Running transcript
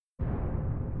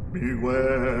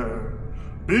Beware!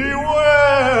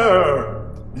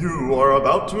 Beware! You are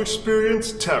about to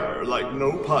experience terror like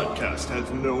no podcast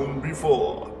has known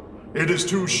before. It is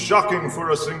too shocking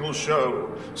for a single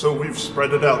show, so we've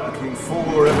spread it out between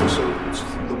 4 episodes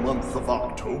through the month of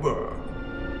October.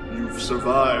 You've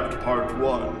survived part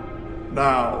 1.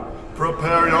 Now,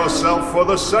 prepare yourself for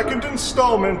the second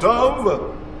installment of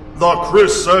the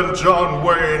Chris and John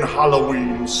Wayne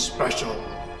Halloween Special.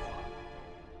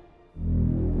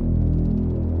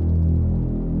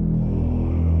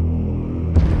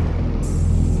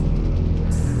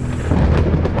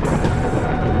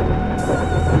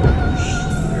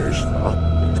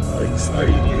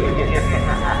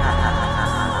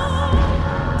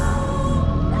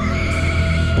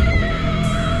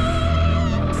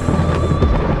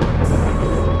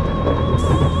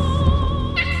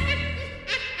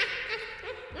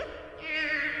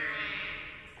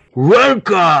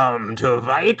 Welcome to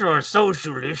Vital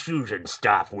Social Issues and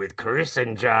Stuff with Chris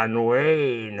and John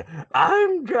Wayne.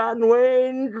 I'm John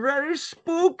Wayne, very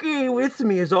spooky. With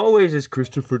me, as always, is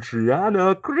Christopher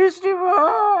Triana.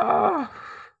 Christopher!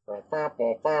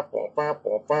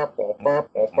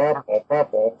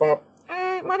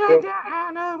 Hey, what are you,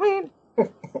 Halloween?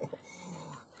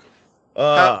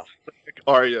 How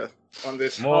are you on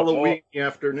this Halloween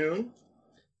afternoon?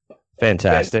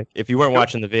 Fantastic. If you weren't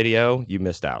watching the video, you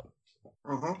missed out.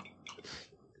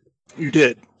 You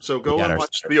did. So go and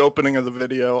watch the opening of the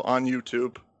video on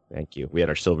YouTube. Thank you. We had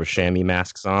our silver chamois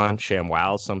masks on.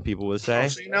 ShamWow, some people would say. Oh,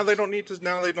 see, now they don't need to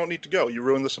go. You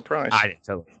ruined the surprise. I didn't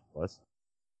tell them what it was.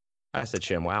 I said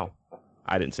ShamWow.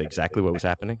 I didn't say exactly what was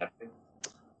happening.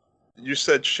 You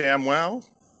said ShamWow?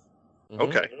 Mm-hmm.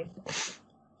 Okay.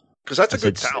 Because that's a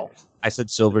good towel. I said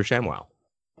silver ShamWow.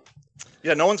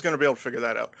 Yeah, no one's going to be able to figure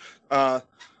that out.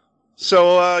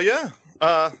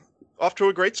 Off to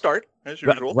a great start, as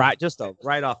usual. Right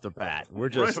off the bat. We're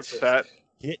just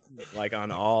hitting it like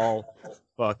on all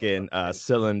fucking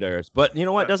cylinders. But you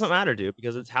know what? It doesn't matter, dude,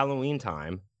 because it's Halloween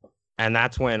time. And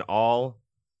that's when all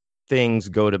things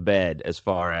go to bed as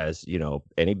far as, you know,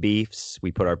 any beefs.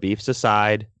 We put our beefs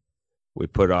aside. We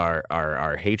put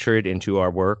our hatred into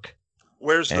our work.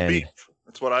 Where's the beef?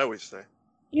 That's what I always say.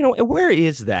 You know, where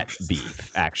is that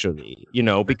beef, actually? You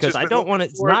know, because I don't want to.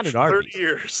 It's not at our 30 beef.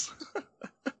 years.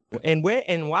 And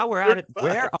while we're at it,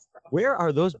 where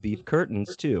are those beef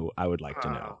curtains too? I would like to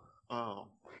know. Oh,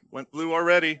 went blue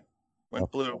already.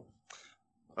 Blue.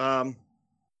 Yeah,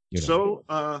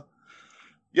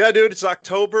 dude, it's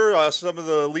October. Some of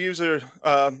the leaves are.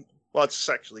 Well, it's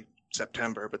actually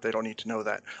September, but they don't need to know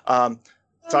that.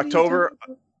 It's October.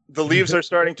 The leaves are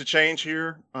starting to change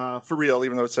here, for real,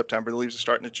 even though it's September. The leaves are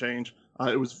starting to change.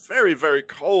 It was very, very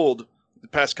cold the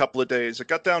past couple of days. It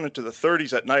got down into the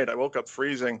 30s at night. I woke up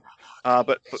freezing.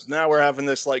 But now we're having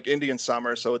this, like, Indian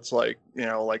summer, so it's, like, you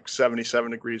know, like 77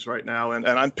 degrees right now. And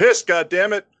I'm pissed, God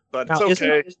damn it. But it's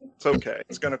okay. It's okay.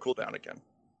 It's going to cool down again.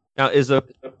 Now, is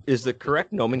the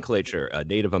correct nomenclature a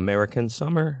Native American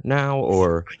summer now?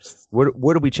 Or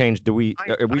what do we change? Are we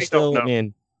still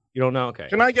in... You don't know? Okay.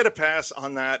 Can I get a pass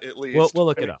on that at least? We'll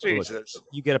look it up. Jesus.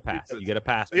 You get a pass. You get a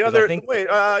pass. The other,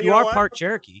 you are part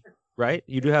Cherokee, right?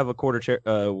 You do have a third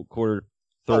Cherokee.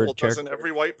 Doesn't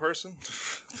every white person?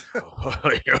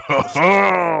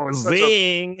 Oh,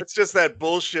 zing! It's just that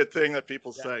bullshit thing that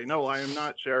people say. No, I am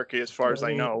not Cherokee as far as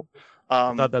I know.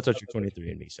 I thought that's what your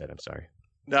 23andMe said. I'm sorry.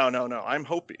 No. I'm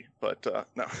Hopi, but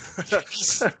no.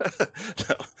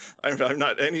 No, I'm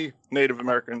not any Native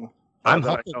American. I'm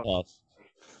Hufflepuff.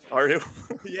 Are you?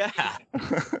 Yeah.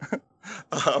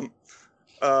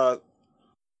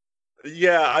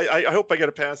 I hope I get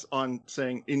a pass on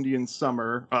saying Indian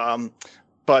summer.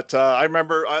 But I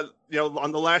remember, on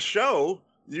the last show,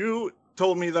 you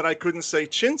told me that I couldn't say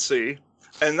chintzy,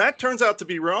 and that turns out to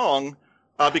be wrong,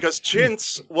 because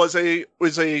chintz was a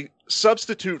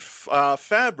substitute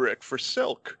fabric for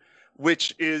silk,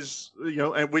 which is,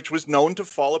 and which was known to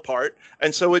fall apart.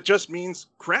 And so it just means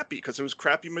crappy because it was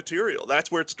crappy material.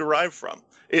 That's where it's derived from.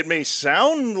 It may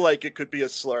sound like it could be a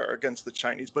slur against the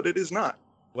Chinese, but it is not.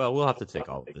 Well, we'll have to take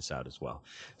all of this out as well.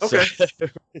 Okay. So,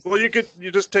 well, you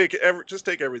just take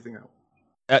everything out.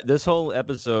 This whole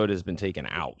episode has been taken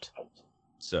out.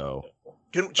 So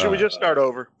should we just start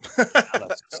over?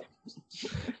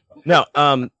 No,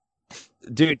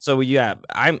 dude. So yeah,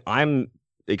 I'm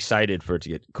excited for it to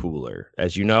get cooler.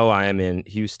 As you know, I am in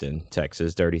Houston,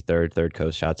 Texas, Dirty Third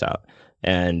Coast, shouts out.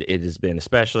 And it has been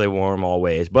especially warm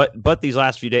always. But these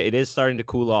last few days, it is starting to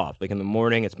cool off. Like in the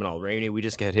morning, it's been all rainy. We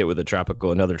just get hit with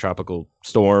another tropical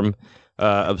storm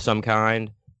of some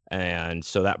kind. And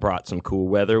so that brought some cool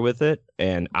weather with it.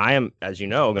 And I am, as you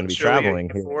know, going to be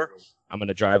traveling. I'm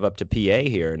gonna drive up to PA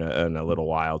here in a little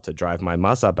while to drive my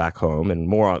Mazda back home,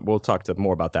 and we'll talk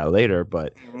more about that later.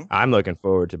 But Mhm. I'm looking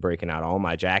forward to breaking out all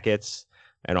my jackets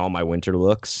and all my winter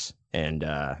looks. And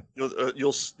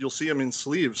You'll see them in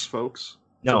sleeves, folks.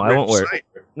 It's no, a I rare won't wear. sight.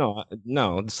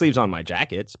 No, the sleeves on my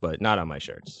jackets, but not on my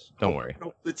shirts. Don't worry.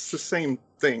 No, it's the same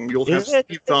thing. You'll Is have it?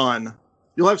 sleeves on.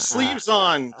 You'll have sleeves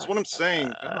on. That's what I'm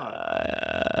saying.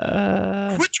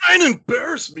 God. Quit trying to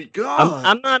embarrass me, God.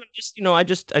 I'm not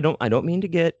just I don't mean to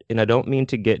get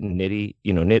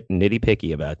nitty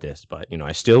picky about this, but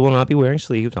I still will not be wearing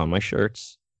sleeves on my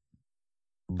shirts.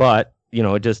 But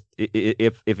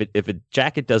if a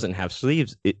jacket doesn't have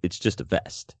sleeves, it's just a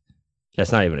vest.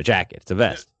 That's not even a jacket; it's a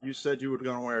vest. Yeah, you said you were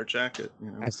going to wear a jacket.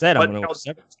 I said I'm going to wear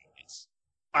several jackets.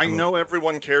 I know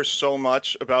everyone cares so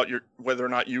much about whether or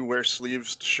not you wear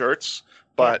sleeves shirts,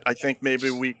 but I think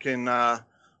maybe we can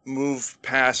move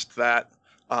past that.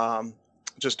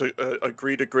 Just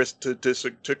agree to Chris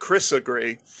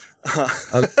agree.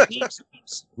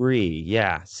 Agree,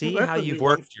 yeah. See how you've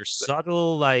worked your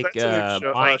subtle mind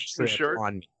trip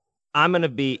on me. I'm gonna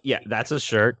be that's a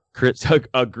shirt. Chris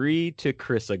agree to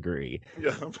Chris agree.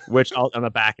 Yeah. Which on the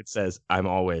back it says I'm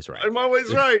always right. I'm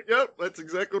always right. Yep, that's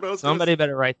exactly what I was. Somebody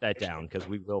better write that down because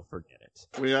we will forget it.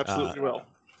 We absolutely will.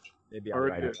 Maybe I'll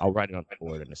write it on the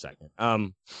board in a second.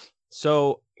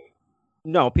 So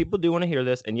no, people do want to hear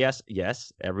this, and yes,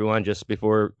 everyone. Just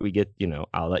before we get,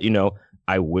 I'll let you know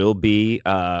I will be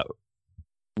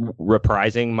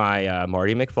reprising my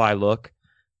Marty McFly look.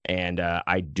 And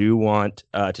I do want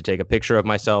to take a picture of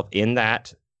myself in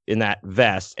that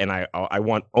vest, and I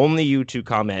want only you to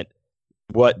comment,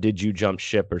 what did you jump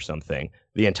ship or something,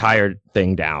 the entire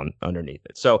thing down underneath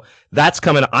it. So that's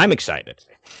coming. I'm excited.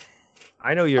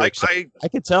 I know you're excited. I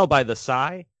can tell by the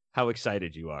sigh how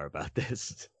excited you are about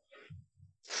this.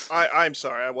 I'm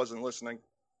sorry, I wasn't listening.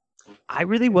 I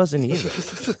really wasn't either.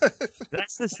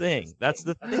 That's the thing. That's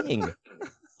the thing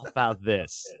about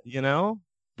this,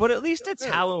 But at least it's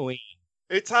Halloween.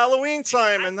 It's Halloween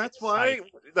time, and that's why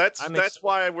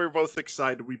we're both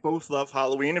excited. We both love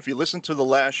Halloween. If you listen to the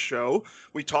last show,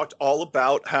 we talked all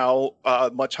about how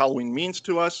much Halloween means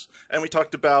to us, and we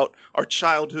talked about our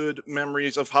childhood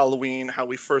memories of Halloween, how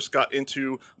we first got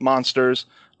into monsters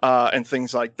and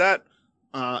things like that.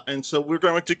 And so we're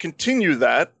going to continue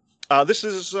that. This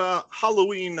is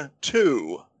Halloween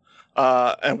 2,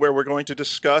 and where we're going to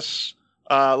discuss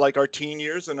like our teen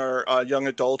years and our young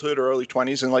adulthood or early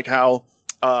 20s, and like how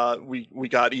we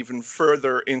got even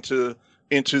further into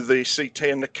the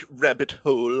satanic rabbit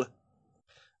hole.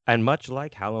 And much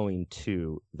like Halloween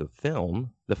 2, the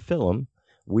film,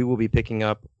 we will be picking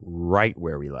up right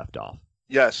where we left off.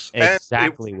 Yes,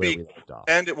 exactly where we left off.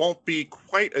 And it won't be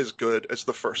quite as good as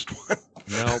the first one.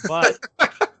 No,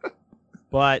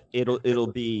 but it'll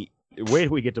be. Wait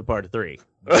till we get to part 3.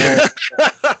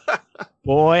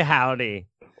 Boy, howdy.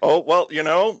 Oh, well,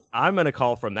 I'm going to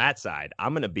call from that side.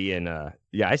 I'm going to be in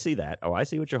I see that. Oh, I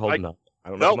see what you're holding up. I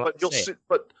don't know. No,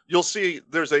 but you'll see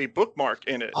there's a bookmark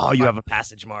in it. Oh, you have a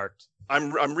passage marked.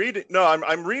 I'm reading. No,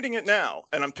 I'm reading it now,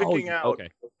 and I'm picking out. Okay.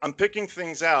 I'm picking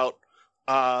things out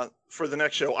for the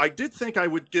next show. I did think I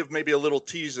would give maybe a little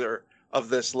teaser of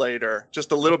this later,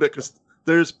 just a little bit, because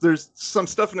there's some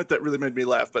stuff in it that really made me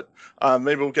laugh, but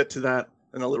maybe we'll get to that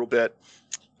in a little bit.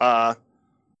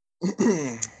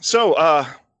 So,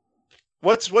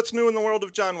 what's new in the world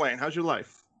of John Wayne? How's your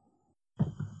life?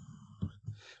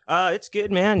 It's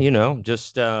good, man.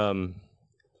 Just been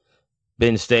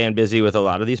staying busy with a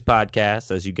lot of these podcasts.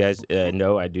 As you guys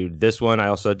know, I do this one. I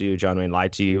also do John Wayne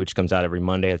Lied to You, which comes out every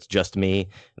Monday. It's just me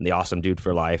and the Awesome Dude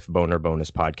for Life Boner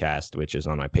Bonus podcast, which is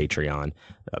on my Patreon,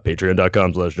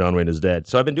 patreon.com/John Wayne is dead.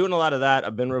 So I've been doing a lot of that.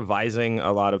 I've been revising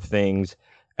a lot of things.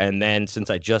 And then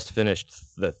since I just finished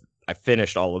I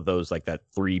finished all of those, like that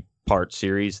 3-part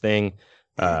series thing.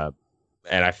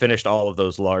 And I finished all of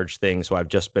those large things. So I've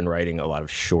just been writing a lot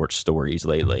of short stories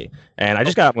lately. And I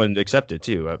just got one accepted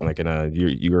too, like in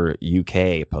your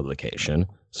UK publication.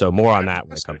 So more on that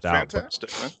when it comes out.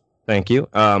 Fantastic, man. Thank you.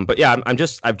 But yeah,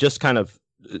 I've just kind of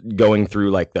going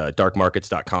through like the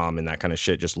darkmarkets.com and that kind of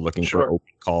shit, just looking for open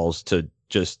calls to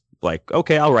just like,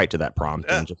 okay, I'll write to that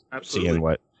prompt and just seeing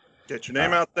what. Get your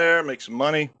name out there, make some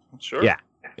money. Sure.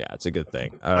 Yeah, it's a good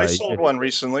thing. I sold one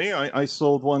recently. I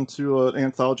sold one to an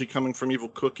anthology coming from Evil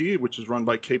Cookie, which is run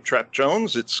by Cape Trap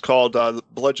Jones. It's called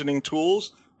Bludgeoning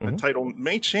Tools. The title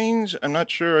may change. I'm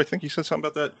not sure. I think he said something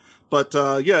about that.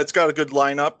 But yeah, it's got a good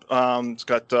lineup. It's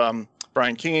got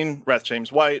Brian Keene, Rath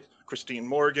James White, Christine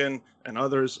Morgan, and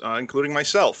others, including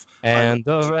myself. And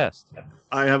the rest.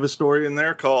 I have a story in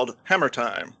there called Hammer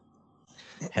Time.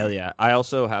 Hell yeah. I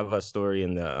also have a story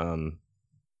in the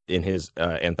in his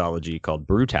anthology called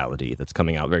Brutality that's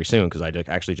coming out very soon because I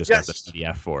actually just got the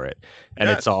Yes. PDF for it, and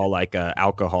Yes. it's all like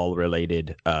alcohol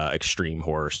related extreme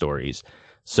horror stories.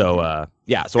 So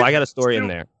yeah, so I got a story in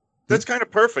there. That's kind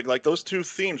of perfect. Like those two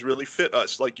themes really fit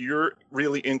us. Like you're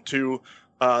really into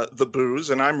the booze,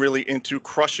 and I'm really into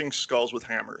crushing skulls with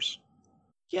hammers.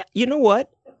 Yeah, you know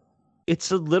what?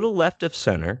 It's a little left of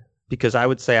center because I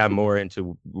would say I'm more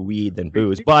into weed than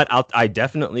booze, but I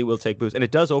definitely will take booze, and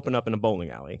it does open up in a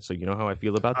bowling alley, so you know how I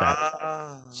feel about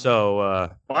that.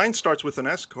 So mine starts with an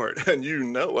escort, and you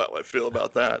know how I feel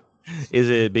about that. Is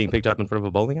it being picked up in front of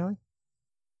a bowling alley?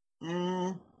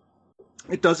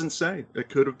 It doesn't say. It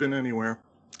could have been anywhere.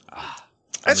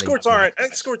 Escorts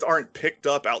aren't picked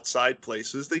up outside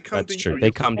places. They come to you.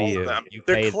 They come to you.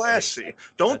 They're classy.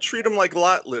 Don't treat them like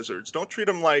lot lizards. Don't treat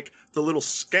them like the little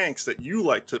skanks that you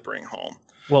like to bring home.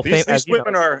 Well, these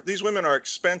women are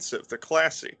expensive. They're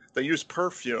classy. They use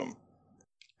perfume.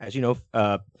 As you know,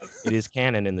 it is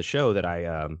canon in the show that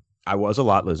I was a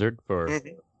lot lizard for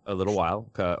a little while.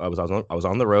 I was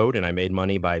on the road and I made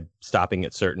money by stopping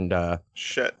at certain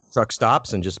truck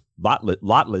stops and just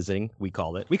lot lizzing. We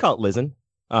call it lizzing.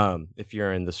 If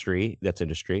you're in the street, that's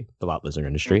industry, the lot lizard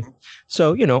industry.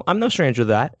 So, you know, I'm no stranger to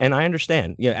that. And I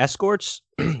understand, escorts,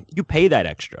 you pay that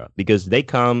extra because they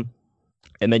come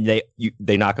and then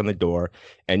they knock on the door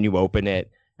and you open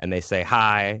it and they say,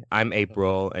 "Hi, I'm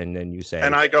April." And then you say,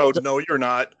 and I go, "No, you're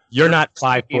not. You're not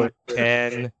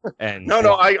 5'10". And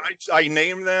no, I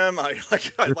name them. I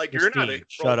like you're not April.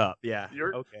 Shut up. Yeah.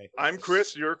 You're okay. I'm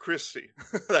Chris. You're Chrissy.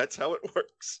 That's how it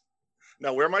works.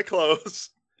 Now wear my clothes.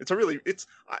 It's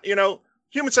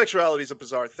human sexuality is a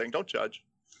bizarre thing. Don't judge.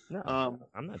 No,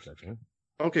 I'm not judging.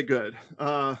 Okay, good.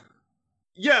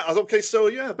 Yeah. Okay. So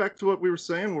yeah, back to what we were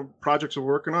saying. Projects we're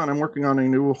working on. I'm working on a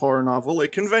new horror novel, a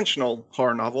conventional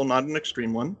horror novel, not an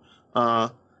extreme one.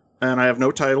 And I have no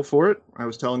title for it. I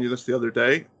was telling you this the other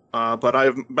day. But I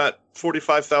have about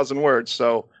 45,000 words,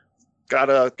 so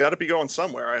gotta be going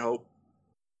somewhere. I hope.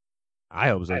 I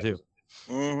hope so too.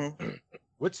 Mm-hmm.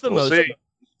 What's the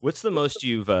most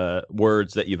you've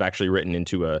words that you've actually written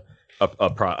into a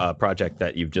project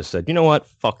that you've just said, you know what,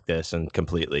 fuck this, and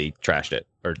completely trashed it,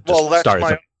 or just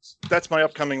that's my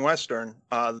upcoming Western,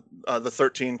 the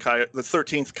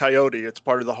 13th Coyote. It's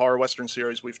part of the horror Western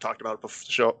series we've talked about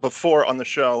before on the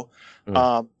show,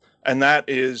 and that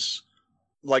is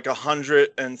like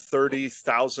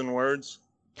 130,000 words.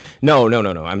 No.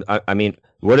 I mean,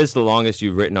 what is the longest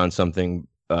you've written on something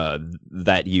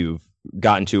that you've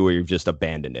gotten to where you've just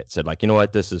abandoned it? Said like, you know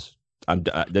what, this isn't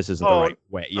the right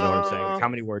way. You know what I'm saying? Like, how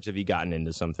many words have you gotten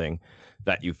into something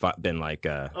that you've been like,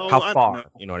 how far?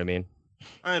 You know what I mean?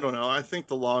 I don't know. I think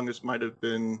the longest might have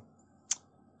been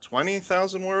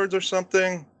 20,000 words or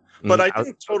something. But I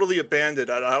didn't totally abandon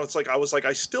it. I was like,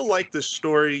 I still like this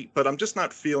story, but I'm just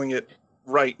not feeling it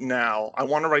right now. I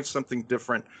want to write something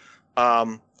different.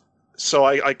 So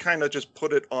I kind of just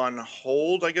put it on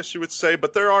hold, I guess you would say.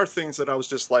 But there are things that I was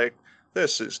just like,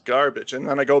 this is garbage. And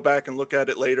then I go back and look at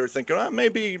it later thinking,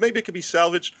 maybe it could be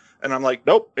salvaged. And I'm like,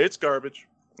 nope, it's garbage,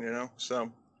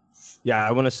 so. Yeah,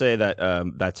 I want to say that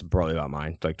that's probably about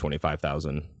mine, like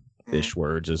 25,000-ish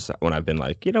words is when I've been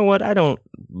like, you know what,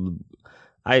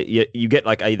 you get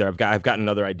like either I've got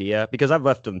another idea because I've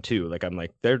left them too. Like I'm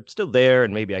like, they're still there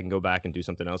and maybe I can go back and do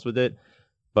something else with it.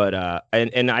 But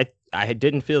and I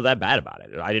didn't feel that bad about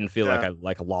it. I didn't feel like I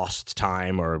lost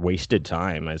time or wasted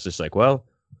time. I was just like, well,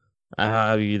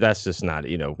 that's just not,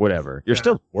 whatever. You're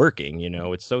still working,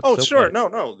 it's so. Oh, so sure.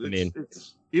 bad. No.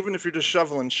 It's even if you're just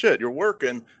shoveling shit, you're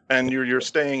working and you're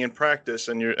staying in practice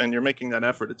and you're making that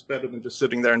effort. It's better than just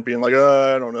sitting there and being like,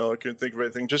 I don't know, I can't think of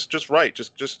anything. Just write.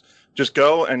 Just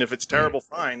go. And if it's terrible,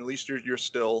 fine. At least you're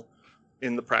still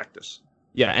in the practice.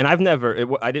 Yeah, and I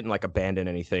didn't like abandon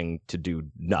anything to do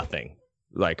nothing.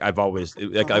 Like I've always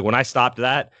like when I stopped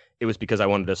that, it was because I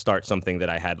wanted to start something that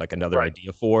I had like another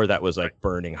idea for that was like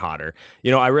burning hotter.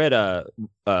 I read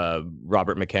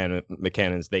Robert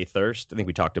McCannon's They Thirst. I think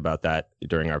we talked about that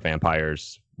during our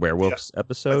Vampires Werewolves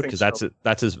episode because that's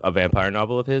a vampire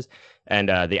novel of his. And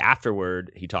the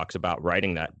afterward, he talks about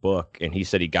writing that book, and he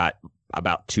said he got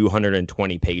about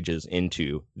 220 pages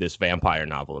into this vampire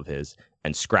novel of his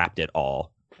and scrapped it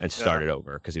all and started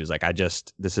over because he was like,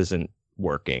 this isn't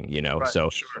working,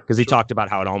 so because he talked about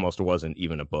how it almost wasn't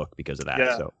even a book because of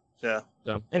that.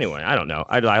 So anyway, I don't know.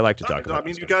 I like to talk about. I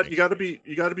mean, you got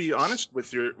to be honest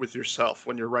with yourself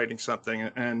when you're writing something,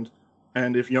 and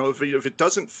if it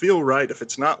doesn't feel right, if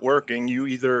it's not working, you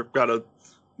either got to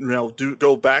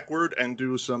go backward and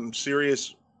do some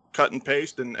serious cut and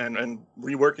paste and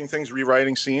reworking things,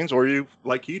 rewriting scenes, or you,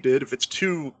 like he did, if it's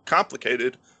too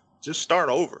complicated, just start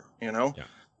over.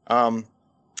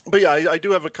 But yeah, I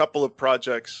do have a couple of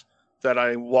projects that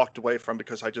I walked away from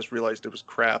because I just realized it was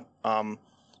crap.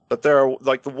 But there are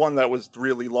like the one that was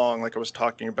really long, like I was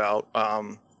talking about.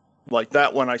 Like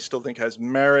that one I still think has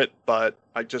merit, but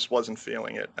I just wasn't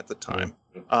feeling it at the time.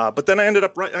 But then I ended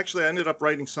up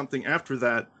writing something after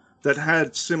that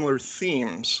had similar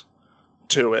themes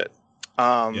to it.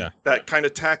 That kind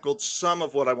of tackled some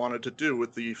of what I wanted to do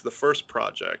with the first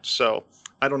project. So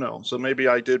I don't know. So maybe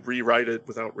I did rewrite it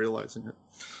without realizing it.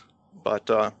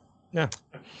 But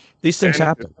these things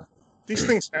happen. These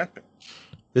things happen.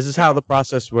 This is how the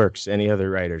process works. Any other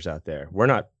writers out there? We're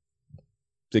not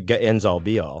the ends all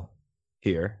be all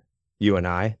here. You and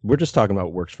I. We're just talking about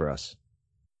what works for us.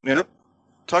 Yep.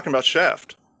 Talking about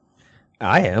Shaft.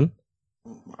 I am.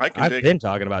 I've been it.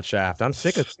 talking about Shaft. I'm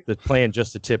sick of playing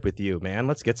just a tip with you, man.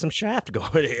 Let's get some Shaft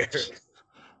going here.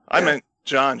 I meant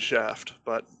John Shaft,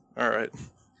 but all right.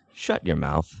 Shut your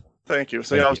mouth. Thank you.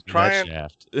 So yeah, I was trying,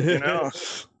 Shaft. I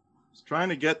was trying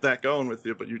to get that going with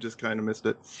you, but you just kind of missed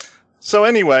it. So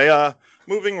anyway,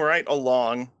 moving right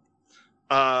along,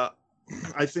 I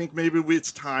think maybe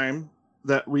it's time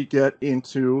that we get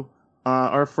into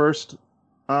our first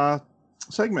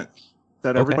segment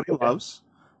that everybody loves.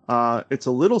 It's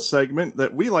a little segment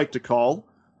that we like to call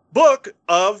Book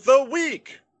of the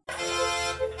Week.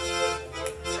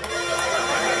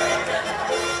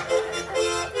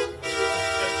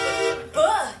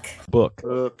 Book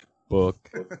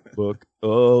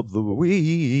of the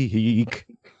week.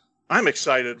 I'm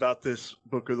excited about this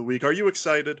book of the week. Are you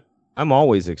excited? I'm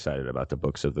always excited about the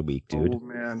books of the week, dude. Oh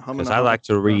man, because I like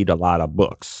to read a lot of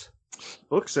books.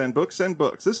 Books and books and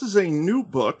books. This is a new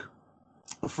book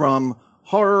from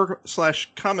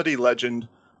horror/comedy legend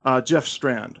Jeff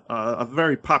Strand, a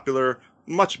very popular,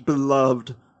 much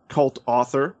beloved cult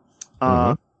author.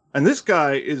 And this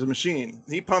guy is a machine.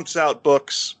 He pumps out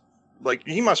books. Like,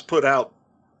 he must put out,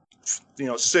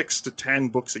 6 to 10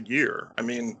 books a year. I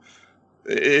mean,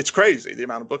 it's crazy the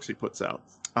amount of books he puts out.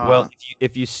 Well,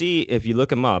 if you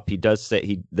look him up, he does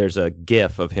say there's a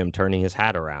GIF of him turning his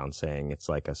hat around, saying it's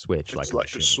like a switch, it's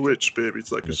like a switch, baby.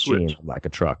 It's like a switch, like a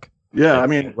truck. Yeah, I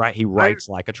mean, right. He writes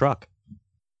like a truck.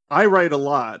 I write a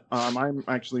lot. I'm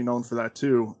actually known for that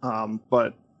too.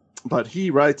 But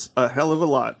he writes a hell of a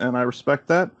lot, and I respect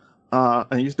that.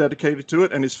 And he's dedicated to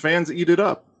it, and his fans eat it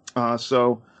up.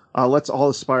 So let's all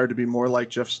aspire to be more like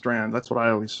Jeff Strand. That's what I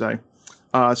always say.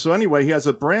 So anyway, he has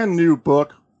a brand new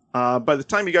book. By the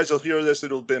time you guys will hear this,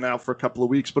 it'll have been out for a couple of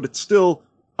weeks, but it's still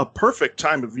a perfect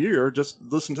time of year. Just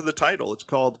listen to the title. It's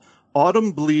called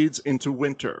Autumn Bleeds into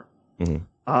Winter. Mm-hmm.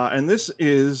 And this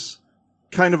is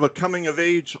kind of a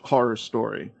coming-of-age horror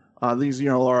story. These,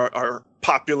 are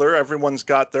popular. Everyone's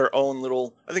got their own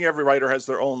little... I think every writer has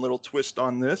their own little twist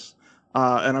on this.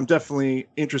 And I'm definitely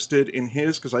interested in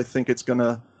his because I think it's going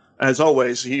to... As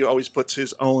always, he always puts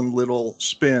his own little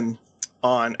spin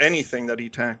on anything that he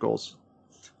tackles.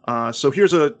 So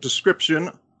here's a description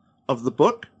of the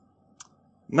book.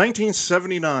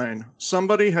 1979.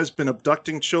 Somebody has been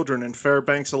abducting children in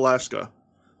Fairbanks, Alaska.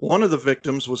 One of the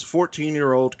victims was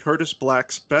 14-year-old Curtis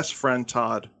Black's best friend,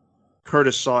 Todd.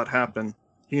 Curtis saw it happen.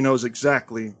 He knows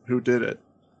exactly who did it.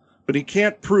 But he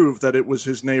can't prove that it was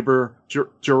his neighbor,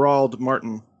 Gerald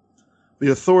Martin.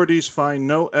 The authorities find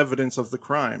no evidence of the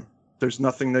crime. There's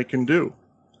nothing they can do.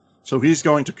 So he's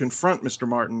going to confront Mr.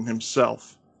 Martin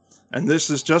himself. And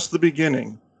this is just the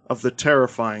beginning of the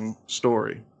terrifying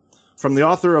story. From the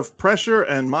author of Pressure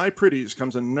and My Pretties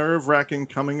comes a nerve-wracking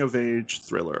coming-of-age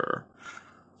thriller.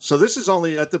 So this is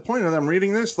only, at the point that I'm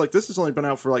reading this, this has only been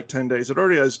out for 10 days. It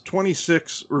already has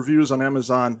 26 reviews on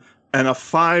Amazon and a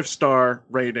 5-star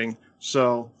rating.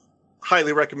 So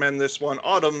highly recommend this one.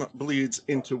 Autumn Bleeds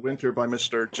into Winter by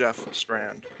Mr. Jeff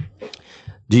Strand.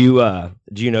 Do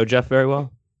you know Jeff very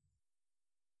well?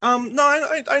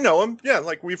 No, I know him. Yeah,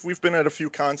 we've been at a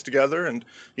few cons together, and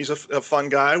he's a fun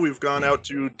guy. We've gone out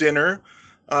to dinner.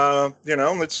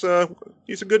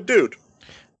 He's a good dude.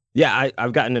 Yeah,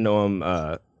 I've gotten to know him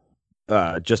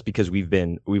just because we've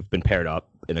been paired up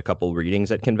in a couple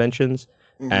readings at conventions,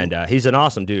 and he's an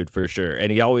awesome dude for sure. And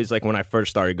he always, when I first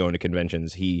started going to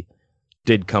conventions, he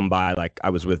did come by. I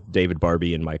was with David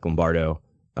Barbie and Mike Lombardo,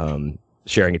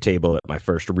 sharing a table at my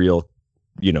first real,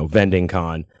 vending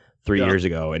con 3 years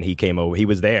ago, and he came over. He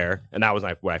was there, and that was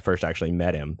when I first actually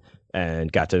met him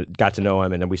and got to know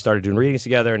him. And then we started doing readings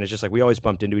together, and it's just we always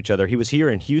bumped into each other. He was here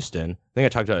in Houston. I think I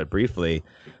talked about it briefly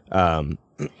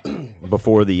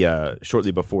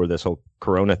shortly before this whole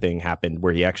Corona thing happened,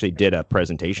 where he actually did a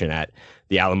presentation at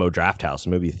the Alamo Drafthouse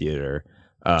movie theater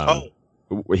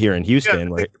here in Houston.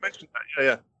 Yeah, I think you mentioned that.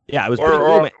 Yeah. Yeah, it was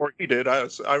or he did. I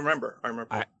remember.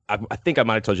 I think I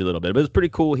might have told you a little bit, but it was pretty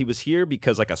cool. He was here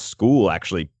because like a school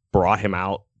actually brought him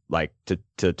out like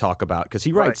to talk about, because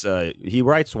he writes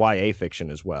YA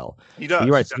fiction as well. He does.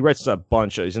 He writes a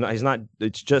bunch of, he's not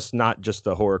it's just not just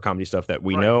the horror comedy stuff that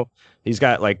we know. He's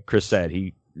got, like Chris said,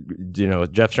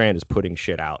 Jeff Strand is putting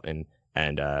shit out and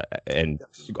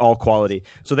all quality.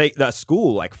 So the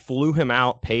school like flew him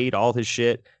out, paid all his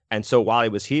shit, and so while he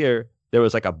was here, there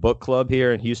was like a book club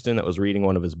here in Houston that was reading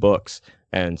one of his books.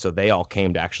 And so they all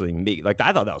came to actually meet. Like,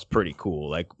 I thought that was pretty cool.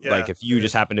 Like if you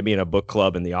just happen to be in a book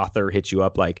club and the author hits you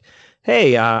up like,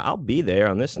 hey, I'll be there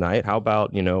on this night. How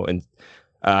about, and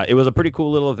it was a pretty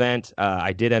cool little event.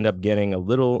 I did end up getting a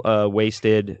little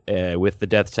wasted with the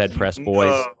Death's Head Press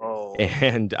boys. No.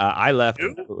 And I left.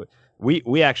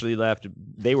 We actually left.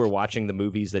 They were watching the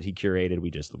movies that he curated.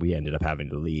 We ended up having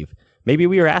to leave. Maybe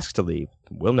we were asked to leave.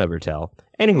 We'll never tell.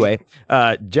 Anyway,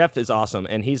 Jeff is awesome.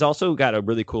 And he's also got a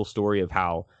really cool story of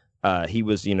how he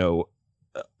was,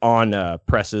 on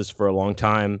presses for a long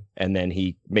time. And then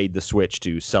he made the switch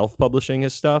to self-publishing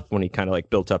his stuff when he kind of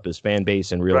like built up his fan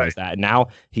base and realized that. And now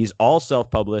he's all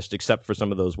self-published except for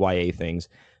some of those YA things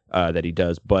that he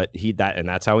does. But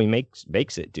that's how he makes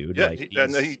it, dude. Yeah,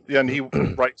 like, he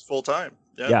writes full time.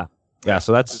 Yeah.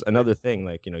 So that's another thing.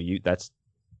 Like, that's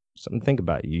something to think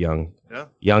about, you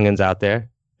youngins out there.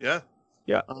 Yeah.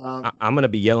 I'm gonna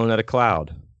be yelling at a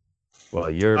cloud while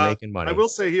you're making money. I will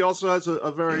say he also has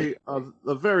a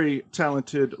very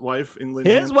talented wife in Lynn.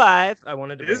 His wife.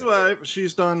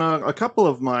 She's done a couple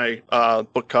of my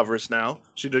book covers now.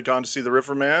 She did Gone to See the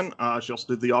Riverman. She also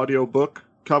did the audio book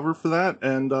cover for that,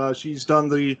 and she's done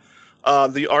the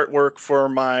artwork for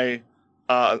my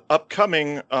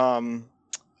upcoming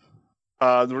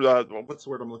what's the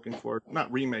word I'm looking for?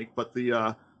 Not remake, but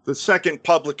the second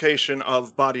publication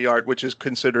of Body Art, which is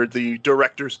considered the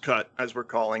director's cut, as we're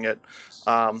calling it,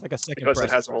 like a second because it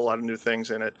has a whole lot of new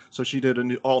things in it. So she did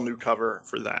all new cover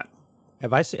for that.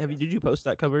 Did you post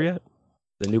that cover yet?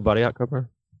 The new Body Art cover?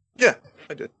 Yeah,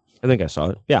 I did. I think I saw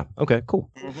it. Yeah. Okay. Cool.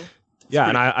 Mm-hmm. Yeah,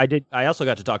 and I did. I also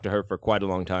got to talk to her for quite a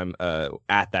long time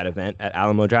at that event at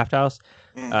Alamo Drafthouse,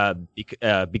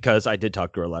 because I did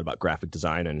talk to her a lot about graphic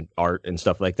design and art and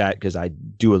stuff like that, because I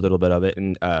do a little bit of it,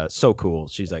 and so cool.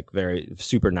 She's like very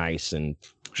super nice, and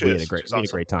we had a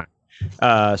great time.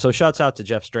 So shouts out to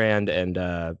Jeff Strand,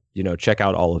 and check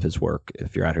out all of his work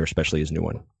if you're out here, especially his new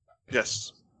one.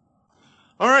 Yes.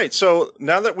 All right. So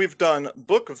now that we've done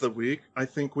Book of the Week, I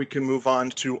think we can move on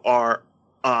to our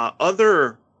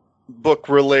other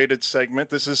book-related segment.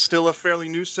 This is still a fairly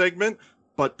new segment,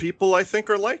 but people, I think,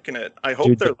 are liking it. I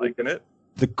hope they're liking it.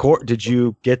 Did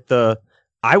you get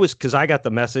because I got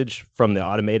the message from the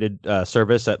automated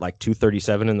service at like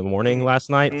 2:37 in the morning last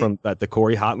night from the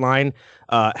Corey hotline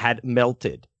had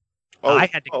melted. I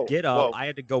had to get up. Whoa. I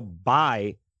had to go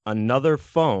buy another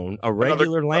phone, a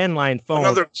regular landline phone.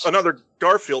 Another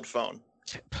Garfield phone.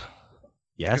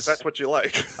 Yes. Because that's what you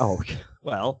like. Oh,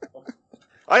 well.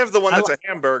 I have the one that's a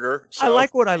hamburger. So. I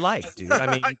like what I like, dude.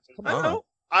 I mean, come on. Know.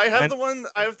 I have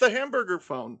the hamburger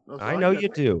phone. I know you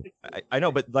do. I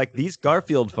know, but like these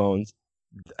Garfield phones,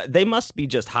 they must be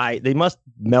just high. They must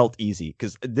melt easy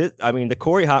because the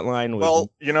Corey hotline was.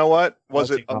 Well, you know what?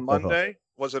 Was it a Monday?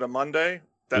 Was it a Monday?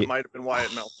 That might have been why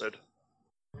it melted.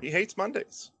 He hates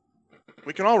Mondays.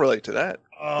 We can all relate to that.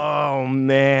 Oh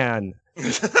man!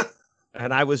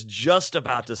 And I was just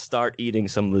about to start eating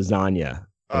some lasagna.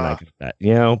 Like that,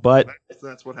 but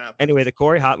that's what happened. Anyway, the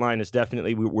Corey hotline is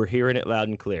definitely, we're hearing it loud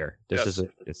and clear. This is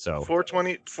it's so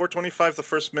 $4.25 the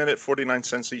first minute, 49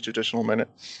 cents each additional minute.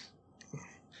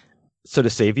 So to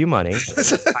save you money,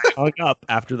 I hung up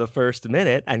after the first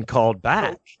minute and called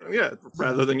back. Yeah,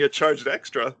 rather than get charged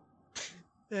extra.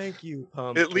 Thank you.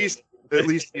 At least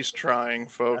he's trying,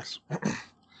 folks.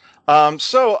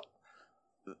 So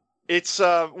it's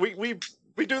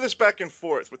we do this back and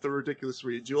forth with the ridiculous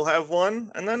reads. You'll have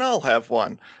one, and then I'll have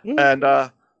one, and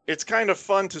it's kind of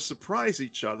fun to surprise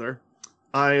each other.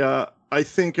 I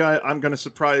think I'm going to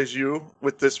surprise you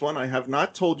with this one. I have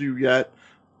not told you yet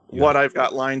what I've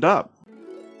got lined up.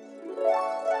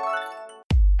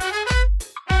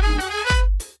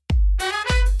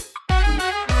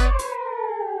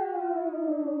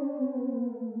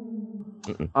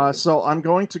 So I'm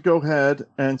going to go ahead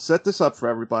and set this up for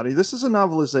everybody. This is a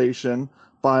novelization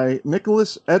by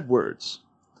Nicholas Edwards,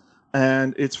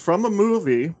 and it's from a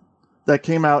movie that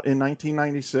came out in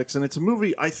 1996, and it's a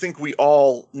movie I think we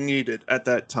all needed at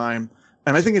that time,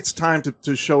 and I think it's time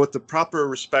to show it the proper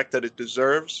respect that it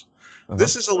deserves.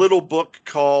 This is a little book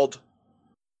called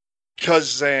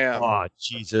Kazam. Oh,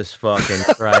 Jesus fucking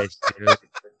Christ, dude.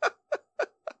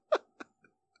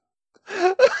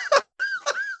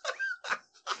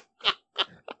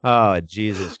 Oh,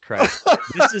 Jesus Christ.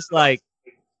 This is like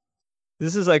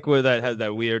This is like where that has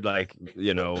that weird, like,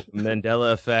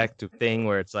 Mandela effect thing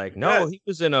where it's like, no, Yes. he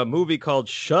was in a movie called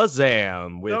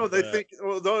Shazam No, with they think.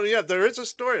 Well, though, yeah, there is a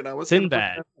story, and I was going to bring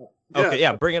Sinbad. that up. Okay,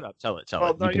 Yeah. yeah, bring it up. Tell it. Tell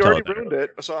Well, it. no, You can you tell already it better. ruined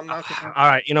it, so I'm not going to. All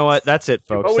right, you know what? That's it,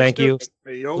 You folks. always Thank do you. this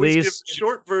to me. You always give Please. a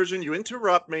short version. You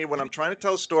interrupt me when I'm trying to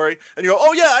tell a story, and you go,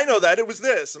 "Oh yeah, I know that. It was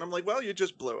this," and I'm like, "Well, you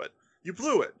just blew it. You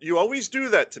blew it. You always do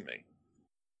that to me."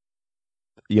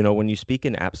 When you speak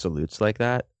in absolutes like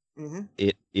that, Mm-hmm.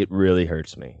 it really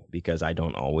hurts me because I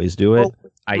don't always do it.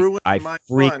 Well, ruin I my fun.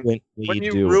 frequently When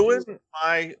you do it. ruin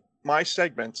my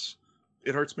segments,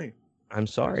 it hurts me. I'm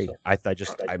sorry.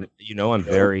 I'm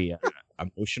very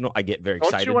emotional. I get very Don't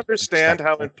excited. you understand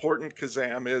how important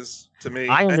Kazam is to me?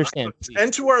 I understand.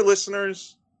 And to our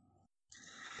listeners.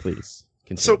 Please.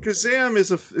 So Continue. Kazam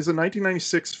is a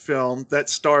 1996 film that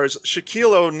stars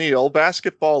Shaquille O'Neal,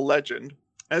 basketball legend,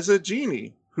 as a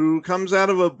genie who comes out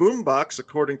of a boombox,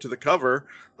 according to the cover,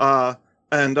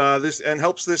 and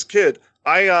helps this kid.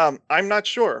 I'm not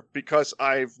sure because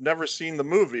I've never seen the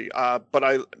movie, but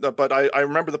I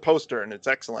remember the poster and it's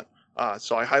excellent.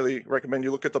 So I highly recommend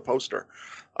you look at the poster.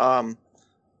 Yeah,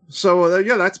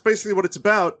 that's basically what it's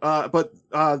about. But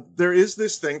there is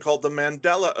this thing called the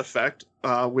Mandela effect,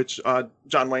 which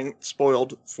John Wayne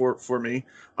spoiled for me.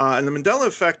 And the Mandela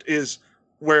effect is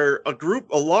where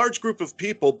a large group of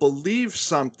people believe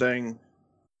something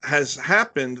has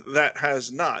happened that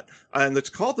has not. And it's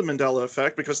called the Mandela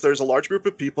effect because there's a large group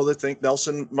of people that think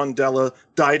Nelson Mandela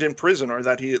died in prison, or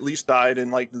that he at least died in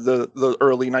like the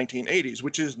early 1980s,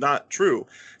 which is not true.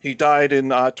 He died in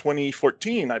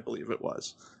 2014, I believe it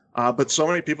was. But so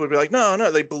many people would be like,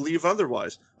 no, they believe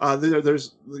otherwise.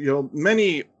 There's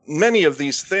many of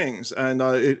these things, and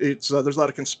there's a lot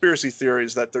of conspiracy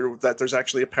theories that there's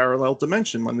actually a parallel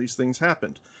dimension when these things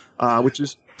happened, which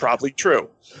is probably true.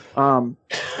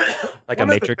 Like a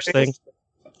Matrix thing?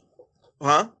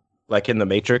 Huh? Like in the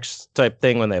Matrix type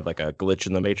thing when they have like a glitch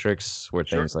in the Matrix where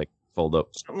things like fold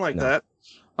up. Something like that.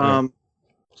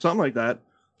 Something like that.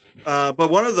 But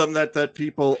one of them that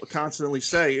people constantly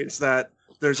say is that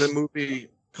there's a movie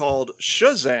called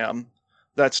Shazam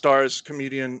that stars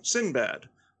comedian Sinbad.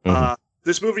 Mm-hmm.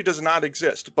 This movie does not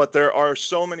exist, but there are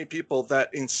so many people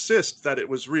that insist that it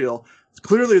was real.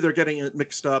 Clearly, they're getting it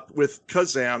mixed up with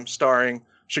Kazam starring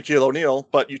Shaquille O'Neal,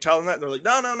 but you tell them that, and they're like,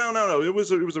 no, it was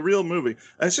a real movie.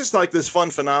 And it's just like this fun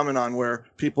phenomenon where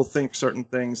people think certain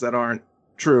things that aren't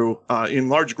true in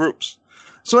large groups.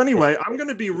 So anyway, I'm going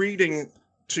to be reading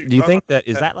to... Do you think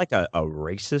is that like a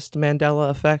racist Mandela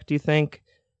effect, do you think?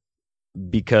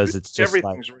 Because it's just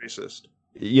everything's racist.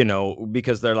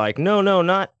 Because they're like, no,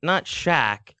 not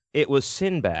Shaq. It was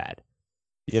Sinbad.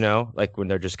 Like when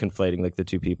they're just conflating like the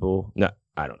two people. No,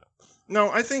 I don't know.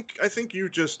 No, I think you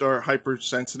just are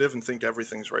hypersensitive and think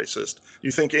everything's racist.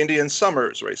 You think Indian Summer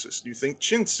is racist. You think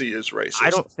Chintzy is racist.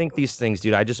 I don't think these things,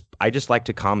 dude. I just like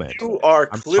to comment. You are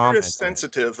clitoris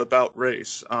sensitive about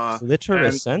race.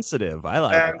 Clitoris sensitive. I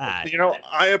like that.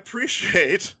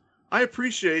 I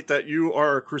appreciate that you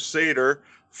are a crusader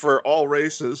for all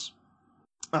races,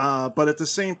 but at the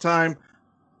same time,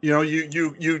 you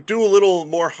do a little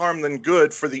more harm than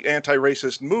good for the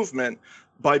anti-racist movement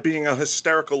by being a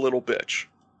hysterical little bitch.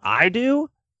 I do?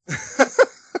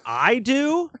 I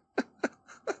do?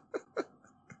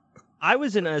 I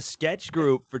was in a sketch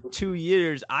group for 2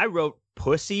 years. I wrote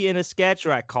pussy in a sketch,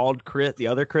 or I called the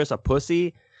other Chris a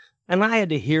pussy, and I had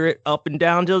to hear it up and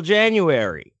down till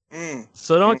January.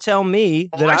 So don't tell me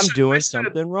that I'm doing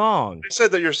something wrong. I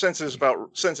said that you're sensitive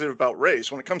about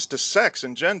race. When it comes to sex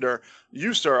and gender,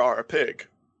 you, sir, are a pig.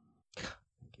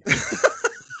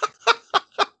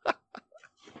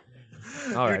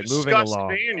 All right, moving along.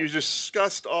 Me and you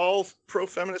disgust all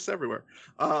pro-feminists everywhere.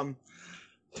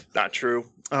 Not true.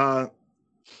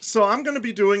 So I'm going to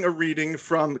be doing a reading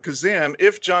from Kazam.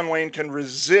 If John Wayne can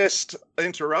resist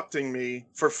interrupting me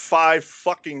for 5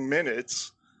 fucking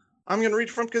minutes, I'm going to read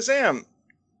from Kazam.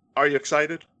 Are you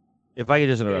excited? If I could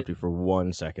just interrupt you for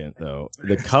 1 second, though.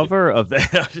 The cover of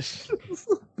that...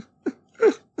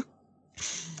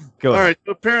 Go ahead. All right.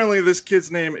 Apparently, this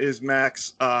kid's name is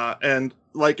Max, and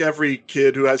like every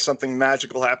kid who has something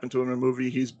magical happen to him in a movie,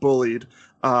 he's bullied.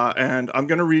 And I'm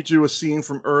going to read you a scene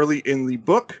from early in the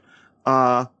book,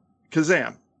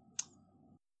 Kazam.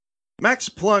 Max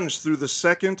plunged through the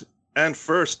second and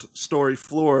first story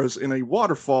floors in a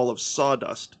waterfall of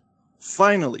sawdust.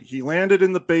 Finally, he landed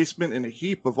in the basement in a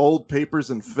heap of old papers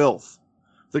and filth.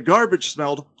 The garbage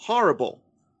smelled horrible,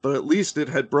 but at least it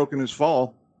had broken his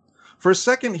fall. For a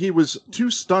second, he was too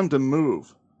stunned to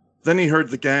move. Then he heard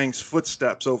the gang's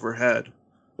footsteps overhead.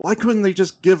 Why couldn't they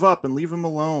just give up and leave him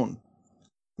alone?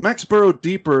 Max burrowed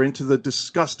deeper into the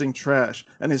disgusting trash,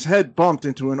 and his head bumped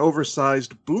into an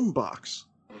oversized boombox.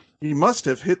 He must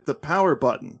have hit the power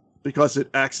button, because it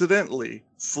accidentally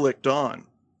flicked on.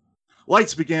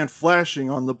 Lights began flashing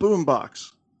on the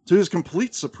boombox. To his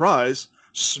complete surprise,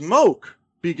 smoke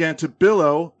began to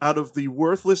billow out of the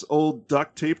worthless old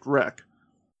duct-taped wreck.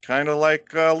 Kind of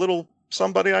like a little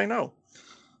somebody I know.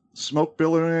 Smoke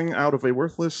billowing out of a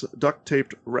worthless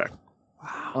duct-taped wreck.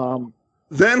 Wow.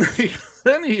 Then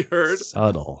he heard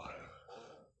subtle.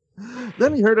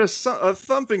 Then he heard a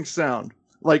thumping sound,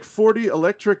 like 40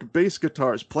 electric bass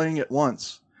guitars playing at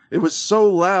once. It was so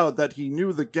loud that he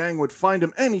knew the gang would find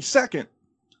him any second.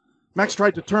 Max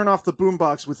tried to turn off the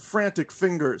boombox with frantic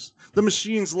fingers. The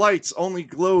machine's lights only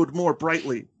glowed more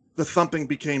brightly. The thumping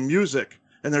became music,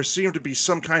 and there seemed to be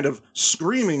some kind of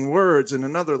screaming words in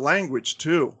another language,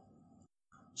 too.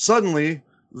 Suddenly,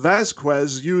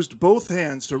 Vasquez used both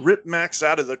hands to rip Max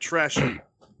out of the trash heap.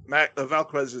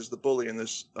 Valquez is the bully in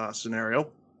this scenario.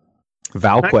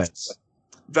 Valquez.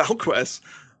 Valquez.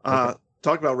 Okay.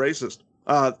 Talk about racist.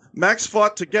 Max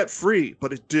fought to get free,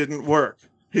 but it didn't work.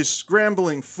 His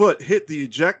scrambling foot hit the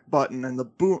eject button and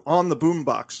on the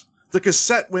boombox. The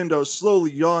cassette window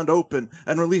slowly yawned open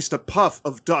and released a puff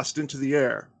of dust into the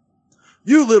air.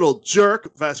 "You little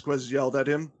jerk," Vasquez yelled at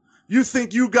him. "You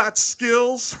think you got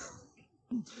skills?"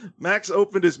 Max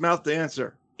opened his mouth to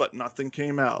answer, but nothing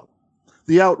came out.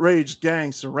 The outraged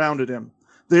gang surrounded him.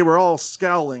 They were all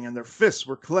scowling and their fists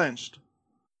were clenched.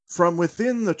 From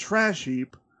within the trash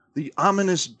heap, the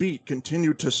ominous beat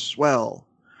continued to swell.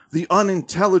 The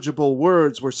unintelligible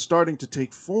words were starting to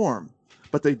take form,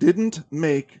 but they didn't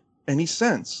make any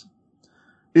sense.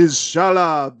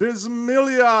 Inshallah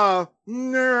bismillah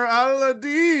nur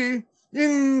aladi.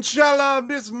 Inshallah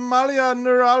bismillah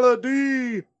nur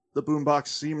aladi. The boombox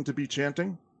seemed to be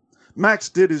chanting. Max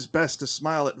did his best to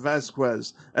smile at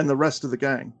Vasquez and the rest of the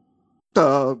gang.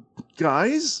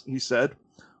 Guys, he said,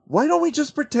 why don't we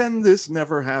just pretend this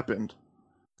never happened?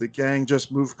 The gang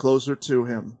just moved closer to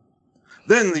him.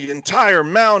 Then the entire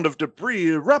mound of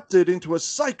debris erupted into a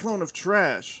cyclone of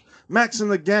trash. Max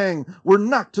and the gang were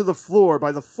knocked to the floor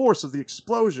by the force of the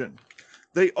explosion.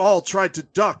 They all tried to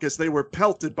duck as they were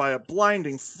pelted by a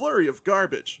blinding flurry of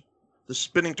garbage. The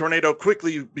spinning tornado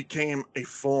quickly became a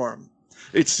form.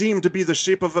 It seemed to be the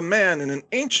shape of a man in an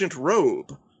ancient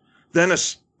robe. Then a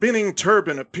spinning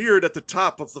turban appeared at the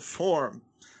top of the form.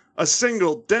 A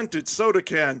single dented soda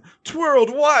can twirled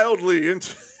wildly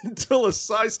until a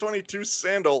size 22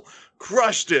 sandal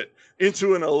crushed it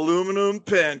into an aluminum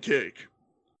pancake.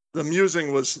 The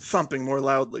music was thumping more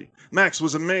loudly. Max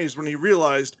was amazed when he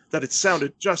realized that it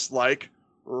sounded just like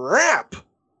rap.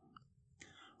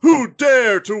 "Who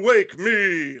dare to wake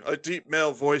me?" a deep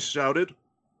male voice shouted.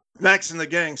 Max and the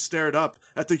gang stared up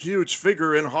at the huge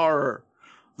figure in horror.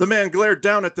 The man glared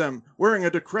down at them, wearing a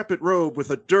decrepit robe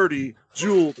with a dirty,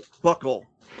 jeweled buckle.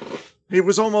 He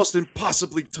was almost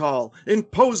impossibly tall,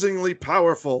 imposingly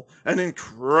powerful, and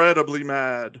incredibly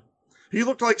mad. He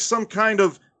looked like some kind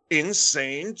of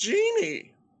insane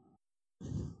genie.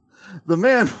 The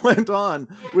man went on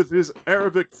with his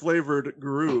Arabic-flavored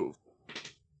groove.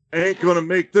 "Ain't gonna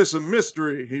make this a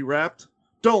mystery," he rapped.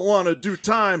 "Don't want to do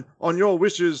time on your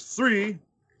wishes 3.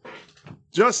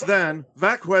 Just then,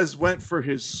 Vasquez went for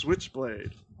his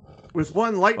switchblade. With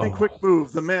one lightning-quick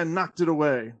move, the man knocked it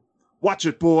away. "Watch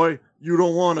it, boy. You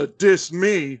don't want to diss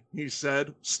me," he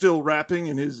said, still rapping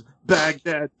in his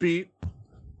Baghdad beat.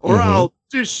 "Or I'll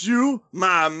dish you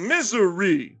my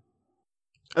misery."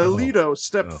 Alito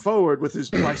stepped forward with his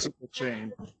bicycle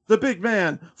chain. The big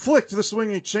man flicked the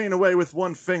swinging chain away with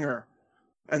one finger,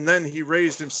 and then he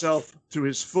raised himself to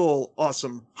his full,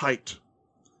 awesome height.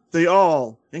 They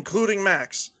all, including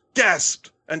Max,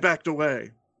 gasped and backed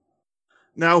away.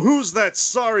 "Now who's that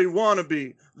sorry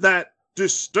wannabe that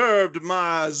disturbed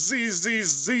my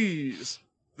ZZZs?"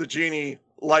 the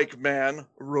genie-like man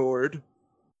roared.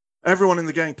 Everyone in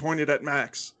the gang pointed at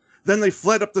Max. Then they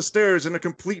fled up the stairs in a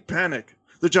complete panic.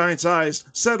 The giant's eyes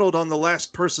settled on the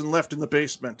last person left in the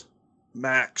basement,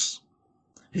 Max.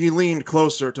 He leaned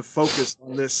closer to focus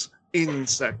on this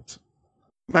insect.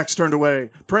 Max turned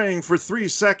away, praying for 3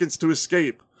 seconds to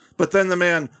escape, but then the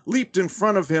man leaped in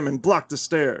front of him and blocked the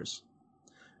stairs.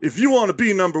 "If you want to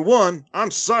be number 1,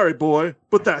 I'm sorry, boy,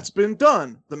 but that's been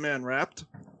done," the man rapped.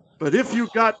 "But if you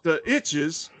got the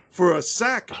itches for a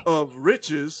sack of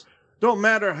riches, don't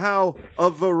matter how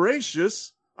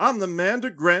voracious, I'm the man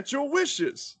to grant your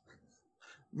wishes."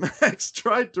 Max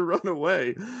tried to run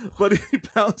away, but he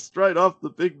bounced right off the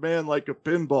big man like a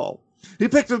pinball. He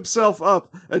picked himself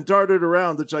up and darted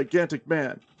around the gigantic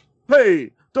man.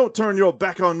 "Hey, "Don't turn your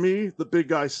back on me," the big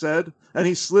guy said, and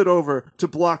he slid over to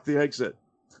block the exit.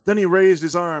 Then he raised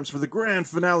his arms for the grand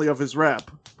finale of his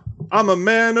rap. "I'm a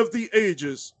man of the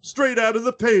ages, straight out of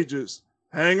the pages.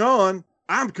 Hang on,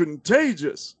 I'm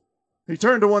contagious." He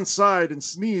turned to one side and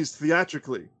sneezed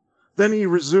theatrically. Then he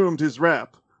resumed his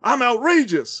rap. "I'm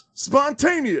outrageous,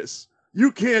 spontaneous.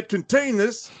 You can't contain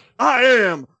this. I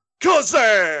am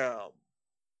Kazam!"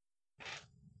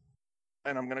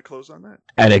 And I'm going to close on that.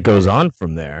 And it goes on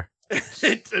from there.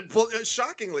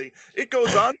 Shockingly, it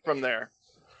goes on from there.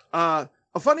 A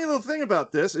funny little thing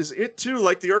about this is it, too,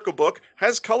 like the Urkel book,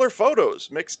 has color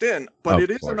photos mixed in, but it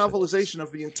is a novelization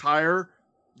of the entire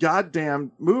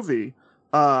goddamn movie.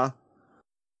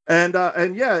 And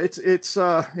yeah, it's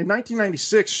in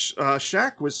 1996,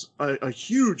 Shaq was a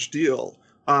huge deal.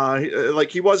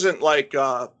 He wasn't like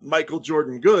Michael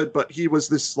Jordan good, but he was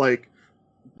this like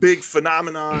big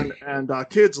phenomenon, and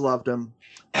kids loved him.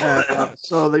 And,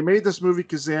 so they made this movie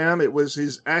Kazam. It was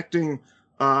his acting.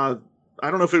 I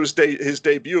don't know if it was his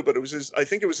debut, but it was I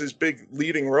think it was his big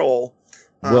leading role.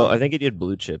 Well, I think he did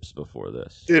Blue Chips before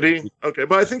this. Did he? Okay,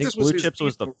 but I think this was Blue Chips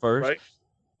was the first. Right?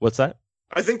 What's that?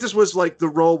 I think this was like the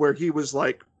role where he was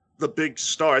like the big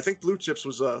star. I think Blue Chips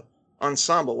was a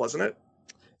ensemble, wasn't it?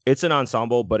 It's an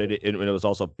ensemble, but it was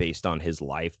also based on his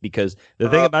life, because the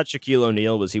thing about Shaquille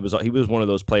O'Neal was he was one of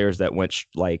those players that went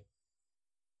a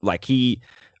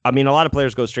lot of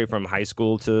players go straight from high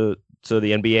school to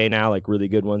the NBA now, like really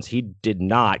good ones. He did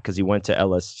not, because he went to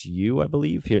LSU, I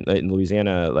believe, here in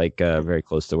Louisiana, very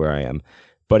close to where I am.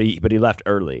 But he left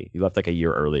early. He left like a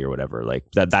year early or whatever. Like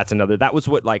that was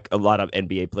what like a lot of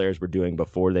NBA players were doing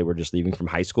before they were just leaving from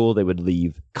high school. They would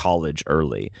leave college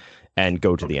early and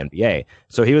go to the NBA.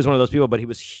 So he was one of those people, but he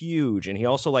was huge, and he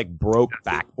also like broke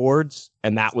backboards,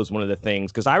 and that was one of the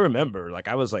things, because I remember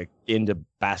I was like into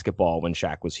basketball when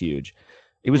Shaq was huge.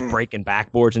 He was breaking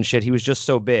backboards and shit. He was just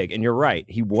so big, and you're right,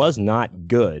 he was not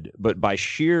good, but by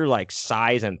sheer like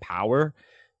size and power,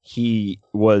 he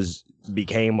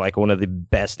became like one of the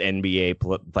best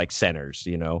NBA centers,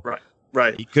 you know.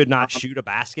 Right. He could not shoot a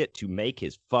basket to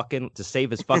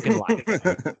save his fucking life.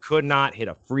 He could not hit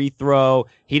a free throw.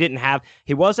 He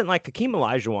wasn't like Hakeem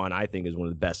Olajuwon, I think, is one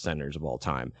of the best centers of all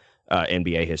time,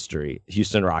 NBA history.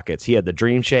 Houston Rockets. He had the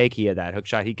dream shake. He had that hook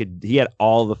shot. He had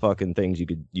all the fucking things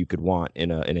you could want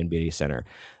in an NBA center.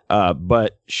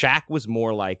 But Shaq was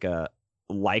more like a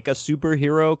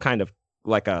superhero, kind of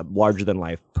like a larger than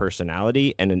life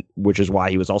personality, which is why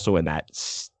he was also in that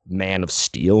Man of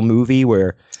Steel movie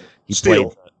where he played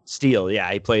Steel.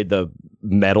 Yeah, he played the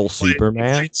metal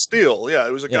Superman. Steel. Yeah,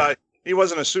 it was a guy. He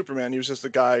wasn't a Superman. He was just a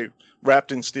guy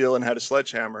wrapped in steel and had a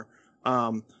sledgehammer.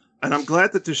 And I'm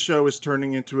glad that this show is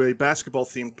turning into a basketball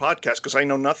themed podcast, because I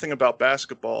know nothing about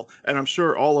basketball, and I'm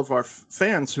sure all of our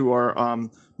fans who are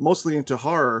mostly into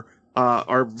horror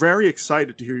are very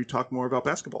excited to hear you talk more about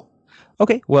basketball.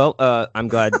 Okay, well, I'm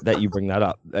glad that you bring that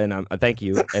up, and thank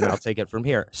you, and I'll take it from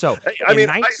here. So, in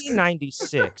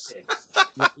 1996,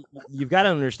 you've got to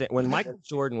understand, when Michael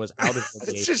Jordan was out of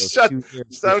the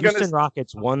NBA, the Houston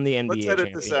Rockets won the NBA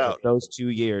championship those 2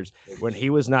 years when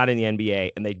he was not in the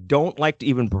NBA, and they don't like to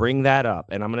even bring that up.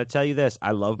 And I'm going to tell you this: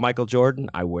 I love Michael Jordan.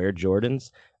 I wear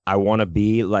Jordans. I want to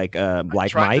be like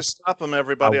Mike. To stop him,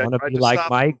 everybody. I want to be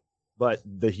like Mike, but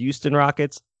the Houston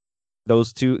Rockets,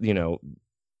 those two, you know.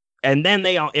 And then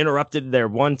they all interrupted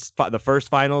the first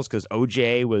finals because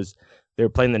they were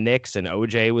playing the Knicks, and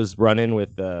OJ was running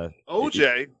with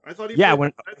OJ. I thought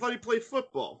he played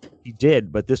football. He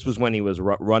did, but this was when he was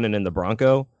running in the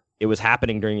Bronco. It was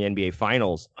happening during the NBA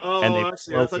finals. Oh, I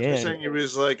see. I thought you were saying he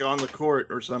was like on the court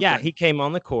or something. Yeah, he came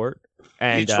on the court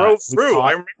and he drove through.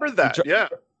 I remember that. Yeah.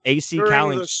 AC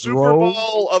Cowling the Super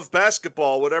Bowl of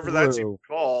basketball, whatever that's even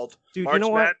called. Dude, March you know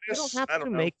what? Madness? You don't have to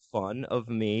make fun of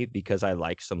me because I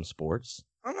like some sports.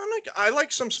 I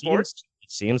like some sports.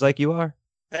 It seems like you are.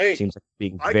 Hey, it seems like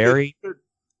being very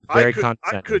condescending.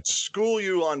 I could school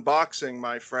you on boxing,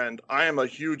 my friend. I am a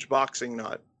huge boxing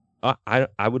nut.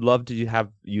 I would love to have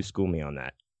you school me on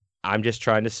that. I'm just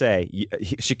trying to say,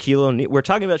 Shaquille O'Neal. We're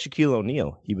talking about Shaquille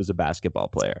O'Neal. He was a basketball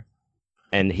player.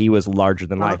 And he was larger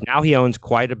than life. Now he owns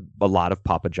quite a lot of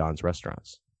Papa John's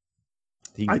restaurants.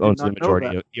 He owns the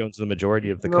majority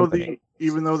of the company.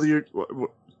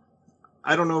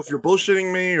 I don't know if you're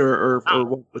bullshitting me or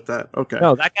what with that. Okay.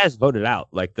 No, that guy's voted out.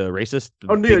 Like the racist.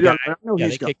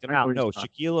 They kicked him out. No,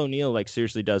 Shaquille O'Neal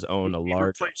large. Does own a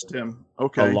large. Replaced him.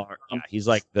 Okay. He's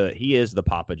like he is the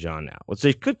Papa John now.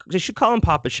 They should call him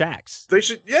Papa Shaqs. They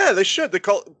should. Yeah, they should. They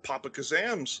call it Papa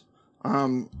Kazams.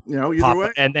 Either Papa,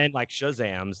 way. and then like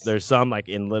Shazams. There's some like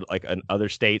in other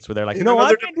states where they're like, In no, I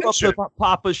another made up the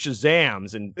Papa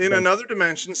Shazams, and In another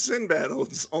dimension, Sinbad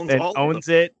owns all of owns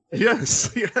them. it.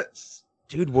 Yes, yes.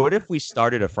 Dude, what if we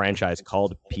started a franchise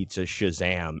called Pizza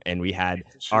Shazam and we had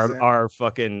our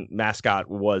fucking mascot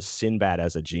was Sinbad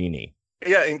as a genie?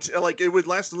 Yeah, and like it would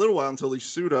last a little while until he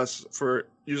sued us for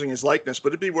using his likeness, but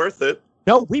it'd be worth it.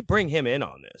 No, we bring him in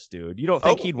on this, dude. You don't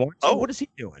think he'd want to? What is he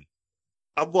doing?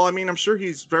 Well, I mean, I'm sure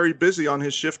he's very busy on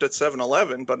his shift at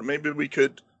 7-Eleven, but maybe we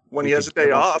could, when he has a day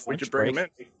off, we could bring him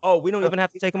in. Oh, we don't even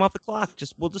have to take him off the clock.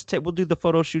 We'll do the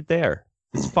photo shoot there.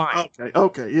 It's fine.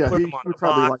 Okay, yeah. He would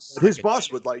probably like that. His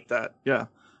boss would like that. Yeah.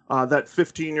 That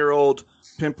 15-year-old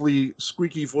pimply,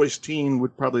 squeaky voiced teen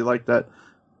would probably like that.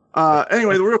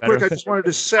 Anyway, real quick, I just wanted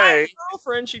to say, my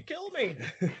girlfriend, she'd kill me.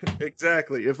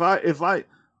 Exactly. If I,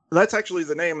 that's actually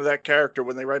the name of that character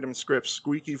when they write him in scripts.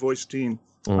 Squeaky voiced teen.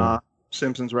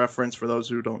 Simpsons reference for those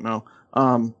who don't know.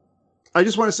 I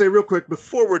just want to say real quick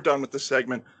before we're done with this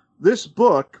segment, this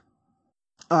book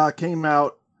came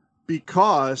out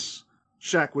because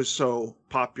Shaq was so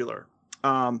popular.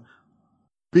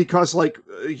 Because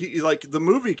the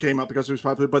movie came out because it was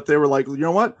popular, but they were like, you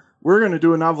know what? We're going to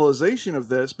do a novelization of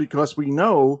this because we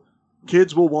know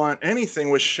kids will want anything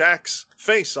with Shaq's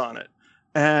face on it.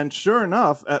 And sure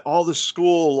enough, at all the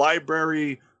school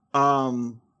library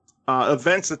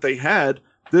events that they had,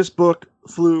 this book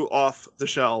flew off the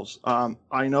shelves.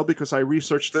 I know because I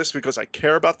researched this because I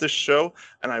care about this show,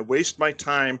 and I waste my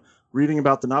time reading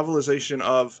about the novelization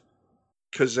of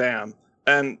Kazam.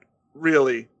 And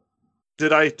really,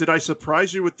 did I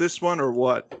surprise you with this one or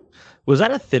what? Was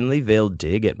that a thinly veiled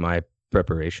dig at my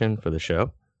preparation for the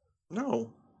show?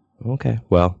 No. Okay,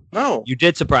 well, no. You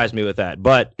did surprise me with that.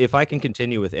 But if I can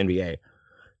continue with NBA,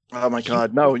 oh my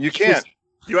God, no, you can't.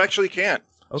 You actually can't.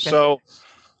 Okay. So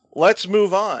let's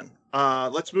move on.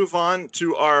 Let's move on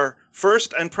to our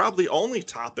first and probably only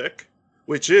topic,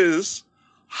 which is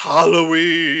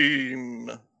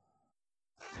Halloween.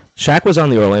 Shaq was on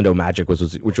the Orlando Magic,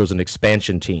 which was an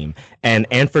expansion team, and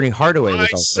Anthony Hardaway was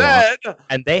also on.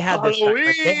 And they had these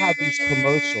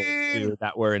commercials, dude,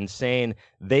 that were insane.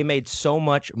 They made so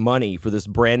much money for this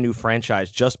brand new franchise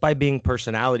just by being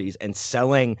personalities and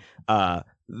selling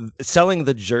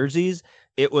the jerseys.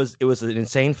 It was an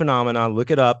insane phenomenon.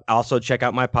 Look it up. Also, check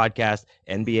out my podcast,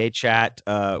 NBA Chat,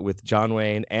 with John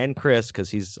Wayne and Chris, because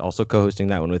he's also co-hosting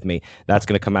that one with me. That's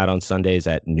going to come out on Sundays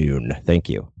at noon. Thank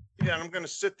you. Yeah, and I'm going to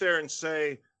sit there and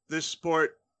say this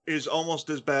sport is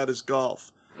almost as bad as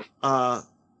golf.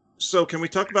 So can we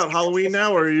talk about Halloween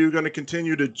now, or are you going to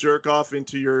continue to jerk off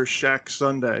into your Shaq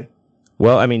Sunday?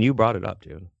 Well, I mean, you brought it up,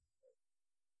 dude.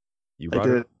 You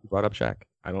brought up Shaq.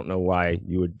 I don't know why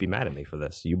you would be mad at me for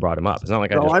this. You brought him up. It's not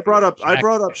like I brought up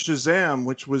Shazam,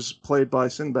 which was played by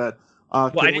Sinbad. I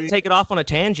didn't take it off on a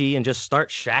tangent and just start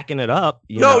shacking it up.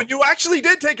 You actually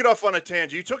did take it off on a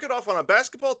tangent. You took it off on a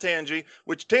basketball tangent,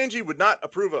 which Tangy would not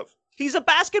approve of. He's a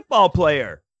basketball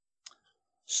player.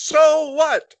 So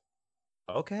what?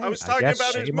 Okay. I was talking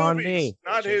about his movies,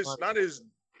 not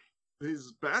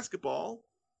his basketball.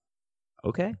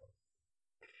 Okay.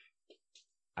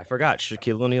 I forgot.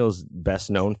 Shaquille O'Neal's best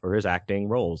known for his acting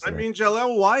roles. I mean,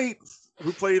 Jaleel White,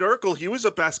 who played Urkel, he was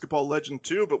a basketball legend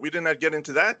too, but we didn't get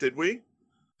into that, did we?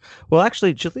 Well,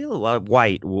 actually, Jaleel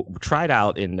White tried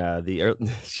out in the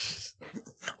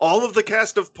all of the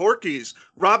cast of Porky's,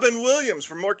 Robin Williams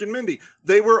from Mork and Mindy,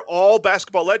 they were all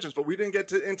basketball legends, but we didn't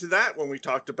get into that when we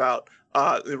talked about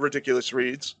the Ridiculous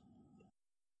Reads.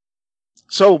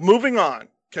 So moving on,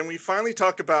 can we finally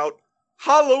talk about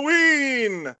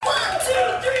Halloween? 1, 2,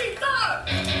 3, 4.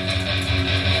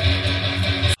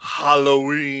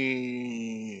 Halloween.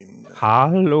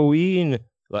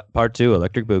 Part 2,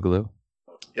 Electric Boogaloo.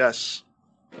 Yes.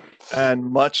 And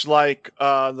much like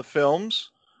the films,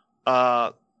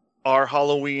 our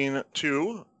Halloween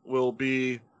 2 will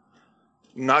be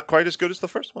not quite as good as the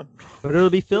first one. But it'll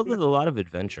be filled with a lot of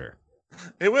adventure.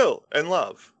 It will, and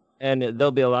love. And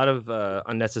there'll be a lot of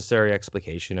unnecessary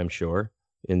explication, I'm sure,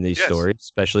 in these stories,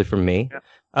 especially from me.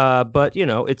 Yeah. But,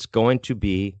 it's going to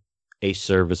be a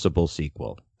serviceable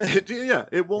sequel. Yeah,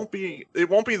 it won't be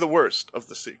the worst of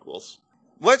the sequels.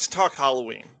 Let's talk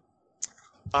Halloween.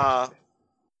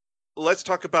 Let's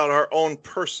talk about our own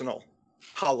personal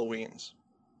Halloweens.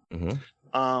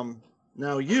 Mm-hmm.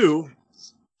 Now you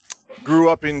grew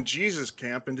up in Jesus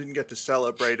camp and didn't get to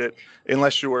celebrate it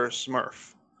unless you were a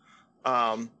Smurf.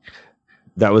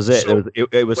 That was it.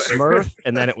 It was Smurf,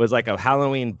 and then it was like a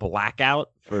Halloween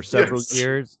blackout for several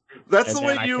years. That's the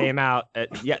way you came out.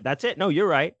 That's it. No, you're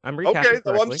right. I'm recapping. Okay,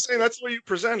 well, I'm just saying that's the way you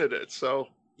presented it. So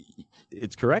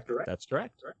it's correct. That's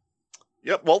correct.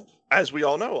 Yep. Well, as we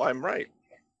all know, I'm right.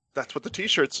 That's what the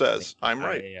T-shirt says. I'm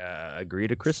right. I agree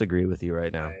to Chris agree with you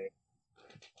right now.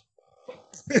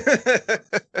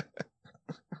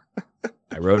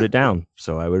 I wrote it down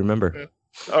so I would remember.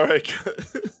 All right.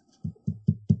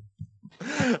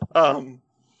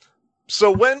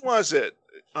 So when was it?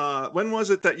 When was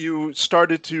it that you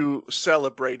started to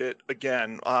celebrate it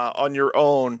again on your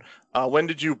own? When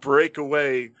did you break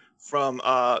away from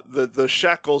the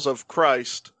shackles of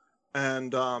Christ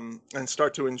and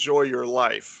start to enjoy your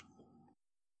life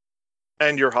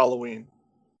and your Halloween?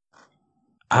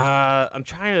 I'm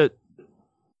trying to.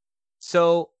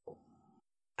 So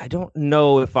I don't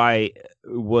know if I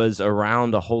was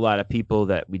around a whole lot of people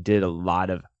that we did a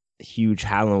lot of huge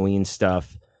Halloween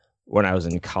stuff when I was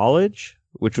in college,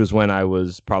 which was when I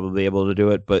was probably able to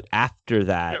do it. But after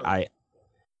that, I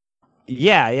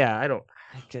don't.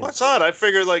 Well, that's odd. I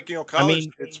figured, college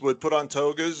kids would put on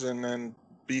togas and then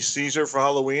be Caesar for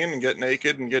Halloween and get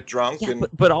naked and get drunk. Yeah,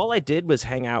 but all I did was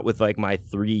hang out with like my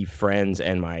 3 friends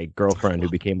and my girlfriend who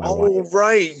became my wife. Oh,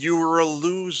 right. You were a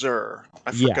loser.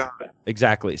 I forgot.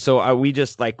 Exactly. So we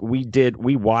just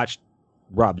we watched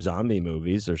Rob Zombie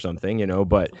movies or something,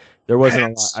 but there wasn't a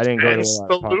lot. I didn't go to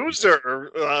a lot of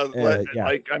loser.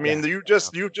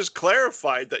 You just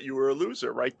clarified that you were a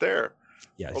loser right there.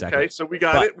 Yeah, exactly. Okay, so we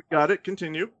got it.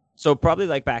 Continue. So probably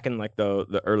like back in like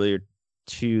the earlier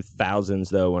 2000s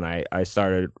though, when I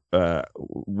started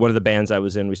one of the bands I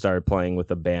was in, we started playing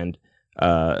with a band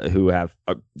who have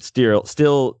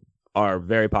still are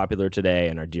very popular today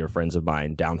and are dear friends of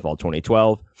mine, Downfall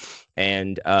 2012.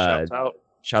 And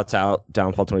shouts out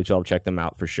Downfall 2012, check them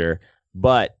out for sure.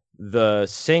 But the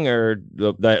singer,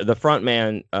 the front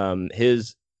man,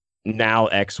 his now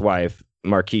ex-wife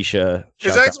Markeisha,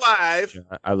 his ex-wife,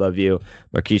 I love you.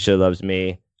 Markeisha loves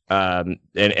me. And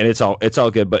it's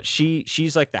all good, but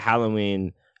she's like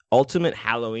the ultimate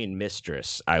Halloween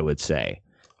mistress, I would say.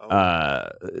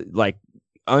 Like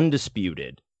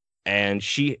undisputed. And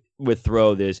she would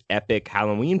throw this epic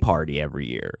Halloween party every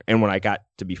year. And when I got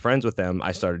to be friends with them,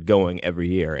 I started going every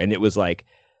year. And it was like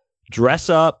dress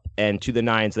up and to the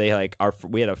nines. They like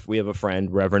we have a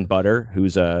friend, Reverend Butter,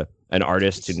 who's an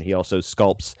artist, and he also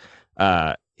sculpts.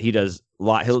 He does a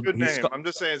lot. Good name. I'm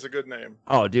just saying it's a good name.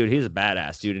 Oh, dude, he's a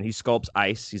badass dude, and he sculpts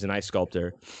ice. He's an ice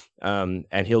sculptor, and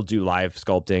he'll do live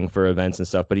sculpting for events and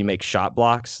stuff. But he makes shot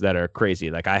blocks that are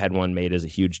crazy. Like I had one made as a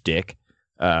huge dick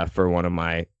for one of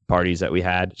my parties that we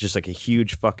had. Just like a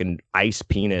huge fucking ice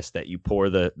penis that you pour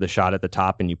the shot at the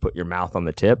top and you put your mouth on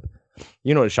the tip.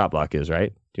 You know what a shot block is,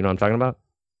 right? Do you know what I'm talking about?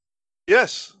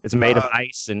 Yes. It's made of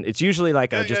ice, and it's usually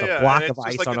like a block of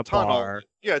ice on a bar.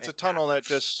 Yeah, it's a tunnel that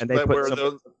just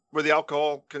where the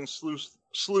alcohol can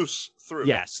sluice through.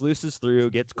 Yeah, sluices through,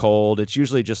 gets cold. It's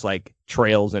usually just like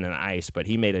trails in an ice, but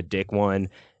he made a dick one,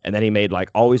 and then he made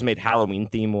always made Halloween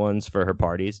theme ones for her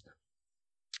parties.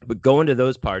 But going to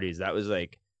those parties, that was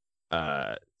like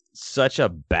such a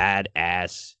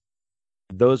badass.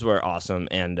 Those were awesome,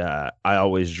 and I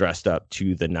always dressed up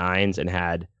to the nines and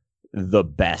had the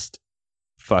best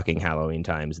fucking Halloween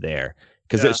times there,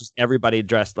 because it's just everybody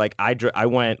dressed like I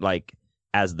went like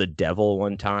as the devil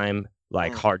one time,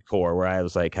 like hardcore, where I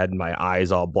was like had my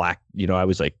eyes all black, I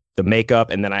was like the makeup,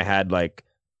 and then I had like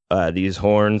these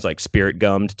horns like spirit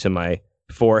gummed to my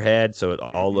forehead, so it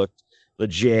all looked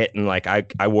legit, and like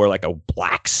I wore like a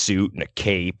black suit and a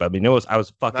cape. I mean, I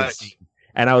was fucking nice.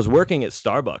 And I was working at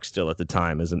Starbucks still at the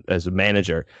time as a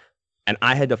manager. And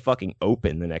I had to fucking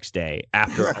open the next day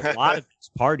after a lot of these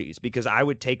parties, because I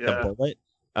would take the bullet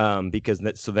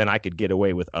so then I could get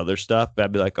away with other stuff. But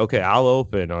I'd be like, okay, I'll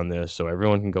open on this so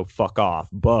everyone can go fuck off.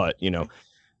 But,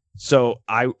 so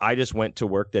I just went to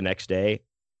work the next day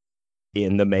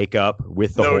in the makeup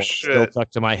with the horn still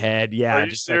tucked to my head. Yeah. Are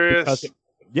you serious?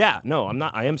 No, I'm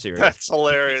not. I am serious. That's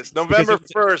hilarious. November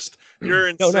 1st, you're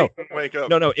in wake up.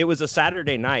 No, it was a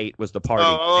Saturday night was the party.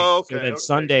 Oh, okay. So then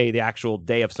Sunday, the actual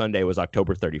day of Sunday was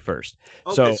October 31st.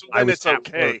 Okay, so then it's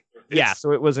okay.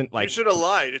 So it wasn't like... You should have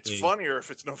lied. It's funnier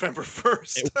if it's November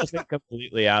 1st. It wasn't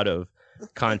completely out of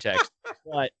context.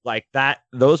 But like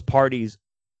those parties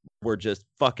were just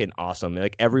fucking awesome.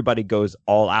 Like everybody goes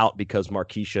all out because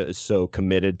Markeisha is so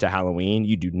committed to Halloween.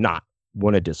 You do not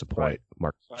want to disappoint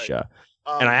Markeisha. Right.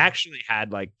 And I actually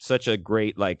had like such a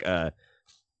great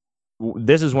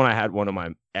this is when I had one of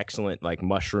my excellent like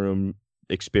mushroom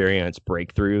experience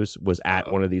breakthroughs was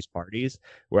at one of these parties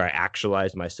where I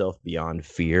actualized myself beyond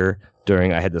fear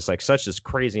I had this this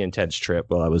crazy intense trip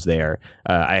while I was there.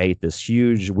 I ate this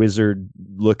huge wizard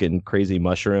looking crazy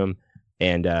mushroom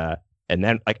and And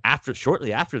then like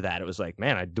shortly after that, it was like,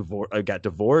 man, I got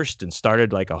divorced and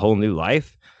started like a whole new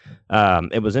life.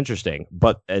 It was interesting,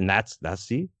 and that's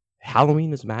the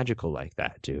Halloween is magical like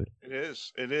that, dude. It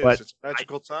is. It is. But It's a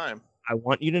magical time. I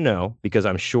want you to know, because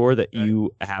I'm sure that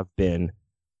you have been.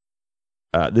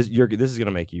 This is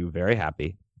gonna make you very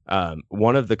happy.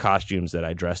 One of the costumes that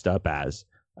I dressed up as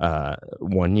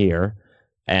one year,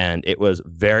 and it was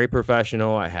very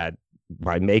professional. I had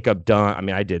my makeup done. I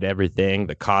mean, I did everything.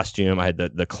 The costume, I had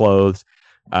the clothes,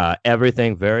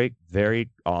 everything. Very, very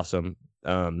awesome.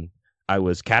 I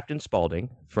was Captain Spaulding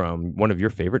from one of your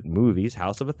favorite movies,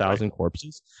 House of a Thousand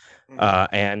Corpses,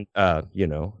 and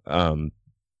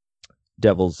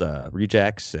Devil's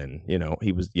Rejects, and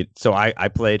he was. So I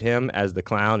played him as the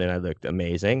clown, and I looked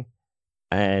amazing,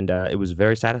 and it was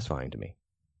very satisfying to me.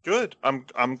 Good.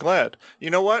 I'm glad.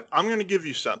 You know what? I'm going to give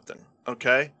you something,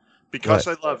 okay? Because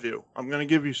I love you. I'm going to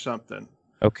give you something.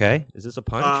 Okay. Is this a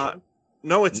punch?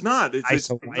 No, it's not. It's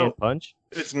no, punch.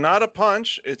 It's not a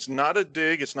punch. It's not a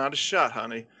dig. It's not a shot,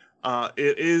 honey.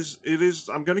 It is.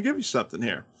 I'm going to give you something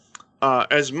here.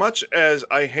 As much as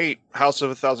I hate House of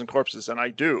a Thousand Corpses, and I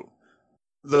do,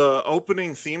 the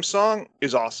opening theme song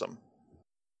is awesome.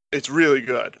 It's really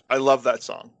good. I love that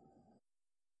song.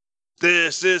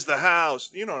 This is the house.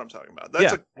 You know what I'm talking about.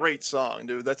 That's a great song,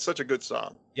 dude. That's such a good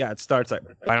song. Yeah, it starts like.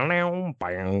 Yeah.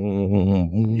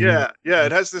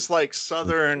 It has this like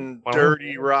southern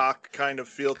dirty rock kind of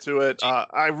feel to it.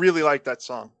 I really like that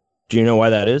song. Do you know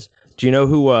why that is? Do you know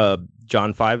who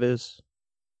John 5 is?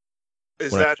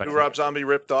 Is that who Rob Zombie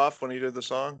ripped off when he did the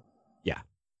song? Yeah,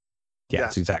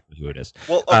 that's exactly who it is.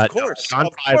 Well, of course.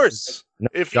 Of course.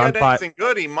 If he had anything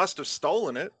good, he must have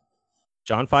stolen it.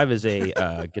 John 5 is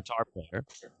a guitar player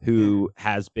who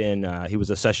has been. He was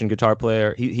a session guitar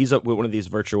player. He's one of these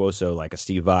virtuoso, like a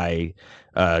Steve Vai,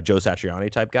 Joe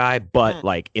Satriani type guy, but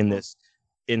like in this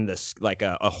like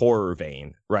a horror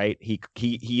vein, right?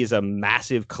 He is a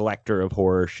massive collector of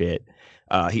horror shit.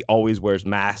 He always wears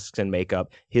masks and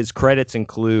makeup. His credits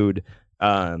include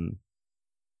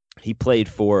he played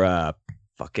for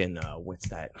what's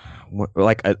that?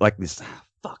 Like this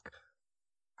fuck.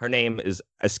 Her name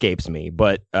escapes me,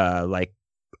 but like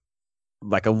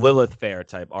a Lilith Fair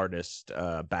type artist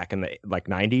back in the like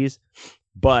 90s.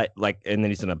 But like, and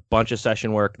then he's done a bunch of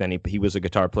session work. Then he was a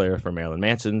guitar player for Marilyn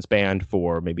Manson's band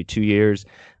for maybe 2 years.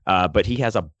 But he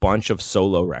has a bunch of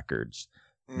solo records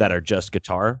that are just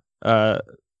guitar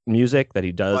music that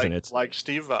he does, and it's like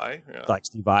Steve Vai, like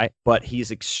Steve Vai. But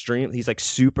he's like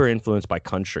super influenced by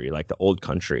country, like the old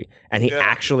country, and he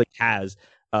actually has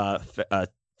a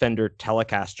Fender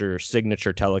Telecaster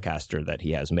signature Telecaster that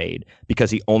he has made because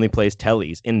he only plays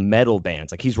tellies in metal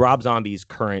bands. Like he's Rob Zombie's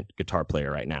current guitar player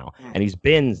right now, and he's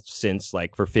been since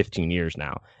like for 15 years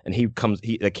now. And he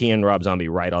and Rob Zombie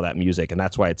write all that music, and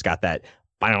that's why it's got that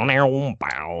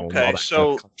okay,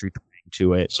 so country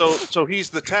to it. So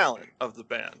he's the talent of the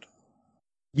band.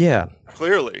 Yeah,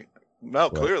 clearly,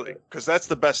 because that's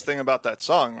the best thing about that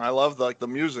song. I love the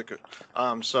music.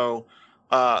 But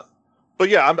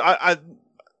yeah, I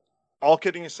all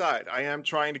kidding aside, I am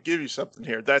trying to give you something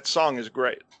here. That song is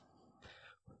great.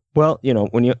 Well,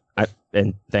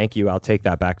 and thank you. I'll take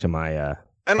that back to my.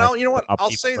 I'll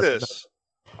say this.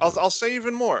 I'll say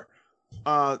even more.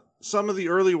 Some of the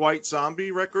early White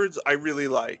Zombie records I really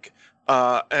like,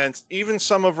 and even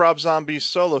some of Rob Zombie's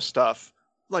solo stuff,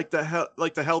 like the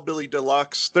Hellbilly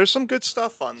Deluxe. There's some good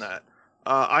stuff on that.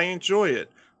 I enjoy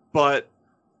it, but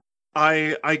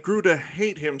I grew to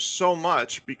hate him so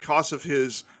much because of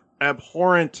his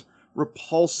abhorrent,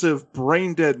 repulsive,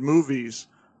 brain-dead movies,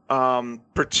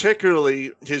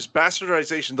 particularly his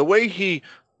bastardization. The way he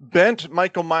bent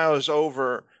Michael Myers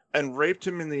over and raped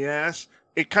him in the ass,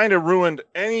 it kind of ruined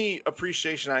any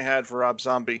appreciation I had for Rob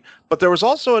Zombie. But there was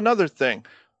also another thing.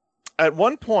 At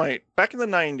one point, back in the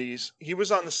 90s, he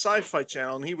was on the Sci-Fi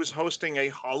Channel, and he was hosting a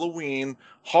Halloween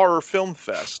horror film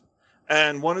fest.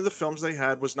 And one of the films they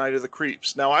had was Night of the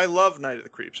Creeps. Now, I love Night of the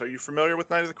Creeps. Are you familiar with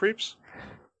Night of the Creeps?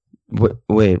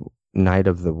 Wait, Night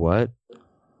of the what?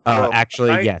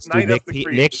 Actually, yes. Nick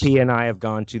P and I have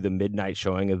gone to the midnight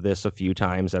showing of this a few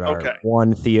times at our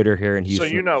one theater here in Houston.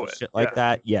 So you know it. Shit like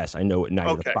that. Yes, I know what Night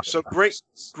of the Creeps. So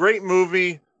great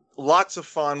movie. Lots of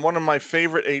fun. One of my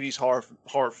favorite 80s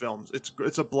horror films.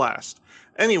 It's a blast.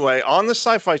 Anyway, on the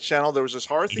Sci-Fi Channel, there was this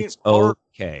horror theme.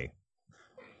 Okay.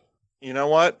 You know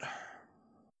what?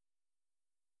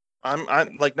 I'm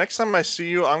like, next time I see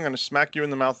you, I'm going to smack you in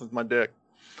the mouth with my dick.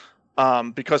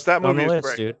 Because that movie is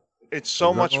great. Dude. It's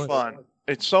so much fun.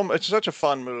 It's such a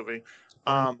fun movie.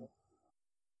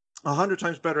 100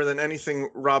 times better than anything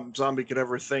Rob Zombie could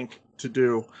ever think to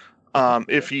do.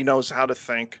 If he knows how to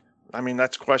think, I mean,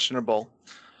 that's questionable.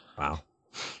 Wow.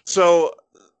 So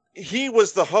he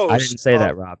was the host. I didn't say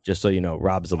that, Rob. Just so you know,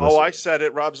 Rob's a listener. Oh, I said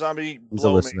it. Rob Zombie. He's a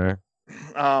listener.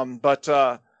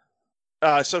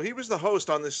 So he was the host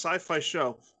on this sci-fi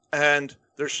show, and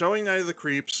they're showing Night of the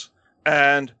Creeps.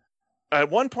 And at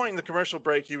one point in the commercial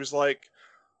break, he was like,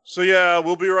 "So yeah,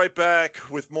 we'll be right back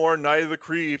with more Night of the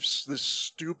Creeps, this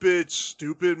stupid,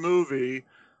 stupid movie."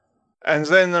 And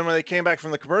then when they came back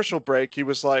from the commercial break, he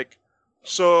was like,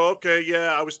 "So, okay,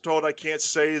 yeah, I was told I can't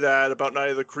say that about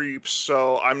Night of the Creeps,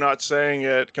 so I'm not saying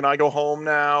it. Can I go home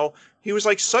now?" He was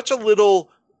like such a little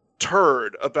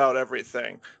turd about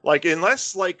everything.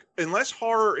 Unless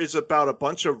horror is about a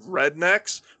bunch of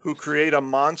rednecks who create a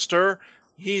monster,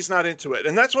 he's not into it.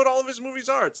 And that's what all of his movies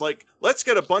are. It's like, let's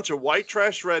get a bunch of white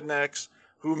trash rednecks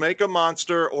who make a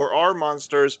monster or are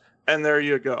monsters, and there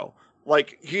you go.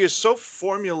 Like, he is so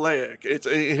formulaic.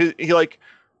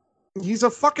 He's a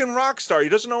fucking rock star. He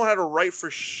doesn't know how to write for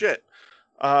shit.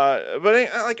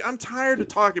 I'm tired of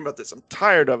talking about this. I'm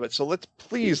tired of it. So let's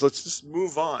just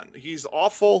move on. He's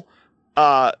awful.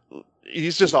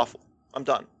 He's just awful. I'm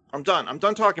done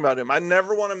talking about him. I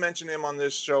never want to mention him on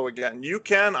this show again. You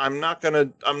can. I'm not gonna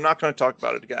talk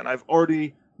about it again. I've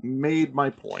already made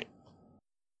my point.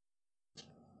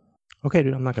 Okay,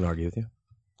 dude. I'm not gonna argue with you.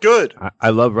 Good.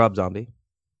 I love Rob Zombie.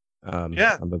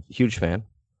 Yeah. I'm a huge fan.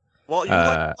 Well, you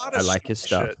like a lot of I like his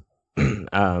stuff. Shit.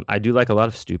 I do like a lot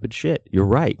of stupid shit. You're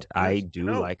right. Yes, I do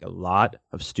like a lot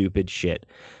of stupid shit.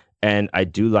 And I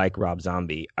do like Rob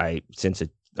Zombie. Since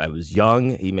I was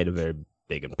young, he made a very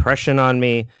big impression on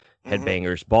me.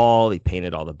 Headbangers Ball. He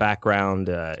painted all the background.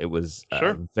 It was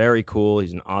very cool.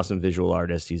 He's an awesome visual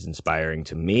artist. He's inspiring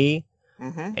to me.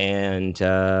 And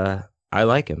I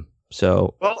like him.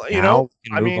 So, well,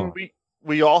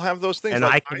 we all have those things. And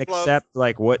I can accept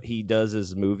like what he does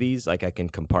as movies. Like, I can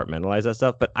compartmentalize that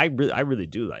stuff. But I really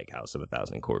do like House of a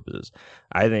Thousand Corpses.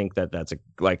 I think that's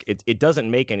it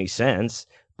doesn't make any sense,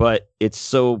 but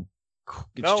it's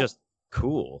just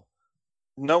cool.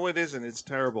 No, it isn't. It's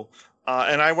terrible.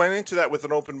 And I went into that with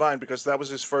an open mind because that was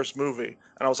his first movie.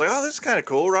 And I was like, oh, this is kind of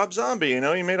cool. Rob Zombie,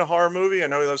 he made a horror movie. I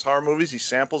know he loves horror movies. He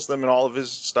samples them in all of his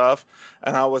stuff.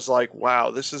 And I was like,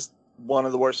 wow, this is one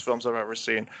of the worst films I've ever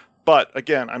seen. But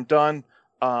again, I'm done.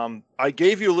 I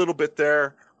gave you a little bit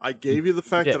there. I gave you the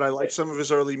fact that I like some of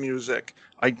his early music.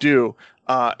 I do.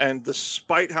 And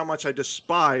despite how much I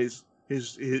despise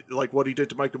his what he did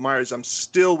to Michael Myers, I'm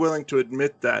still willing to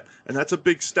admit that. And that's a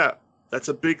big step. That's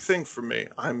a big thing for me.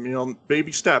 I'm,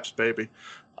 baby steps, baby.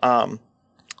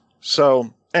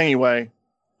 So anyway,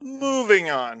 moving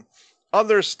on.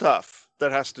 Other stuff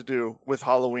that has to do with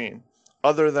Halloween,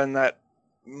 other than that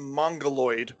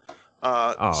mongoloid.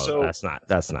 That's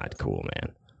not cool,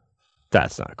 man.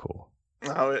 That's not cool.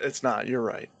 No, it's not. You're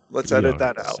right. Let's edit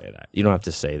that out. Say that. You don't have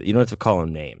to say that. You don't have to call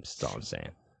him names. That's all I'm saying.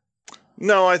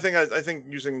 No, I think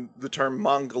using the term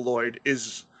mongoloid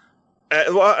is,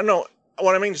 no.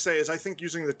 What I mean to say is, I think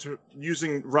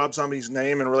using Rob Zombie's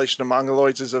name in relation to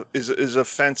mongoloids is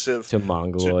offensive to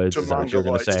mongoloids. To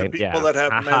mongoloids, to people that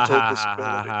have mental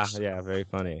disabilities. Yeah, very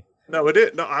funny. No, it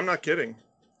is. No, I'm not kidding.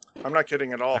 I'm not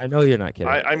kidding at all. I know you're not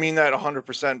kidding. I mean that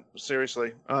 100%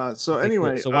 seriously.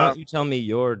 Anyway, so why don't you tell me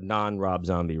your non-Rob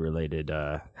Zombie related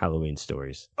Halloween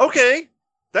stories? Okay,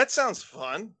 that sounds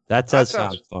fun. That sounds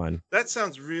fun. That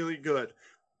sounds really good.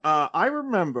 I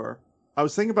remember. I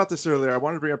was thinking about this earlier. I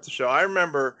wanted to bring up the show. I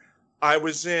remember I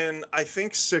was in, I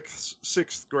think,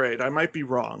 sixth grade. I might be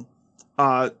wrong.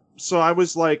 So I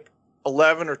was like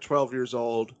 11 or 12 years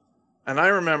old, and I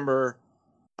remember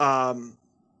I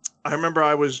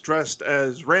was dressed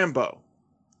as Rambo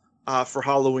for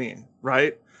Halloween,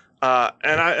 right?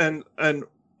 And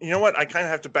you know what? I kind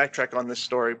of have to backtrack on this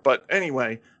story, but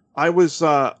anyway, I was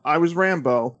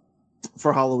Rambo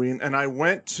for Halloween, and I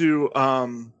went to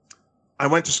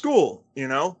school,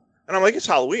 and I'm like, it's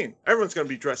Halloween. Everyone's gonna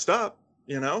be dressed up,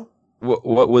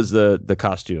 What was the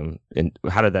costume, and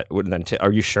how did that?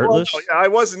 Are you shirtless? Well, I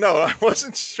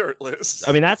wasn't shirtless.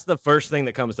 I mean, that's the first thing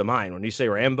that comes to mind when you say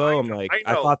Rambo. I'm like,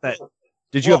 I thought that.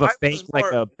 Did you have a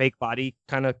fake body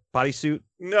kind of bodysuit?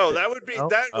 No, that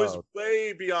was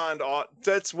way beyond.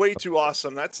 That's way too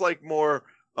awesome. That's like more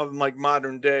of like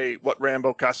modern day what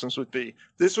Rambo costumes would be.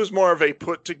 This was more of a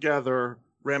put together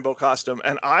Rambo costume,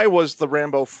 and I was the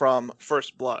Rambo from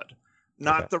First Blood,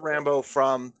 not the Rambo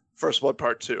from First Blood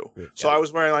Part 2. Yeah. So I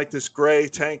was wearing like this gray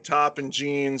tank top and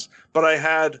jeans, but I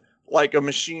had like a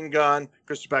machine gun,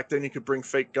 because back then you could bring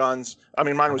fake guns. I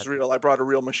mean, mine was real. I brought a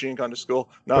real machine gun to school.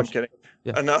 No, I'm kidding.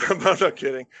 Yeah. No, I'm not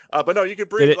kidding. But no, you could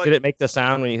bring. Did it make the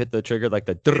sound when you hit the trigger, like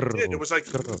the? It did. It was like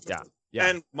yeah.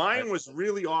 And mine was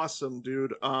really awesome,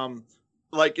 dude.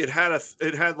 like it had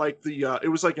like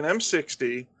it was like an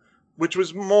M60, which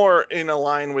was more in a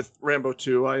line with Rambo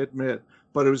 2, I admit,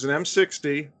 but it was an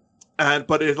M60,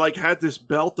 but it like had this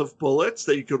belt of bullets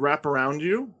that you could wrap around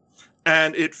you,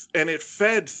 and it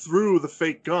fed through the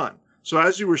fake gun. So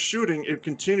as you were shooting, it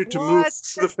continued to move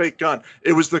through the fake gun.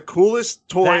 It was the coolest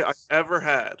toy I ever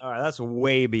had. All right, that's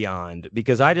way beyond,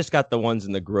 because I just got the ones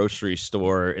in the grocery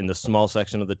store in the small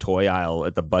section of the toy aisle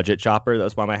at the budget shopper that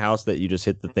was by my house that you just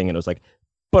hit the thing and it was like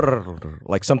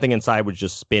something inside was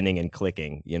just spinning and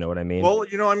clicking. You know what I mean? Well,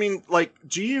 I mean, like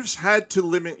Jeeves had to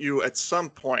limit you at some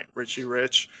point, Richie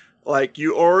Rich. Like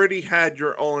you already had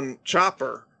your own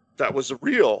chopper that was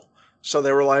real. So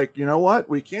they were like, you know what?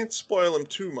 We can't spoil him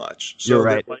too much. So You're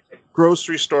right. Like,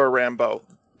 grocery store Rambo.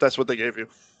 That's what they gave you.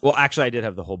 Well, actually, I did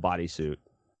have the whole bodysuit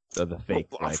of the fake.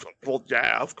 Well,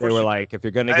 yeah, of course. They were like, if you're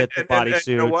going to get the bodysuit,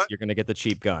 you know you're going to get the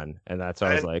cheap gun. And that's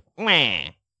why I was like, meh.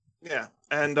 Yeah.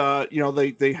 And,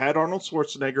 they had Arnold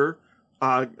Schwarzenegger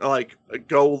like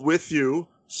go with you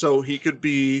so he could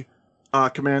be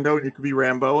Commando and you could be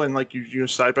Rambo, and like you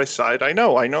side by side. I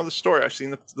know the story. I've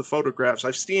seen the photographs.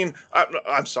 I've seen.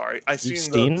 I'm sorry. I've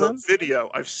seen the video.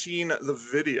 I've seen the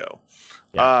video.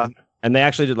 Yeah. And they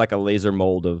actually did like a laser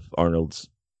mold of Arnold's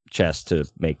chest to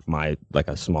make my like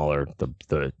a smaller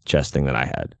the chest thing that I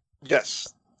had.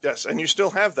 Yes, and you still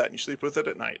have that. And you sleep with it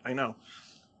at night. I know.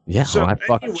 Yeah, so I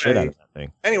fucking shit out of that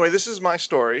thing. Anyway, this is my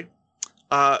story.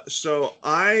 So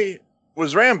I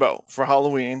was Rambo for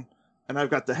Halloween. And I've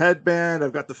got the headband,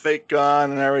 I've got the fake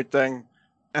gun and everything.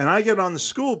 And I get on the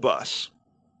school bus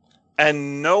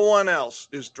and no one else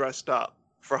is dressed up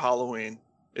for Halloween.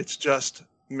 It's just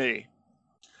me.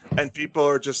 And people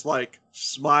are just like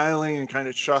smiling and kind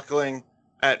of chuckling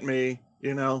at me,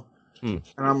 And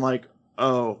I'm like,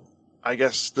 oh, I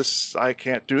guess I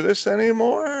can't do this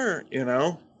anymore,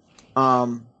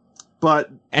 But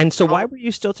and so why were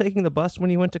you still taking the bus when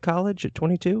you went to college at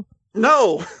 22?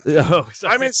 No. Oh,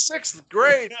 I'm in 6th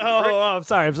grade. I'm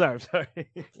sorry.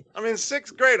 I'm in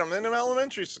 6th grade. I'm in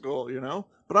elementary school,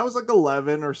 But I was like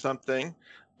 11 or something.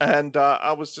 And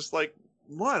I was just like,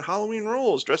 what? Halloween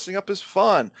rules. Dressing up is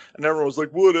fun. And everyone was like,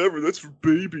 whatever. That's for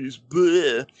babies.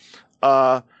 Bleh.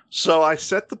 So I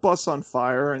set the bus on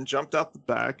fire and jumped out the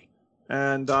back.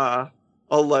 And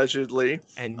allegedly.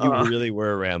 And you really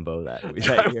were Rambo that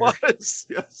year. I was,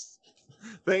 yes.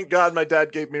 Thank God my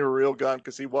dad gave me a real gun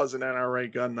because he was an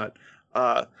NRA gun nut.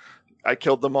 I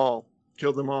killed them all.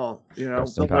 They'll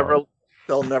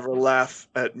never laugh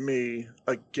at me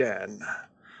again.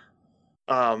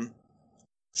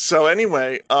 So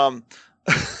anyway,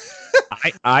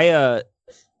 I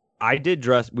did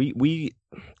dress. We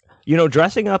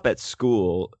dressing up at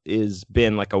school is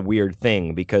been like a weird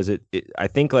thing because it I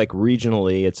think like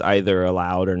regionally it's either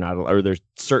allowed or not, or there's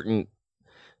certain.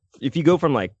 If you go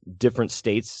from like different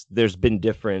states, there's been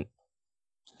different,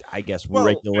 I guess,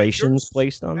 regulations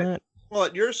placed on that. Well,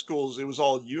 at your schools, it was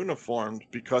all uniformed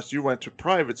because you went to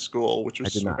private school, which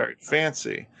was very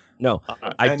fancy. No,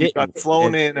 I did. You got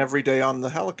flown in every day on the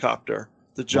helicopter,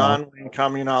 the John Wayne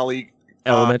Communale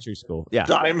elementary school,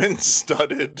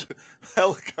 diamond-studded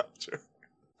helicopter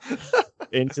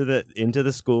into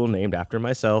the school named after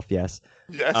myself. Yes.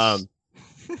 Yes.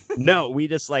 No, we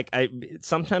just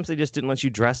sometimes they just didn't let you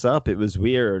dress up. It was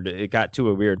weird. It got to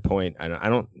a weird point. I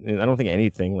don't think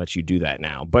anything lets you do that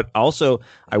now. But also,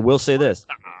 I will say this: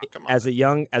 as a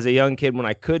young kid, when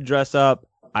I could dress up,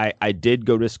 I did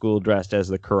go to school dressed as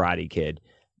the Karate Kid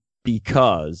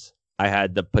because I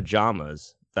had the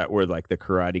pajamas that were like the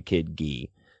Karate Kid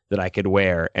gi that I could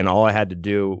wear, and all I had to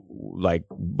do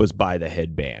was buy the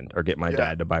headband or get my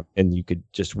dad to buy, and you could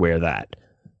just wear that.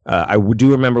 I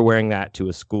do remember wearing that to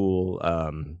a school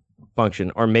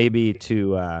function, or maybe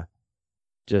to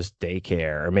just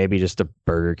daycare, or maybe just a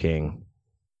Burger King.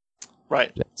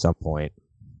 Right. At some point.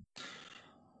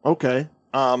 Okay.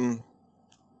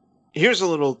 Here's a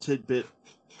little tidbit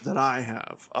that I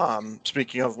have.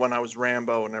 Speaking of when I was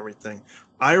Rambo and everything,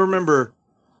 I remember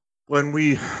when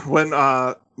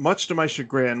much to my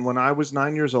chagrin, when I was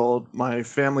 9 years old, my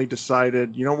family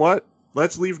decided, you know what?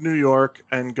 Let's leave New York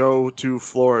and go to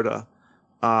Florida,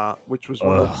 which was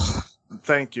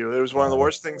thank you. It was one of the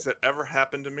worst things that ever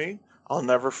happened to me. I'll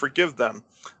never forgive them.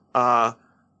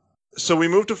 So we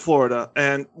moved to Florida,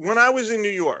 and when I was in New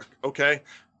York,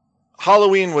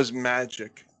 Halloween was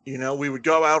magic. We would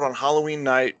go out on Halloween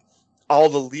night. All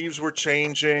the leaves were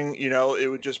changing. It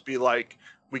would just be like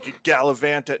we could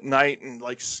gallivant at night and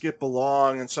skip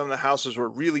along, and some of the houses were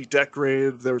really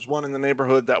decorated. There was one in the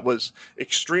neighborhood that was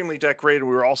extremely decorated.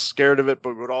 We were all scared of it, but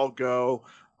we would all go.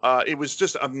 It was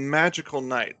just a magical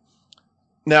night.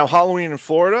 Now, Halloween in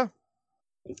Florida,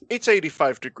 it's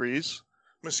 85 degrees.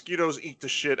 mosquitoes eat the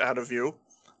shit out of you.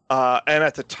 And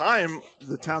at the time,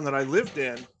 the town that I lived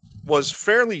in was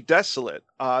fairly desolate.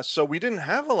 So we didn't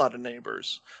have a lot of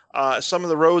neighbors. Some of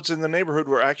the roads in the neighborhood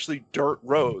were actually dirt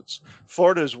roads.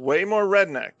 Florida is way more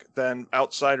redneck than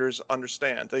outsiders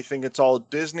understand. They think it's all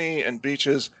Disney and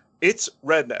beaches. It's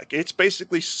redneck. It's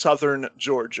basically southern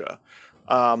Georgia.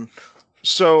 Well,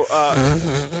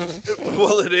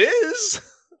 it is.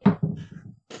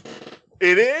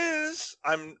 It is.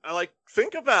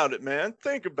 Think about it, man.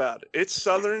 Think about it. It's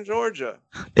southern Georgia.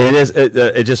 It is.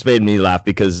 It just made me laugh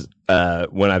because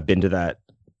when I've been to that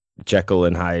Jekyll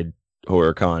and Hyde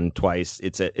Horror Con twice,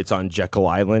 it's on Jekyll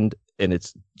Island, and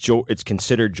it's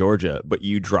considered Georgia, but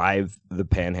you drive the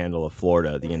panhandle of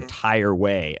Florida the entire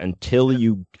way until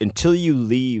you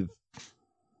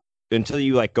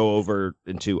like go over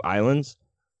into islands,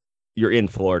 you're in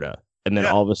Florida. And then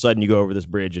all of a sudden you go over this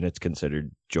bridge and it's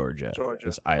considered Georgia.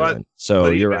 This island.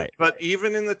 You're right. But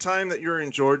even in the time that you're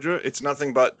in Georgia, it's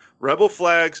nothing but rebel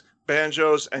flags,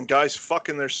 banjos, and guys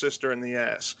fucking their sister in the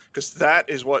ass. Because that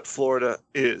is what Florida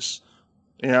is.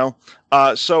 You know?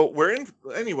 So we're in...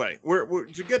 Anyway, we're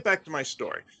to get back to my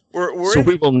story.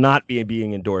 We will not be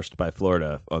being endorsed by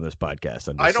Florida on this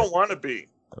podcast. I don't want to be.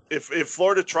 If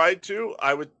Florida tried to,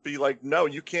 I would be like, no,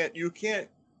 you can't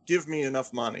give me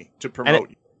enough money to promote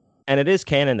you. And it is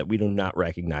canon that we do not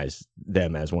recognize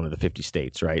them as one of the 50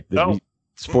 states, right? No.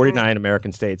 It's 49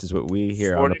 American states is what we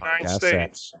hear on the podcast.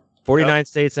 49 states. 49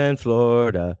 states and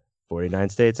Florida. 49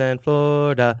 states and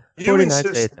Florida. You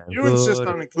insist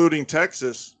on including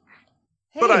Texas.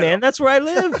 Hey, but man, that's where I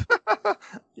live.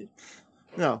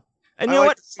 No. And you know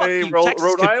what?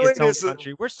 Rhode Island is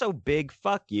country. We're so big.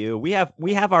 Fuck you. We have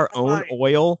our own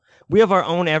oil. We have our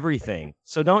own everything.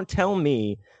 So don't tell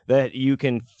me that you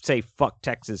can say fuck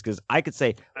Texas, because I could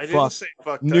say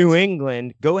fuck New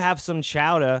England. Go have some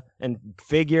chowder and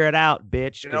figure it out,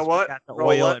 bitch. You know what? We got the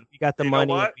oil, and we got the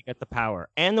money, and we got the power,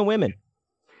 and the women.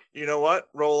 You know what?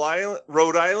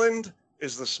 Rhode Island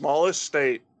is the smallest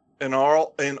state in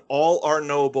all our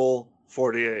noble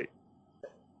 48.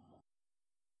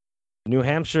 New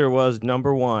Hampshire was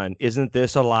number 1. Isn't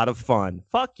this a lot of fun?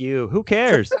 Fuck you. Who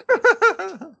cares?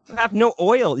 You have no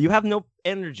oil. You have no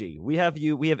energy. We have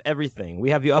you. We have everything. We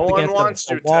have you up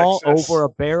against a wall, Texas, over a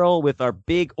barrel with our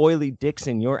big oily dicks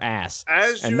in your ass.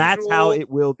 And that's how it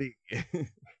will be.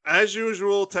 As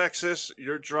usual, Texas,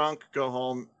 you're drunk. Go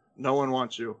home. No one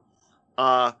wants you.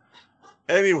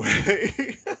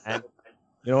 Anyway. And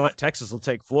you know what? Texas will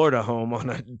take Florida home on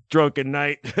a drunken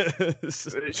night.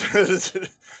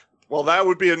 Well, that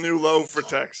would be a new low for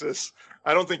Texas.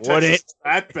 I don't think Texas is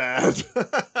that bad.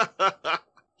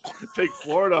 Take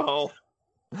Florida home.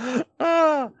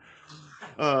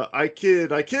 I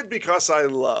kid because I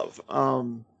love.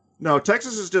 No,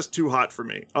 Texas is just too hot for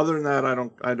me. Other than that,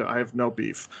 I have no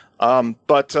beef. I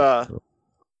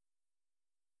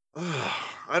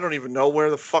don't even know where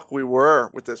the fuck we were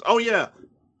with this. Oh yeah,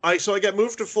 I got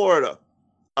moved to Florida,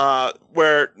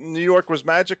 where New York was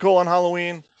magical on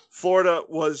Halloween. Florida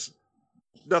was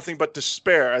nothing but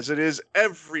despair, as it is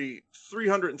every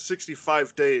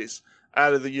 365 days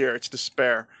out of the year. It's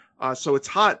despair. So it's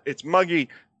hot, it's muggy,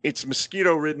 it's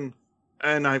mosquito ridden,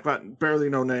 and I've got barely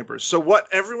no neighbors. So what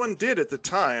everyone did at the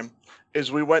time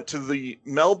is we went to the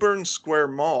Melbourne Square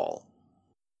Mall.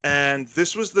 And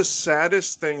this was the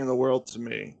saddest thing in the world to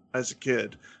me as a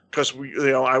kid, because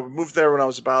I moved there when I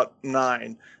was about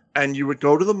 9, and you would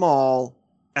go to the mall,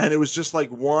 and it was just like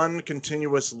one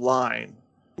continuous line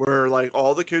where like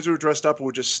all the kids who were dressed up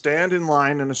would just stand in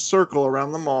line in a circle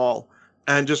around the mall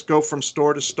and just go from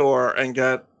store to store and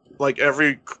get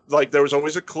there was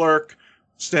always a clerk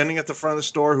standing at the front of the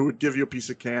store who would give you a piece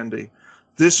of candy.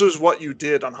 This was what you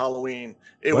did on Halloween.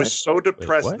 It was so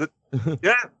depressing.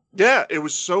 Yeah, it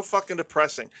was so fucking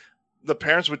depressing. The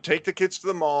parents would take the kids to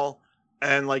the mall,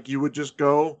 and like you would just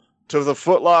go to the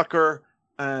Foot Locker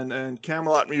and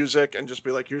Camelot Music and just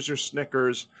be like, here's your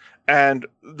Snickers. And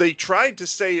they tried to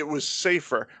say it was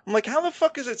safer. I'm like, how the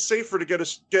fuck is it safer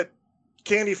to get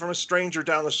candy from a stranger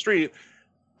down the street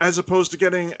as opposed to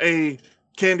getting a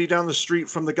candy down the street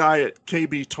from the guy at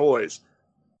KB Toys?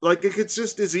 Like, it could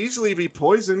just as easily be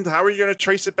poisoned. How are you going to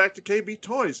trace it back to KB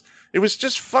Toys? It was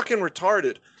just fucking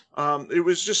retarded. It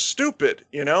was just stupid,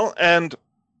 you know? And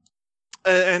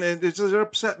it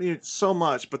upset me so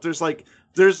much. But there's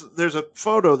a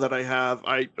photo that I have.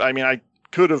 I mean, I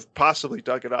could have possibly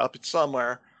dug it up. It's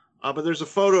somewhere. But there's a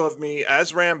photo of me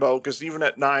as Rambo, because even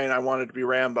at 9, I wanted to be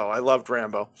Rambo. I loved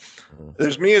Rambo.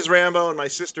 There's me as Rambo, and my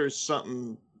sister is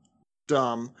something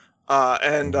dumb.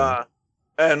 And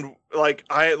like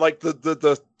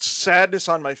the sadness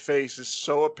on my face is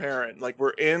so apparent. Like we're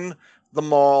in the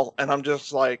mall, and I'm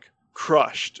just like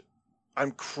crushed.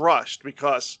 I'm crushed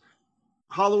because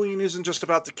Halloween isn't just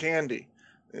about the candy.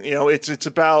 It's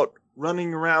about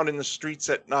running around in the streets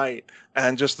at night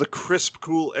and just the crisp,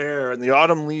 cool air and the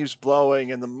autumn leaves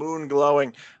blowing and the moon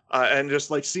glowing, and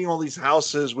just like seeing all these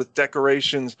houses with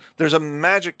decorations. There's a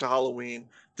magic to Halloween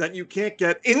that you can't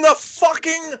get in the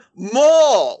fucking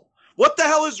mall. What the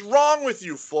hell is wrong with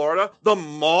you, Florida? The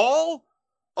mall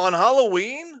on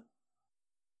Halloween?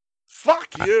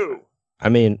 Fuck you. I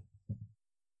mean,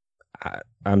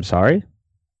 I'm sorry.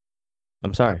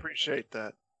 I'm I sorry. appreciate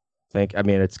that. I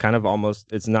mean, it's kind of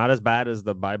almost. It's not as bad as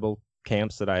the Bible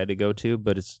camps that I had to go to,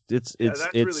 but it's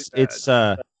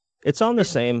on the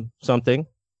same something.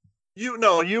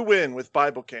 You win with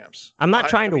Bible camps. I'm not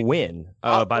trying to win.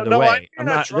 By the way, I'm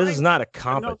not. This is not a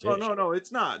competition. No,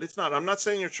 it's not. It's not. I'm not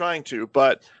saying you're trying to,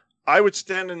 but I would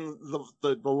stand in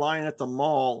the line at the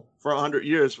mall for 100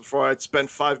 years before I'd spend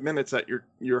 5 minutes at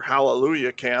your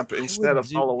Hallelujah camp instead of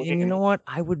Halloween. You know what?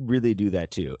 I would really do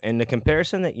that too. And the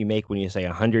comparison that you make when you say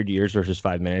 100 years versus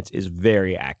 5 minutes is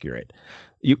very accurate.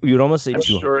 You'd almost say I'm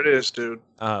 200. sure it is, dude.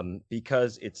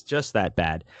 Because it's just that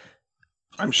bad.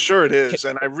 I'm sure it is,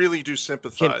 and I really do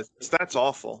sympathize. That's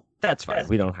awful. That's fine.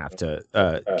 We don't have to.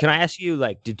 Can I ask you,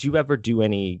 like, did you ever do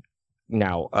any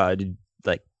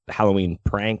Halloween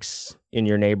pranks in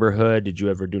your neighborhood? Did you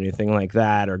ever do anything like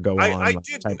that or go on I like,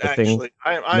 didn't, type of actually.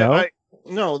 thing?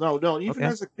 No. Even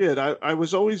as a kid, I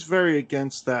was always very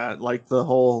against that, like the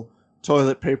whole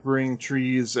toilet papering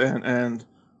trees and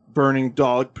burning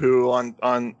dog poo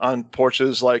on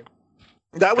porches. Like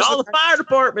that was Call the fire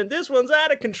department. This one's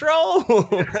out of control.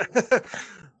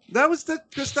 That was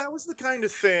the kind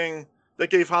of thing that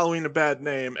gave Halloween a bad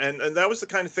name, and that was the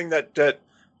kind of thing that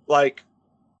like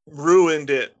ruined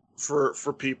it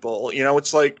for people.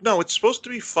 It's like, no, it's supposed to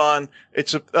be fun.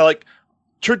 It's like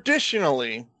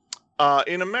traditionally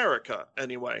in America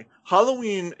anyway,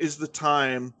 Halloween is the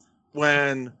time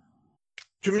when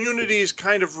communities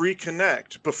kind of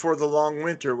reconnect before the long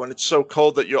winter, when it's so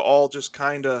cold that you all just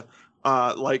kind of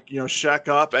shack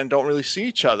up and don't really see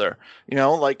each other.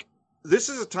 Like this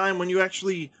is a time when you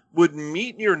actually would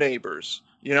meet your neighbors.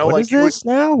 What is this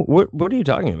now? What are you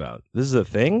talking about? This is a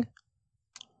thing?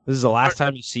 This is the last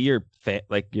time you see your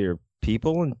your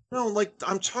people? No, like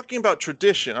I'm talking about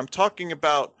tradition. I'm talking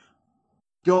about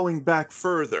going back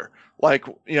further. Like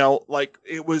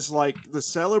it was like the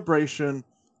celebration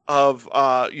of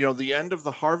the end of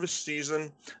the harvest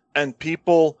season and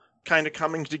people kind of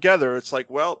coming together. It's like,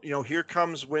 well, here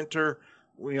comes winter.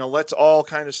 Let's all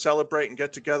kind of celebrate and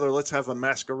get together. Let's have a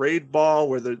masquerade ball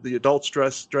where the adults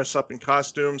dress up in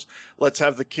costumes. Let's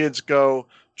have the kids go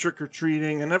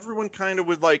trick-or-treating, and everyone kind of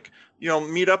would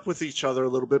meet up with each other a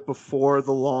little bit before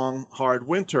the long hard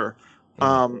winter.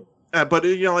 But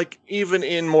even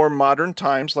in more modern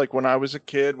times, like when I was a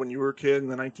kid, when you were a kid in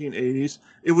the 1980s,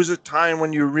 it was a time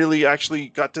when you really actually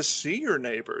got to see your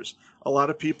neighbors. A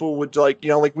lot of people would we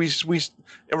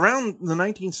around the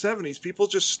 1970s, people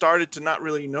just started to not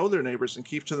really know their neighbors and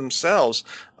keep to themselves.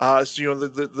 So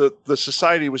the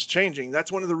society was changing.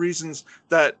 That's one of the reasons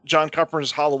that John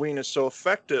Carpenter's Halloween is so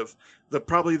effective.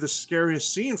 Probably the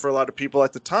scariest scene for a lot of people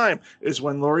at the time is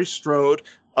when Laurie Strode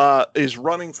is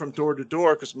running from door to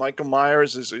door because Michael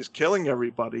Myers is killing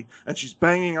everybody, and she's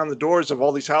banging on the doors of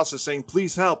all these houses saying,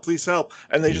 please help,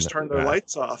 and they just turn their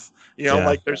lights off.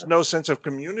 Like there's no sense of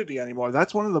community anymore.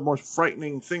 That's one of the most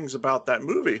frightening things about that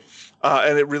movie,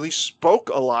 and it really spoke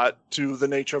a lot to the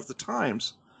nature of the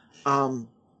times. So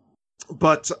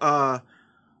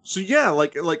yeah,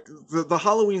 like the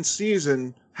Halloween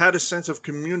season had a sense of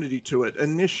community to it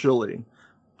initially,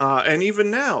 and even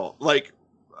now, I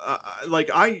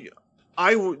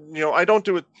don't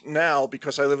do it now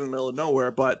because I live in the middle of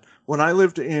nowhere. But when I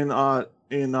lived in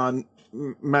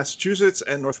Massachusetts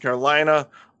and North Carolina,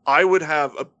 I would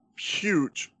have a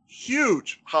huge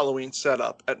Halloween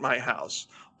setup at my house.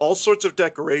 All sorts of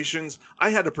decorations.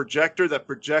 I had a projector that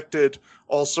projected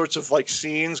all sorts of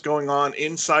scenes going on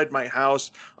inside my house.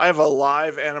 I have a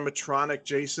live animatronic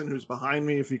Jason who's behind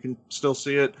me, if you can still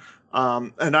see it.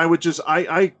 And I would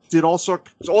I did all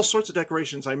sorts of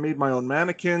decorations. I made my own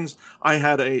mannequins. I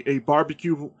had a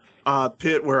barbecue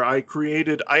pit where I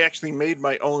actually made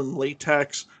my own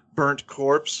latex burnt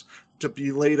corpse to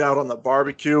be laid out on the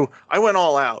barbecue. I went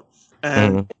all out,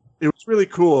 and it was really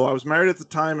cool. I was married at the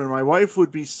time, and my wife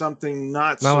would be something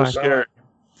not so scary.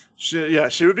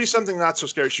 She would be something not so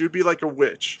scary. She would be like a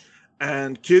witch,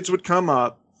 and kids would come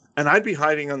up, and I'd be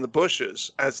hiding on the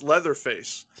bushes as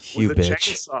Leatherface with a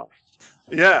chainsaw.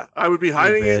 Yeah, I would be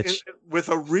hiding it bitch. with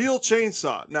a real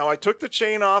chainsaw. Now, I took the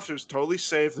chain off. It was totally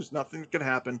safe. There's nothing that could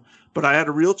happen. But I had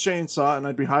a real chainsaw, and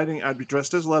I'd be hiding. I'd be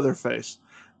dressed as Leatherface,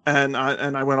 and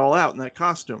I went all out in that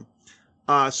costume.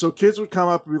 So kids would come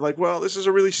up and be like, "Well, this is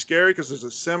a really scary because there's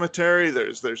a cemetery,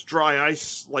 there's dry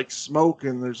ice like smoke,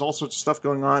 and there's all sorts of stuff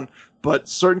going on." But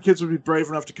certain kids would be brave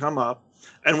enough to come up,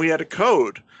 and we had a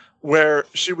code where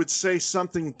she would say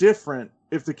something different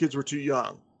if the kids were too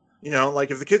young. You know,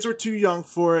 like if the kids were too young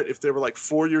for it, if they were like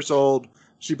 4 years old,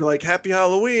 she'd be like, "Happy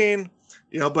Halloween."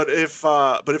 You know, but if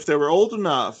they were old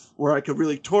enough where I could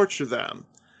really torture them,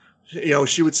 you know,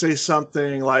 she would say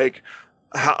something like,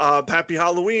 "Happy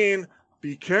Halloween.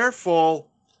 Be careful."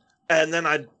 And then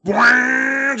I'd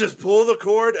just pull the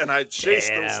cord and I'd chase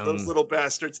those little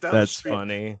bastards down the street. That's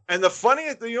funny. And the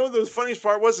funniest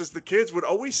part was the kids would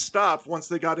always stop once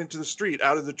they got into the street,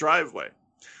 out of the driveway.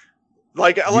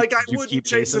 I wouldn't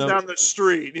chase them down the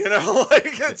street, you know,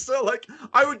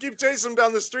 I would keep chasing them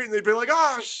down the street and they'd be like,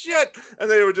 "Oh shit,"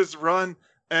 and they would just run.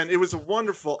 And it was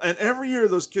wonderful. And every year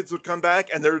those kids would come back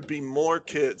and there would be more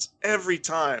kids every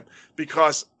time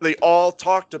because they all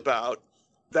talked about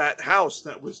that house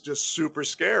that was just super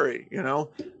scary, you know?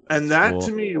 And that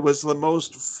to me was the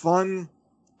most fun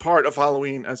part of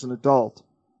Halloween as an adult.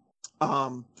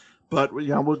 But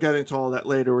yeah, we'll get into all that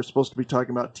later. We're supposed to be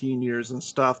talking about teen years and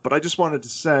stuff. But I just wanted to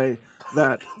say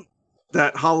that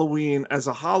Halloween as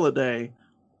a holiday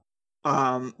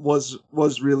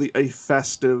was really a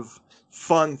festive,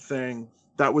 fun thing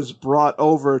that was brought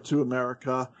over to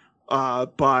America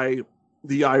by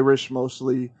the Irish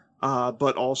mostly,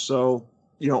 but also,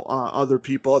 you know, other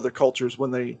people, other cultures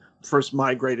when they first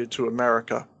migrated to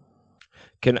America.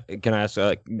 Can I ask?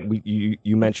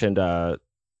 You mentioned,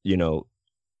 you know,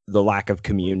 the lack of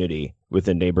community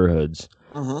within neighborhoods.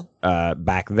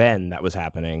 Back then, that was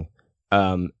happening.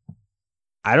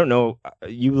 I don't know.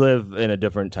 You live in a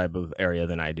different type of area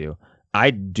than I do.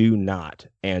 I do not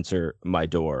answer my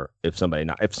door if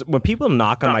when people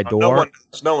knock on my door.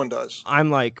 No one does.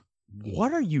 I'm like,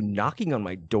 what are you knocking on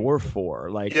my door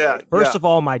for? Like, first of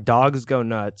all, my dogs go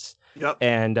nuts. Yep.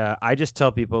 And I just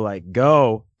tell people like,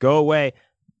 go away.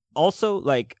 Also,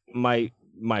 like my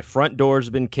front door's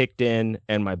been kicked in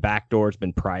and my back door's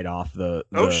been pried off the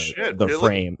really?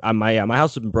 frame. My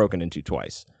house has been broken into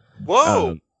twice.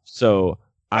 Whoa. So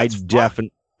I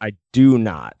do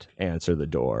not answer the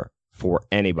door for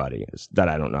anybody that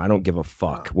I don't know. I don't give a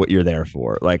fuck what you're there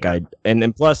for. Like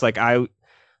and plus like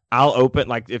I'll open,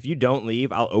 like if you don't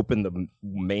leave, I'll open the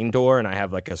main door and I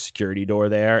have like a security door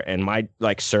there. And my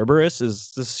like Cerberus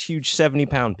is this huge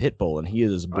 70-pound pit bull and he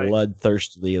is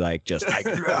bloodthirstily like just like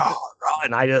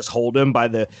and I just hold him by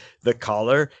the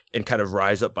collar and kind of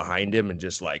rise up behind him and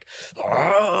just like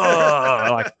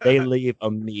like they leave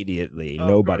immediately.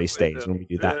 Nobody stays when we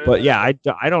do that. But yeah,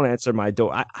 I don't answer my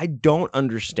door. I don't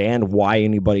understand why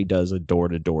anybody does a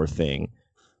door-to-door thing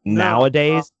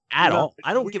nowadays. At all.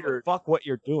 I don't give a fuck what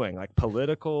you're doing, like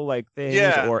political like things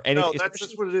or anything. No, that's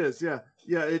just what it is. Yeah.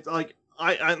 It's like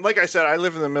I like I said, I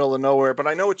live in the middle of nowhere, but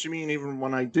I know what you mean even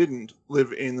when I didn't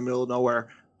live in the middle of nowhere.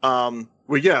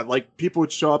 Well, yeah, like people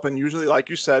would show up and usually, like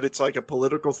you said, it's like a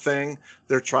political thing.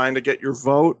 They're trying to get your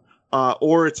vote,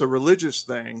 or it's a religious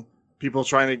thing. People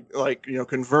trying to like, you know,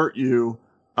 convert you.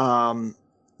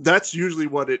 That's usually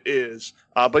what it is.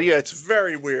 But yeah, it's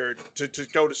very weird to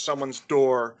go to someone's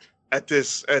door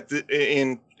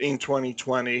in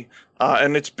 2020,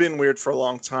 and it's been weird for a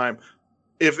long time.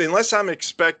 Unless I'm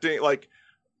expecting, like,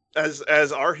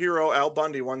 as our hero Al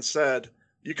Bundy once said,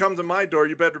 "You come to my door,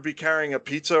 you better be carrying a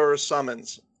pizza or a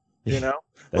summons." You know.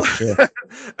 That's true.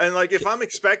 And like, if I'm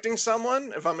expecting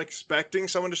someone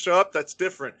to show up, that's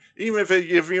different. Even if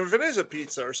it is a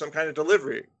pizza or some kind of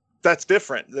delivery, that's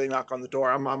different. They knock on the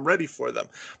door, I'm ready for them.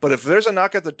 But if there's a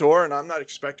knock at the door and I'm not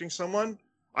expecting someone,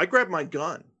 I grab my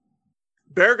gun.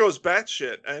 Bear goes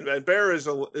batshit, and Bear is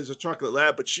a chocolate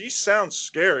lab, but she sounds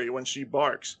scary when she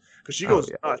barks because she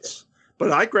goes nuts.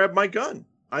 But I grab my gun.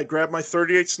 I grab my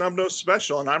 .38 Snub-Nose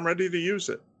Special, and I'm ready to use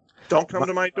it. Don't come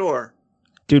to my door.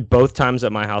 Dude, both times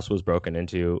that my house was broken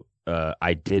into,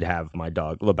 I did have my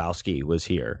dog, Lebowski, was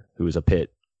here, who was a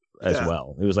pit as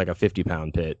well. It was like a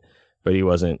 50-pound pit, but he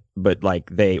wasn't. But like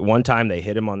one time they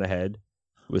hit him on the head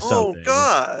with something.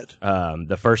 Oh, God.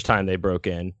 The first time they broke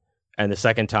in. And the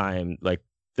second time, like,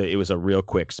 it was a real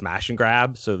quick smash and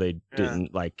grab, so they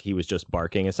didn't, like, he was just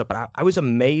barking and stuff. But I was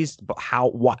amazed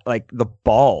like, the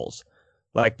balls.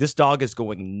 Like, this dog is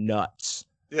going nuts.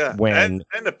 Yeah, and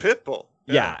a pit bull.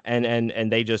 Yeah,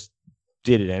 and they just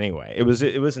did it anyway. It was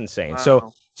insane.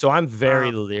 Wow. So I'm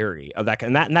very leery of that,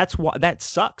 and that's why that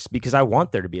sucks because I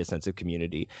want there to be a sense of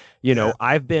community. You know,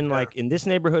 I've been like in this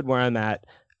neighborhood where I'm at.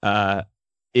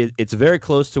 It's very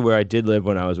close to where I did live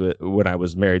when I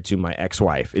was married to my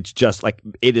ex-wife. It's just like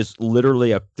it is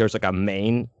literally there's like a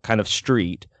main kind of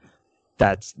street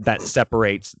that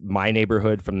separates my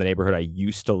neighborhood from the neighborhood I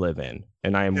used to live in,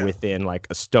 and I am within like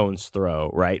a stone's throw,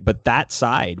 right? But that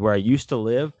side where I used to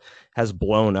live has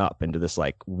blown up into this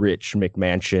like rich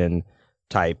McMansion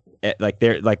type, like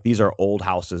these are old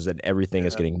houses and everything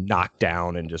is getting knocked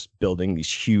down and just building these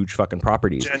huge fucking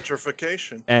properties.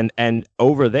 Gentrification. And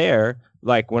over there,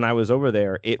 like when I was over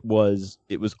there, it was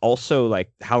also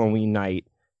like Halloween night.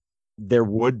 There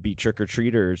would be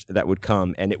trick-or-treaters that would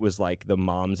come, and it was like the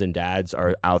moms and dads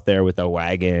are out there with a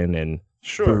wagon and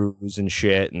booze and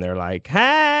shit, and they're like,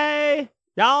 "Hey,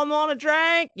 y'all want a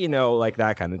drink?" You know, like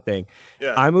that kind of thing.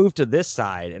 Yeah. I moved to this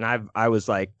side, and I was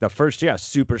like the first year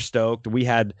super stoked. We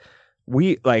had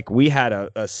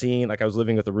a scene, like I was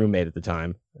living with a roommate at the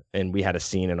time, and we had a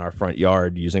scene in our front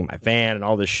yard using my van and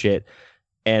all this shit,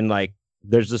 and like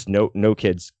there's just no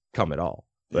kids come at all.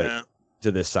 Like,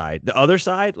 to this side. The other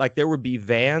side, like there would be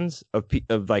vans of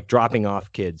like dropping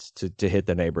off kids to hit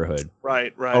the neighborhood.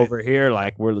 Right. Over here,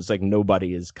 like we're just like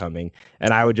nobody is coming,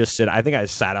 and I would just sit. I think I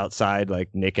sat outside,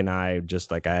 like Nick and I, just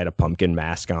like I had a pumpkin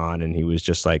mask on, and he was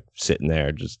just like sitting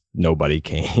there. Just nobody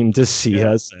came to see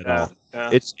us at all. Yeah.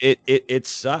 It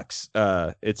sucks.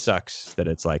 It sucks that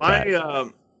it's like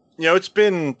that. It's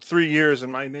been 3 years,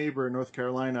 and my neighbor in North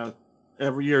Carolina,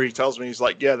 every year he tells me, he's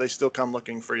like, yeah, they still come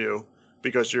looking for you.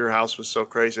 Because your house was so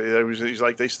crazy. He's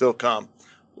like, they still come,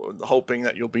 hoping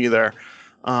that you'll be there.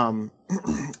 But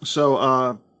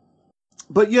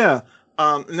yeah.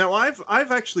 Now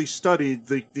I've actually studied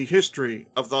the history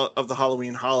of the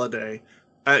Halloween holiday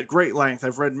at great length.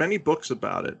 I've read many books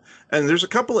about it, and there's a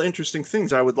couple of interesting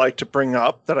things I would like to bring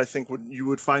up that I think you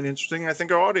would find interesting. I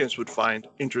think our audience would find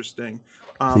interesting.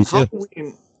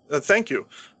 Halloween. Thank you.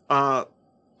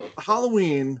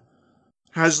 Halloween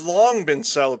has long been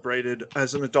celebrated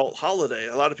as an adult holiday.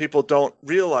 A lot of people don't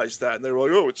realize that, and they're like,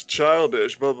 "Oh, it's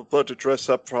childish, blah blah blah, to dress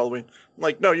up for Halloween." I'm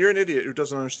like, no, you're an idiot who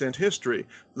doesn't understand history.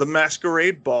 The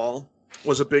masquerade ball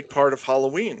was a big part of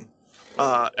Halloween,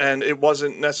 and it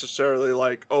wasn't necessarily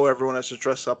like, oh, everyone has to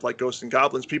dress up like ghosts and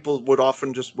goblins. People would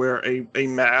often just wear a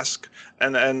mask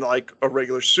and like a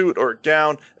regular suit or a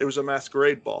gown. It was a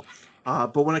masquerade ball.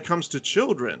 But when it comes to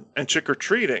children and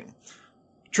trick-or-treating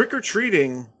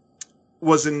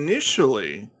was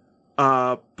initially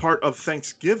part of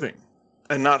Thanksgiving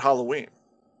and not Halloween.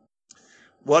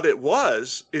 What it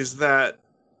was is that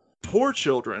poor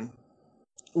children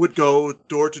would go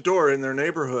door to door in their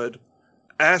neighborhood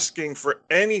asking for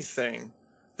anything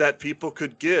that people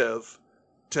could give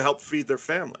to help feed their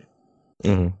family.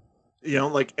 Mm-hmm. You know,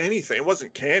 like anything. It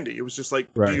wasn't candy. It was just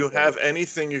like, do you have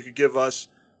anything you could give us?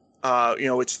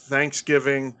 It's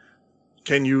Thanksgiving.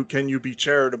 Can you be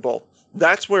charitable?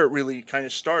 That's where it really kind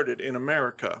of started in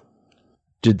America.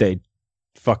 Did they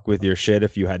fuck with your shit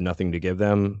if you had nothing to give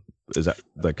them? Is that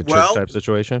like a trick type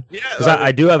situation? Yeah. Because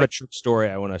I do have a trick story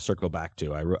I want to circle back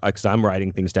to. Because I'm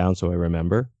writing things down so I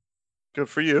remember. Good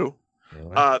for you.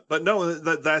 Yeah. But no,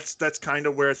 that's kind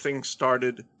of where things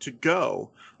started to go.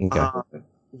 Okay.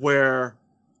 Where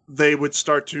they would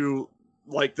start to,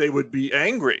 like, they would be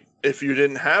angry if you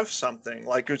didn't have something.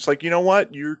 Like, it's like, you know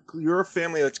what? You're a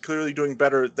family that's clearly doing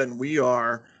better than we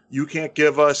are. You can't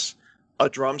give us a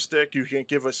drumstick. You can't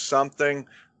give us something.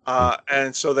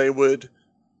 And so they would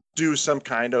do some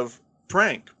kind of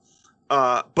prank.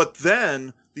 But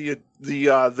then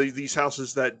these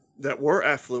houses that were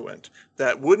affluent,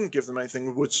 that wouldn't give them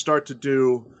anything, would start to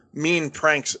do mean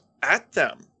pranks at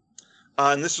them.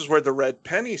 And this is where the red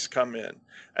pennies come in.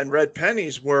 And red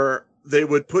pennies they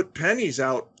would put pennies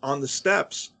out on the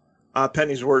steps.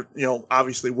 Pennies were,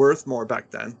 obviously worth more back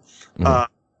then. Mm.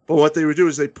 But what they would do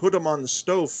is they put them on the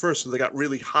stove first, so they got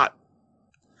really hot.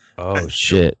 Oh,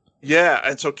 shit. Yeah,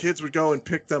 and so kids would go and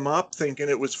pick them up thinking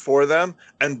it was for them,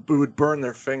 and it would burn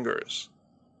their fingers.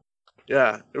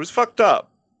 Yeah, it was fucked up.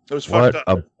 What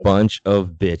a bunch of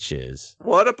bitches.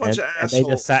 What a bunch of assholes. And they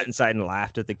just sat inside and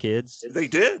laughed at the kids? They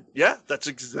did. Yeah, that's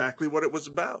exactly what it was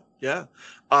about. Yeah.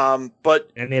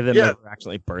 But any of them ever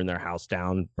actually burn their house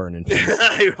down, burning things?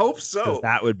 I hope so.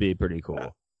 That would be pretty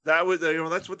cool. That would,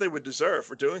 that's what they would deserve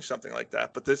for doing something like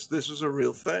that. But this was a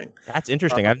real thing. That's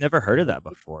interesting. I've never heard of that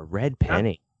before. Red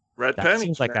penny. Yeah. Red penny.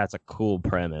 Seems like that's a cool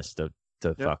premise to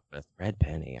fuck with. Red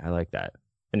penny. I like that.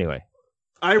 Anyway.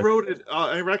 I wrote it.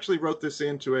 I actually wrote this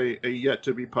into a yet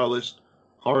to be published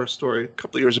horror story a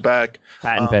couple of years back.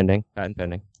 Patent pending.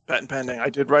 I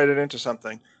did write it into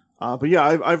something. But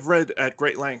yeah, I've read at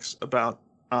great lengths about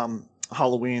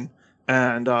Halloween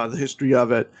and the history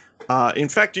of it. In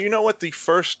fact, do you know what the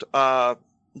first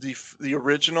the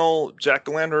original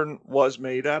jack-o'-lantern was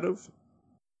made out of?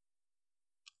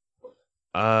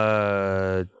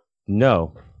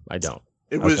 No, I don't.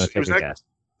 It was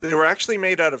they were actually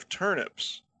made out of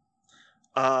turnips.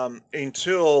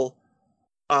 Until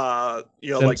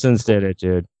Simpsons did it,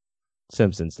 dude.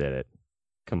 Simpsons did it.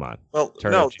 Come on. Well,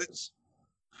 turnips.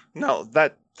 no,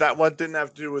 that one didn't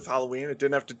have to do with Halloween. It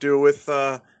didn't have to do with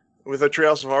a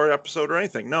Treehouse of Horror episode or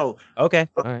anything. No. Okay.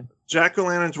 All right.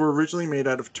 Jack-o'-lanterns were originally made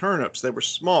out of turnips. They were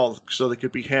small, so they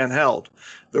could be handheld.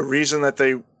 The reason that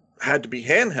they had to be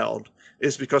handheld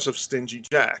is because of Stingy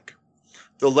Jack.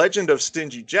 The legend of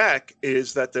Stingy Jack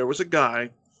is that there was a guy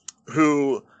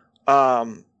who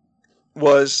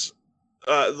was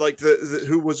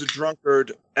who was a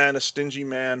drunkard and a stingy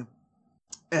man,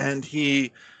 and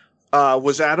he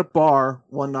was at a bar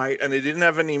one night and he didn't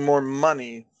have any more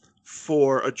money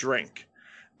for a drink.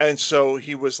 And so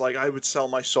he was like, I would sell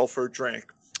my soul for a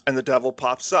drink. And the devil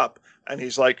pops up and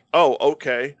he's like, oh,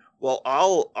 okay, well,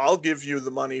 I'll give you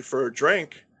the money for a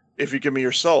drink if you give me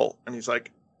your soul. And he's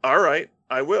like, all right,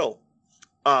 I will.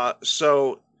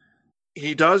 So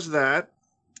he does that,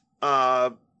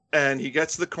 and he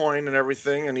gets the coin and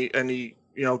everything, and he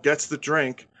gets the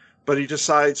drink, but he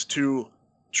decides to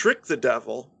trick the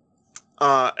devil.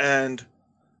 And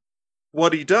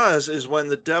what he does is when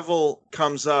the devil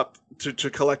comes up to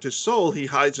collect his soul, he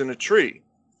hides in a tree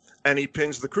and he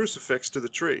pins the crucifix to the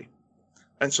tree.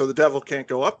 And so the devil can't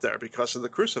go up there because of the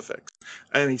crucifix.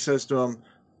 And he says to him,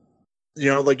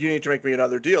 you need to make me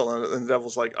another deal. And the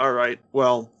devil's like, all right,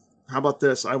 well, how about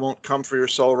this? I won't come for your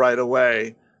soul right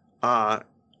away, but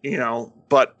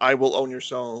I will own your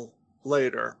soul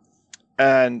later.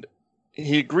 And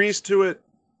he agrees to it.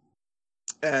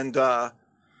 And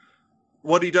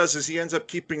what he does is he ends up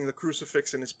keeping the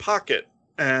crucifix in his pocket,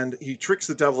 and he tricks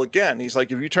the devil again. He's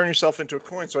like, if you turn yourself into a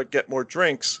coin so I get more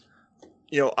drinks,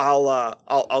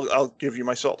 I'll give you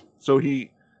my soul. So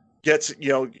he gets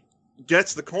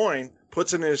the coin,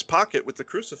 puts it in his pocket with the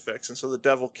crucifix, and so the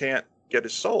devil can't get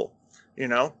his soul,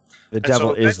 The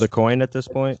devil is the coin at this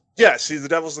point? Yes, the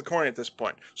devil's the coin at this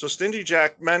point. So Stingy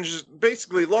Jack manages,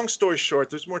 basically, long story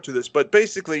short, there's more to this, but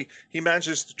basically he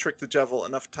manages to trick the devil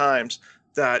enough times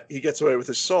that he gets away with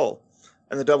his soul.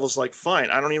 And the devil's like, fine,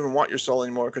 I don't even want your soul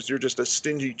anymore because you're just a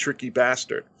stingy, tricky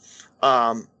bastard.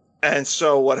 And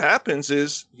so what happens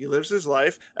is he lives his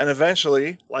life, and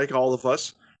eventually, like all of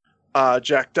us,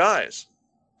 Jack dies.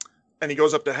 And he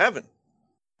goes up to heaven.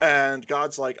 And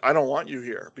God's like, I don't want you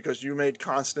here because you made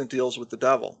constant deals with the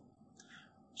devil.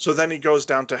 So then he goes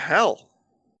down to hell.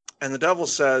 And the devil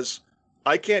says,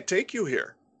 I can't take you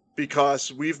here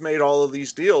because we've made all of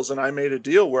these deals, and I made a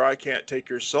deal where I can't take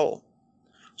your soul.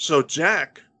 So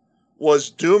Jack was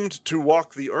doomed to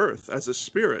walk the earth as a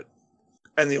spirit.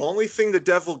 And the only thing the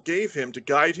devil gave him to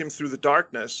guide him through the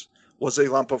darkness was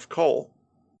a lump of coal.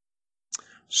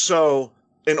 So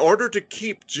in order to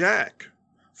keep Jack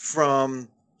from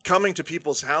coming to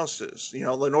people's houses,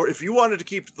 if you wanted to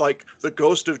keep the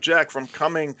ghost of Jack from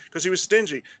coming, because he was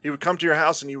stingy, he would come to your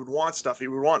house and he would want stuff. He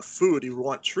would want food. He would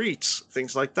want treats,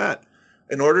 things like that.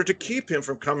 In order to keep him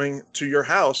from coming to your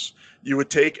house, you would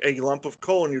take a lump of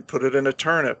coal and you'd put it in a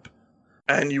turnip,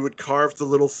 and you would carve the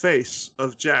little face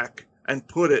of Jack and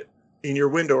put it in your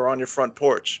window or on your front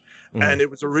porch. And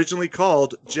it was originally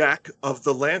called Jack of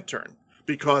the Lantern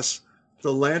because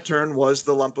the lantern was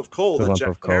the lump of coal that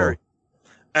Jack carried.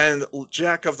 And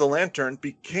Jack of the Lantern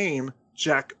became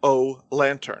Jack O'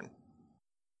 Lantern.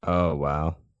 Oh,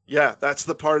 wow. Yeah, that's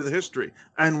the part of the history.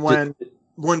 And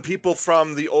when people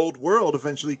from the old world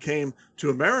eventually came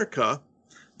to America,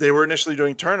 they were initially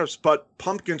doing turnips, but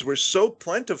pumpkins were so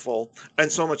plentiful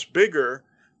and so much bigger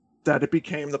that it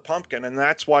became the pumpkin. And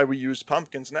that's why we use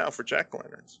pumpkins now for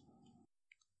jack-o'-lanterns.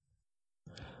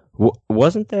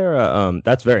 Wasn't there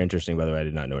that's very interesting, by the way. I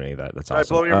did not know any of that. That's awesome.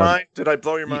 Did I blow your mind? Did I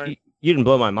blow your mind? You didn't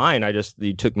blow my mind.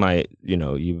 You took my,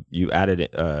 you added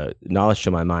knowledge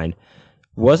to my mind.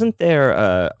 Wasn't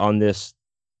there on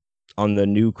the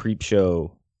new Creepshow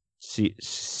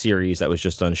series that was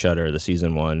just on Shudder, the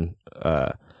season 1,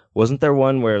 wasn't there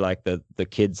one where the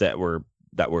kids that were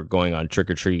going on trick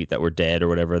or treat that were dead or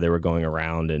whatever, they were going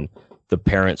around and the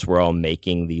parents were all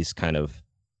making these kind of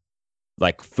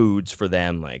foods for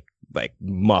them, like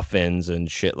muffins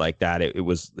and shit like that. It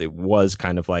was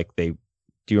kind of like they.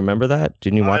 Do you remember that?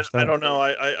 Didn't you watch that? I don't know.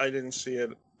 I didn't see it.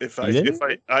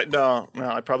 No,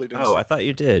 I probably didn't. Oh, I thought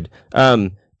you did.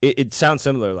 It sounds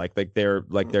similar. Like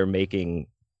they're making.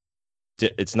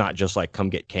 It's not just come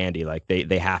get candy.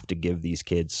 They have to give these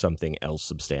kids something else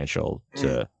substantial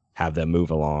to have them move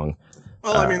along.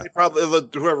 Well, I mean, they probably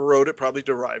whoever wrote it probably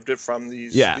derived it from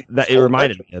these. Yeah, these that it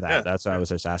reminded me of that. Yeah. That's why I was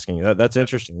just asking you. That's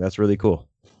interesting. That's really cool.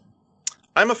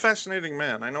 I'm a fascinating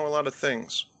man. I know a lot of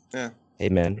things. Yeah. Hey,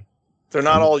 man. They're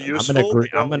not all useful.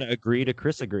 I'm gonna agree to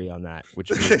Chris agree on that,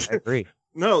 which means I agree.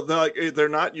 No, they're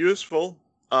not useful.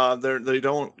 They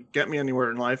don't get me anywhere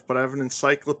in life. But I have an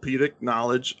encyclopedic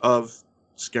knowledge of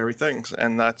scary things,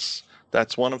 and that's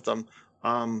one of them.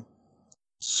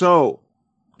 So,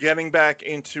 getting back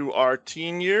into our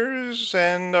teen years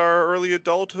and our early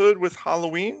adulthood with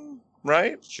Halloween,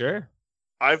 right? Sure.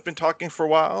 I've been talking for a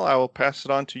while. I will pass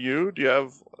it on to you. Do you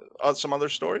have some other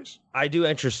stories? I do,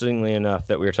 interestingly enough,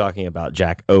 that we were talking about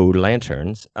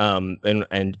jack-o'-lanterns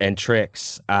and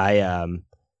tricks.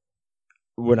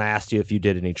 When I asked you if you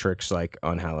did any tricks like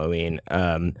on Halloween,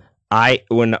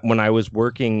 when I was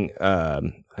working,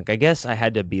 like I guess I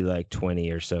had to be like 20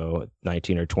 or so,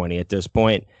 19 or 20 at this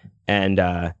point, and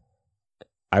I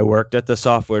worked at the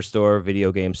software store,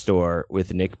 video game store,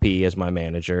 with Nick P as my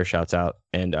manager. Shouts out,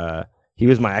 and he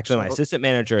was my assistant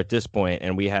manager at this point,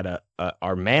 and we had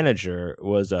our manager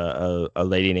was a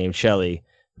lady named Shelly,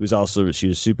 she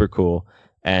was super cool,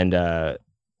 and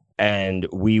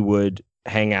we would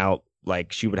hang out.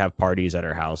 Like, she would have parties at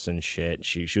her house and shit.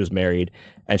 She was married,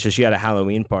 and so she had a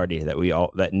Halloween party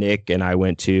that Nick and I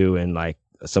went to, and like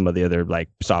some of the other like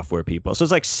software people. So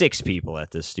it's like 6 people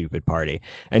at this stupid party,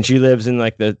 and she lives in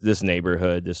like this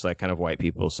neighborhood, this like kind of white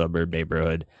people suburb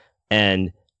neighborhood,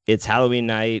 and it's Halloween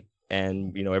night,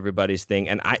 and you know everybody's thing.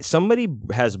 And somebody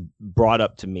has brought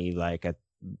up to me like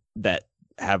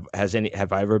have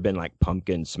I ever been like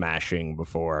pumpkin smashing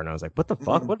before? And I was like, what the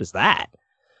fuck? What is that?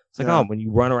 It's like, oh, when you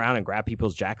run around and grab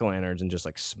people's jack-o'-lanterns and just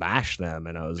like smash them.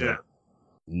 And I was like,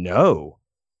 no,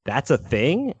 that's a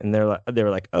thing. And they were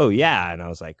like, oh yeah. And I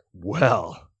was like,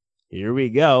 well, here we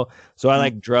go. So I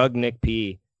like drug Nick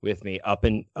P with me up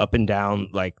and down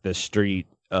like the street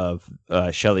of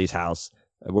Shelly's house,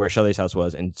 where Shelly's house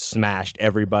was, and smashed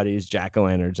everybody's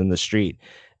jack-o'-lanterns in the street.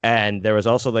 And there was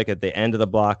also like at the end of the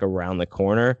block around the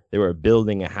corner, they were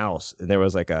building a house, and there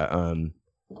was like a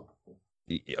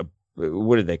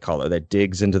what do they call it? That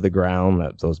digs into the ground.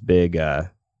 Those big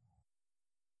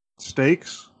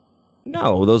stakes.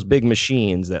 No, those big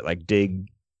machines that like dig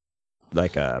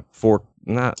like a fork.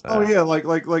 Not. The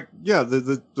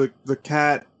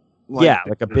cat.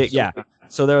 Like a big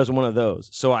So there was one of those.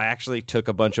 So I actually took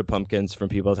a bunch of pumpkins from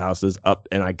people's houses up,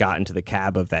 and I got into the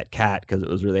cab of that cat because it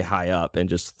was really high up, and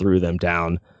just threw them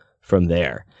down from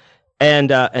there.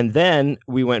 And then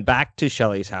we went back to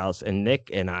Shelly's house, and Nick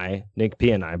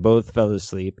P and I both fell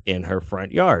asleep in her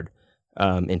front yard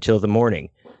until the morning,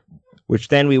 which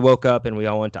then we woke up and we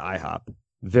all went to IHOP,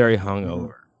 very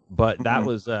hungover. But that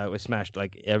was we smashed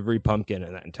like every pumpkin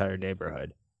in that entire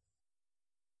neighborhood.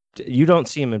 You don't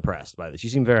seem impressed by this. You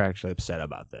seem very actually upset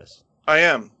about this. I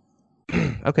am.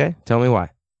 Okay, tell me why.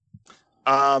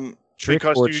 Trick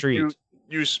because or treat?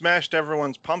 You smashed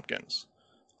everyone's pumpkins.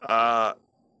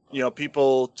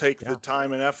 People take the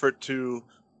time and effort to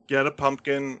get a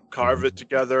pumpkin, carve it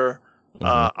together.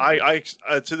 I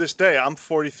to this day, I'm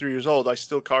 43 years old. I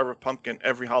still carve a pumpkin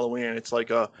every Halloween. It's like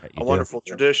a wonderful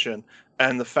tradition.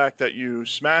 And the fact that you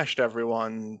smashed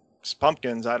everyone's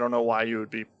pumpkins, I don't know why you would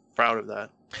be proud of that.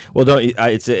 Well,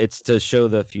 it's to show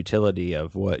the futility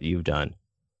of what you've done.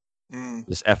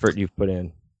 This effort you've put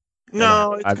in.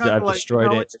 No, it's I've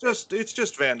destroyed it. It's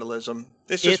just vandalism.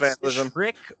 It's vandalism.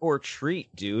 Trick or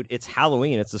treat, dude. It's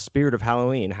Halloween. It's the spirit of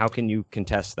Halloween. How can you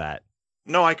contest that?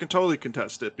 No, I can totally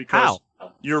contest it because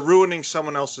you're ruining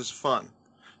someone else's fun.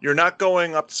 You're not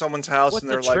going up to someone's house and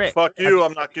they're like, "Fuck you!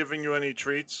 I'm not giving you any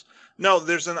treats." No,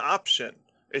 there's an option.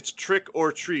 It's trick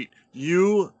or treat.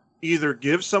 You either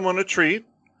give someone a treat,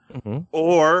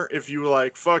 or if you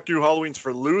like, "Fuck you! Halloween's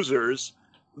for losers,"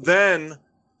 then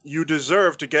you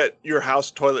deserve to get your house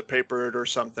toilet papered or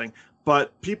something.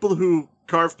 But people who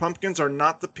carve pumpkins are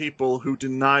not the people who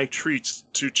deny treats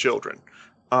to children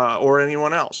or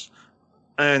anyone else.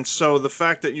 And so the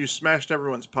fact that you smashed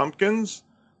everyone's pumpkins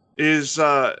is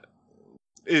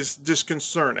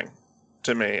disconcerting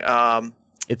to me.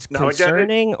 It's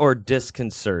concerning or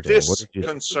disconcerting?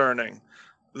 Disconcerting.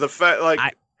 The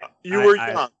fact, you were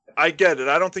young. I get it.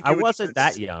 I don't think I wasn't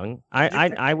that young.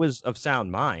 I was of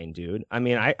sound mind, dude. I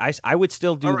mean, I would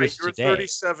still do this today. You're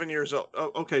 37 years old.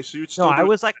 Oh, okay, so you'd still. No, I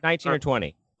was like 19 or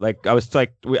 20. Like I was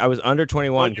under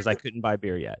 21 because I couldn't buy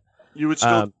beer yet. You would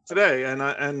still today, and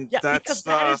that's because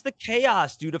that is the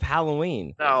chaos, dude, of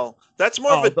Halloween. No, that's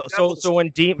more of a. So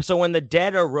when the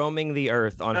dead are roaming the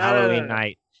earth on Halloween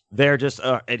night, they're just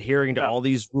adhering to all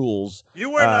these rules. You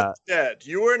were not dead.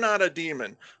 You were not a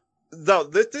demon. No,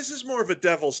 this is more of a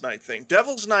Devil's Night thing.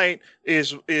 Devil's Night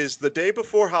is the day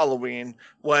before Halloween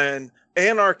when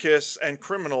anarchists and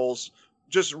criminals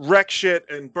just wreck shit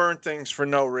and burn things for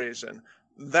no reason.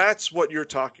 That's what you're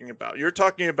talking about. You're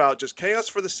talking about just chaos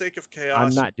for the sake of I'm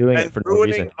chaos not doing it and for no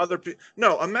ruining reason. other people.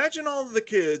 No, imagine all of the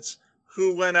kids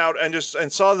who went out and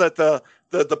saw that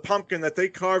the pumpkin that they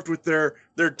carved with their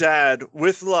dad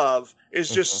with love is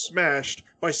just smashed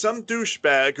by some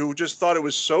douchebag who just thought it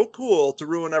was so cool to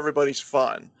ruin everybody's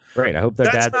fun. Great. I hope their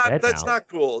dad's dead That's now. not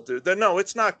cool, dude. No,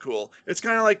 it's not cool. It's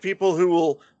kind of like people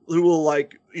who will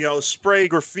like, spray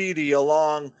graffiti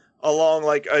along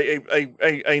like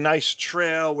a nice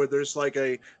trail where there's like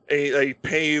a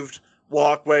paved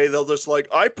walkway. They'll just like,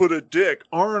 I put a dick.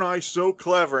 Aren't I so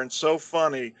clever and so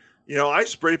funny? I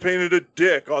spray painted a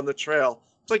dick on the trail.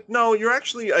 It's like, no, you're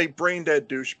actually a brain dead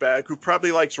douchebag who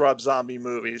probably likes Rob Zombie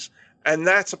movies, and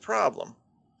that's a problem.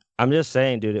 I'm just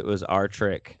saying, dude, it was our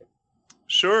trick.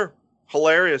 Sure.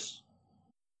 Hilarious.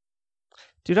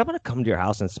 Dude, I'm going to come to your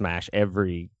house and smash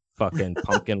every fucking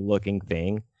pumpkin looking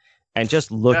thing and just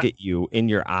look at you in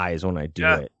your eyes when I do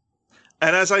it.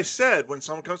 And as I said, when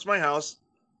someone comes to my house,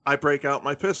 I break out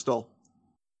my pistol.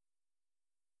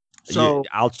 So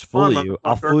I'll fool you.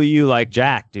 I'll fool you like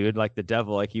Jack, dude, like the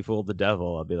devil, like he fooled the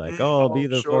devil. I'll be like, I'll be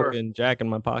the fucking Jack in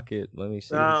my pocket. Let me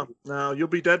see. No, you'll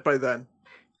be dead by then.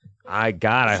 I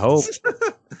hope.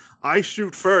 I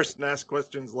shoot first and ask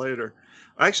questions later.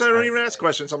 Actually, I don't even ask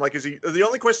questions. I'm like, the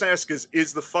only question I ask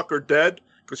is the fucker dead?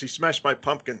 Because he smashed my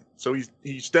pumpkin. So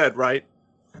he's dead, right?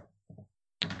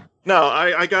 No,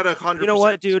 I got 100%. You know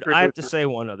what, dude? I have to say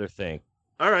one other thing.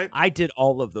 All right. I did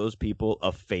all of those people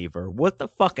a favor. What the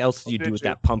fuck else do you do with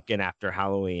that pumpkin after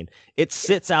Halloween? It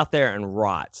sits out there and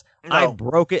rots. No. I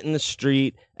broke it in the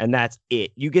street, and that's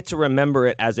it. You get to remember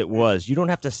it as it was. You don't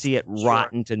have to see it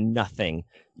rot into nothing.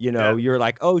 You're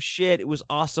like, oh shit, it was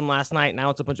awesome last night. Now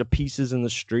it's a bunch of pieces in the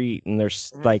street, and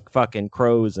there's like fucking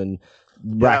crows and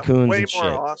raccoons and shit.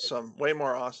 Way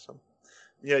more awesome.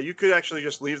 Yeah, you could actually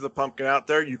just leave the pumpkin out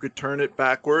there. You could turn it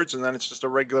backwards, and then it's just a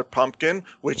regular pumpkin,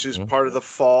 which is part of the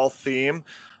fall theme.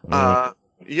 You could.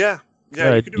 Yeah,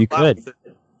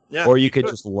 or you could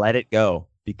just let it go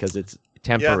because it's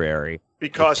temporary. Yeah,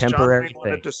 because John Wayne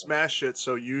wanted to smash it,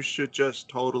 so you should just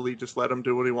totally just let him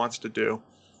do what he wants to do.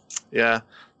 Yeah.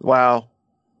 Wow.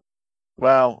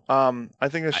 I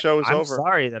think the show is over. I'm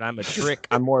sorry that I'm a trick.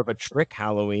 I'm more of a trick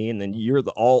Halloween, and you're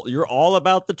all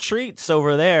about the treats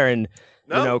over there, and.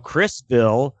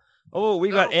 Chrisville. Oh, we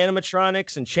got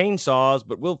animatronics and chainsaws,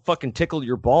 but we'll fucking tickle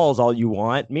your balls all you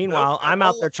want. Meanwhile, I'm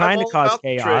out there trying to cause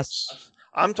chaos.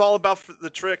 I'm all about the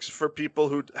tricks for people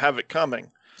who have it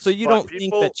coming. So you don't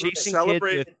think that chasing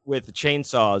kids with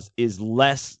chainsaws is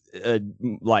less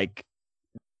like?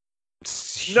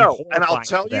 No, and I'll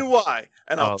tell you why.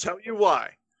 I'll tell you why.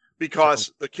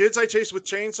 Because the kids I chased with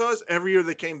chainsaws, every year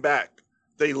they came back.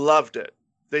 They loved it.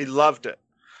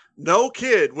 No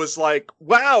kid was like,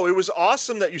 wow, it was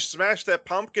awesome that you smashed that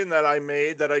pumpkin that I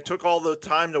made, that I took all the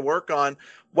time to work on.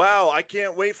 Wow, I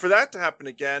can't wait for that to happen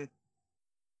again.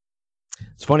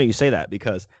 It's funny you say that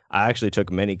because I actually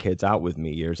took many kids out with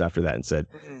me years after that and said,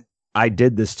 I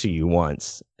did this to you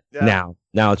once. Yeah.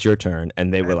 Now it's your turn.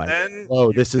 And they were like,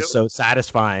 oh, this is so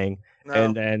satisfying. No.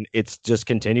 And then it's just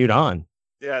continued on.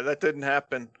 Yeah, that didn't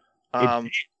happen.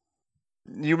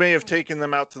 You may have taken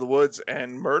them out to the woods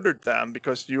and murdered them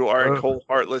because you are a cold,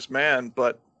 heartless man,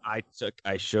 but I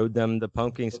showed them the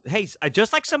pumpkins. Hey,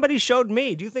 just like somebody showed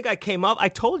me. Do you think I came up? I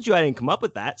told you I didn't come up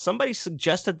with that. Somebody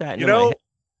suggested that.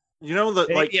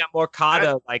 More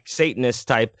Kata, like Satanist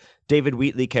type David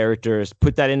Wheatley characters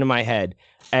put that into my head.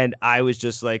 And I was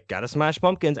just like, gotta smash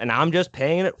pumpkins, and I'm just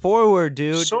paying it forward,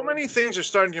 dude. So many things are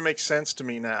starting to make sense to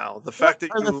me now. The fact that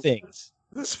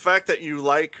This fact that you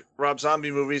like Rob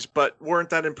Zombie movies, but weren't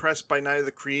that impressed by Night of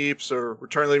the Creeps or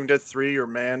Return of the Living Dead 3 or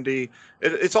Mandy,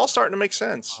 it's all starting to make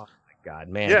sense. Oh my god,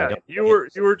 man! Yeah, you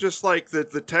were just like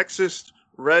the Texas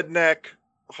redneck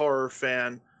horror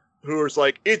fan who was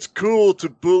like, it's cool to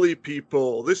bully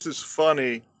people. This is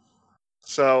funny.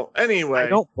 So anyway, I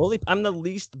don't bully. I'm the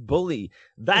least bully.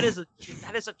 That is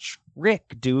a trick,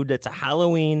 dude. It's a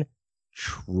Halloween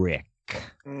trick.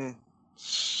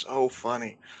 So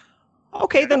funny.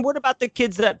 Okay, then what about the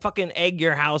kids that fucking egg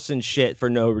your house and shit for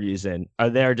no reason? Are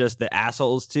they just the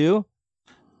assholes too?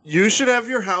 You should have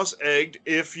your house egged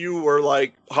if you were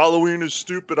like, Halloween is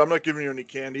stupid, I'm not giving you any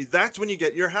candy. That's when you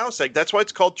get your house egged. That's why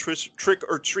it's called trick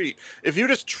or treat. If you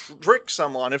just trick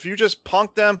someone, if you just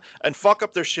punk them and fuck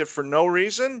up their shit for no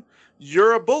reason,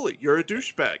 you're a bully. You're a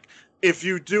douchebag. If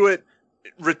you do it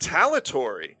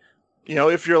retaliatory, You know,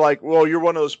 if you're like, well, you're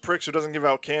one of those pricks who doesn't give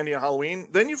out candy on Halloween,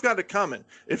 then you've got it coming.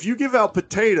 If you give out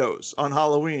potatoes on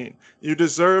Halloween, you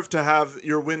deserve to have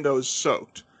your windows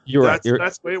soaked. You're right.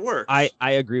 That's the way it works. I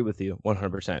agree with you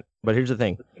 100%. But here's the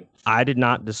thing. I did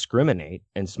not discriminate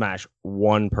and smash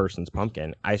one person's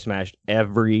pumpkin. I smashed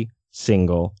every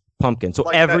single pumpkin. So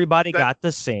like everybody got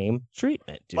the same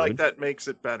treatment, dude. Like that makes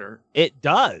it better. It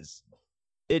does.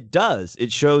 It does.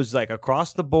 It shows like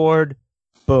across the board.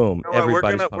 Boom. You know we're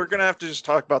gonna have to just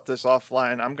talk about this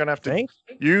offline. I'm gonna have to. Think?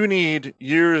 You need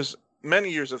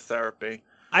many years of therapy.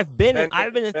 I've been in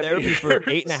therapy for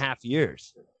 8.5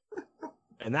 years,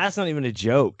 and that's not even a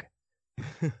joke.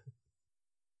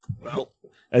 Well,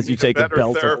 as you take a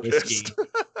belt therapist. of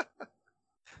whiskey,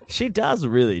 she does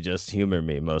really just humor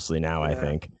me mostly now. Yeah. I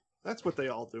think that's what they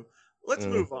all do. Let's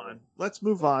move on.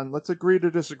 Let's agree to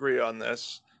disagree on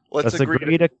this. Let's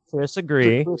agree to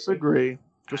disagree. Disagree.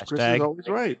 Because Chris is always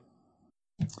right.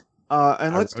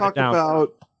 And let's talk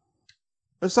about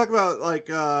like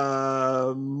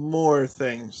more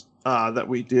things that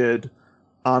we did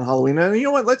on Halloween. And you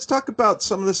know what? Let's talk about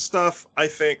some of the stuff. I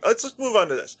think let's just move on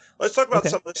to this. Let's talk about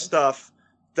some of the stuff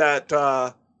that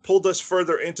pulled us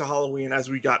further into Halloween as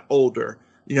we got older.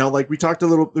 You know, like we talked on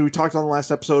the last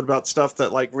episode about stuff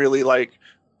that like really like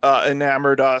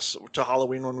enamored us to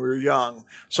Halloween when we were young.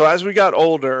 So as we got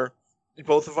older,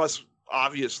 both of us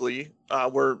obviously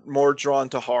we're more drawn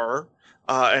to horror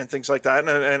and things like that,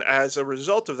 and as a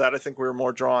result of that, I think we're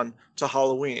more drawn to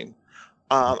Halloween.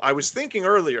 I was thinking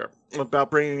earlier about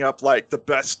bringing up like the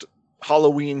best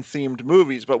Halloween themed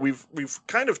movies, but we've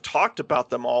kind of talked about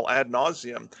them all ad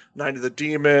nauseum. Night of the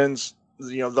Demons,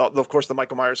 you know, of course the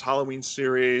Michael Myers Halloween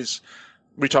series.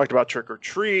 We talked about Trick or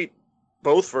Treat,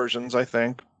 both versions, I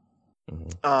think.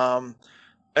 Mm-hmm.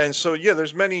 And so, yeah,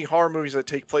 there's many horror movies that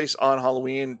take place on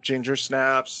Halloween, Ginger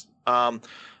Snaps. But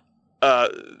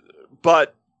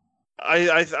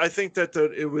I think that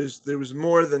there was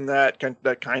more than that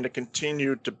kind of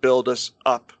continued to build us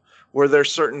up. Were there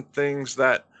certain things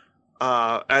that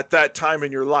at that time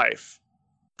in your life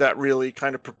that really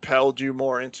kind of propelled you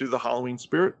more into the Halloween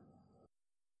spirit?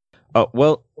 Oh,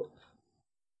 well,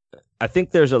 I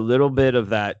think there's a little bit of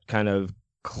that kind of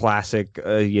classic,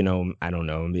 you know, I don't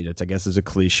know. I mean, I guess it's a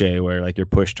cliche where like you're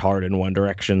pushed hard in one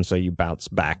direction, so you bounce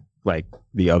back like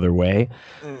the other way.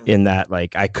 In that,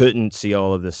 like, I couldn't see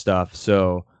all of this stuff,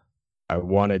 so I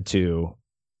wanted to,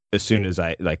 as soon as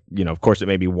I like, you know, of course, it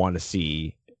made me want to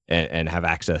see and have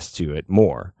access to it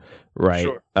more, right?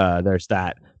 Sure. There's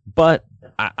that, but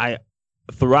I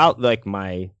throughout like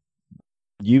my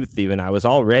youth, even I was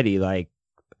already like.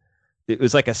 It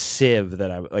was like a sieve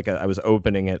that I was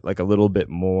opening it like a little bit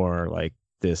more like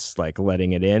this, like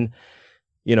letting it in,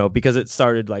 you know, because it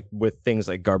started like with things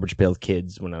like Garbage Pail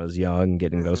Kids when I was young,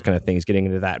 getting those kind of things, getting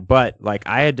into that. But like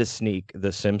I had to sneak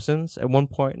The Simpsons at one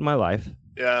point in my life.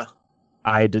 Yeah.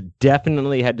 I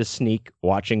definitely had to sneak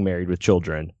watching Married with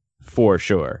Children for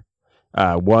sure.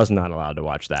 Was not allowed to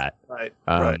watch that. Right.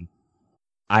 Right.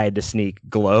 I had to sneak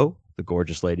Glow, The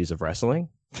Gorgeous Ladies of Wrestling.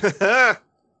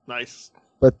 Nice.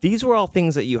 But these were all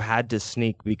things that you had to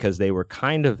sneak because they were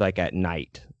kind of like at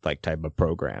night, like type of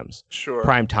programs. Sure.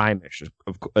 Prime time-ish,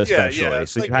 especially. Yeah.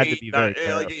 So like you had to be very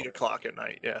careful. Like 8 o'clock at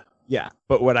night, yeah. Yeah.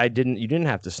 But what you didn't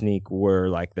have to sneak were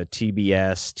like the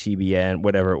TBS, TBN,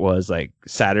 whatever it was, like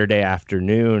Saturday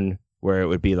afternoon, where it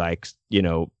would be like, you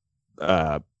know,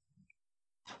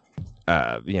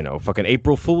 fucking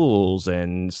April Fools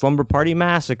and Slumber Party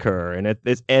Massacre, and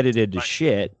it's edited to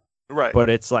shit. Right. But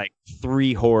it's like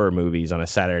 3 horror movies on a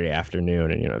Saturday afternoon,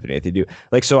 and you know, if anything to do.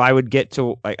 Like, so I would get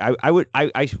to like I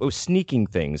was sneaking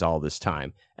things all this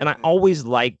time, and I always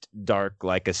liked dark,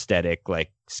 like aesthetic, like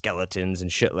skeletons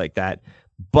and shit like that.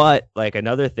 But like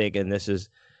another thing, and this is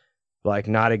like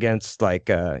not against like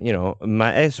you know,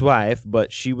 my ex-wife,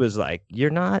 but she was like, "You're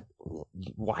not.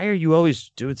 Why are you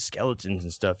always doing skeletons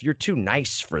and stuff? You're too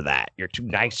nice for that. You're too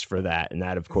nice for that." And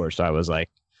that, of course, I was like,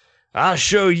 I'll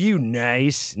show you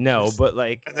nice. No, but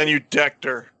like... And then you decked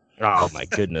her. Oh, my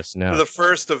goodness, no. For the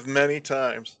first of many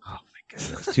times. Oh, my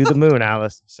goodness. To the moon,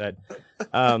 Alice said.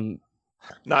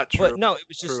 Not true. But no, it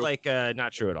was just like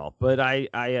not true at all. But I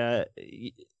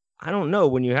don't know.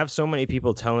 When you have so many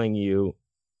people telling you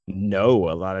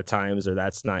no a lot of times, or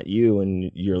that's not you,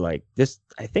 and you're like,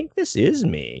 I think this is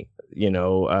me, you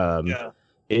know? Yeah.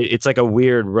 It's like a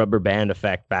weird rubber band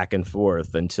effect back and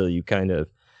forth until you kind of...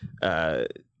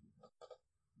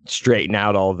 straighten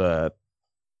out all the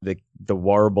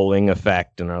warbling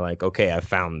effect and are like, okay, I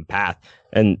found the path.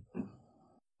 And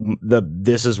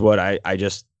this is what I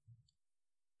just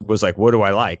was like, what do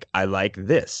I like? I like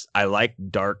this. I like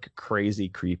dark, crazy,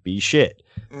 creepy shit.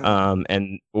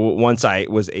 And once I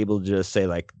was able to just say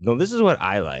like, no, this is what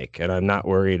I like, and I'm not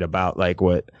worried about like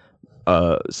what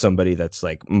somebody that's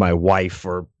like my wife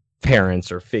or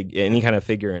parents or any kind of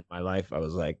figure in my life. I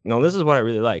was like, no, this is what I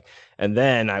really like. And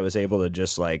then I was able to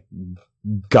just like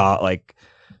got like,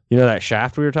 you know, that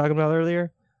Shaft we were talking about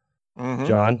earlier,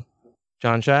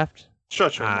 John Shaft.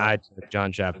 Shut your I mouth. took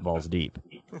John Shaft balls deep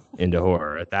into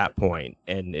horror at that point,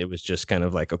 and it was just kind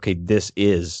of like, okay, this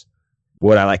is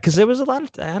what I like, because there was a lot of,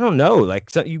 I don't know, like,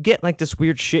 so you get like this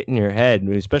weird shit in your head,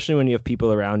 especially when you have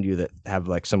people around you that have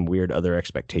like some weird other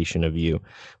expectation of you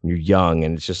when you're young,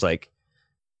 and it's just like,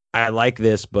 I like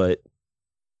this, but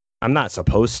I'm not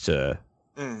supposed to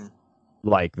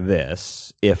like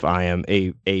this if I am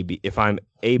if I'm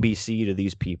ABC to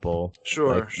these people.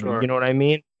 Sure, like, sure. You know what I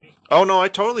mean? Oh no, I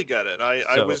totally get it.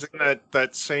 I was in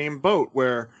that same boat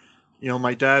where, you know,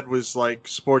 my dad was like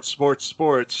sports, sports,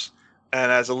 sports, and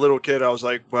as a little kid, I was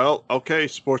like, well, okay,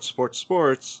 sports, sports,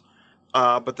 sports.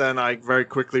 But then I very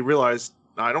quickly realized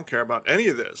I don't care about any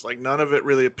of this. Like none of it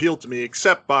really appealed to me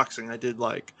except boxing. I did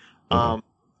like,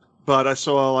 but I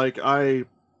saw like I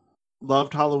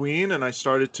loved Halloween, and I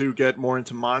started to get more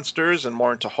into monsters and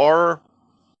more into horror,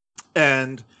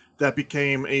 and that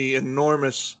became a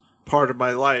enormous part of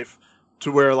my life,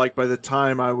 to where like by the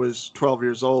time I was 12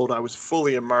 years old, I was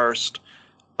fully immersed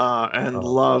and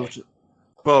loved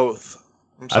both.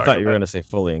 I'm sorry, I thought you were going to say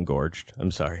fully engorged.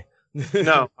 I'm sorry.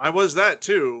 No, I was that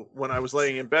too when I was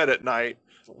laying in bed at night.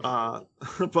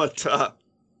 But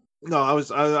no,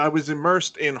 I was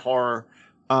immersed in horror,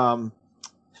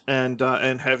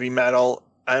 and heavy metal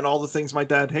and all the things my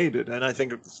dad hated. And I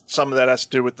think some of that has to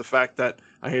do with the fact that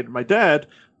I hated my dad,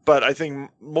 but I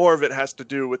think more of it has to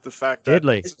do with the fact that.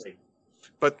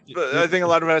 But I think a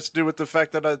lot of it has to do with the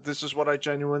fact that this is what I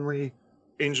genuinely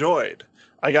enjoyed.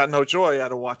 I got no joy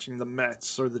out of watching the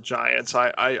Mets or the Giants.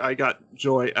 I got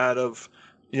joy out of,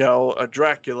 you know, a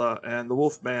Dracula and the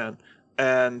Wolfman.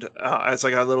 And as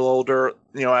I got a little older,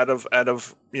 you know, out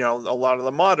of you know, a lot of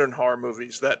the modern horror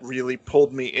movies that really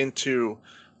pulled me into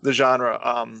the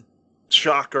genre.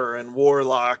 Shocker and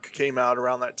Warlock came out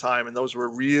around that time, and those were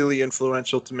really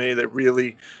influential to me. They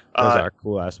really those are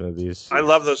cool ass movies. I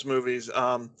love those movies,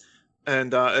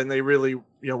 and they really, you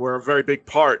know, were a very big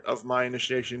part of my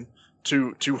initiation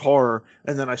to horror.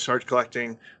 And then I started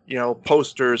collecting, you know,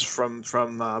 posters from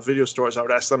video stores. I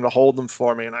would ask them to hold them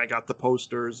for me, and I got the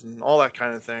posters and all that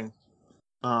kind of thing.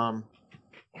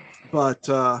 But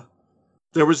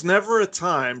there was never a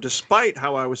time, despite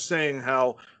how I was saying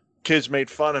how kids made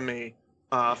fun of me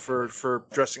for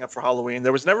dressing up for Halloween,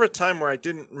 there was never a time where I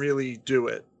didn't really do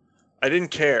it. I didn't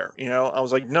care, you know. I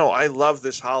was like, no, I love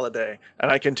this holiday,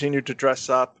 and I continued to dress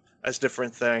up as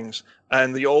different things.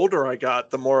 And the older I got,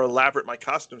 the more elaborate my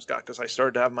costumes got, because I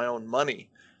started to have my own money.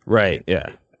 Right. Yeah.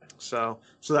 So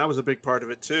that was a big part of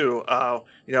it too.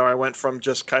 You know, I went from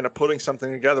just kind of putting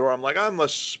something together where I'm like, I'm a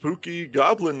spooky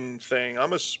goblin thing,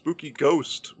 I'm a spooky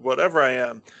ghost, whatever I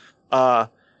am. Like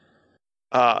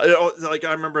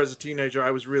I remember as a teenager,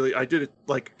 I did it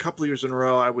like a couple of years in a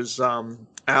row. I was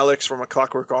Alex from A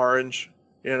Clockwork Orange,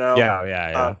 you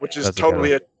know, which is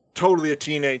totally a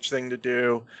teenage thing to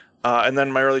do. And then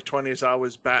in my early 20s, I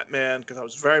was Batman, because I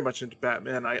was very much into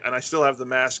Batman. I still have the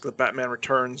mask, the Batman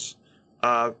Returns,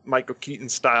 Michael Keaton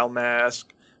style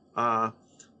mask. Awesome.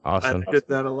 And I did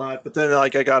that a lot. But then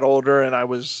like I got older, and I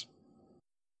was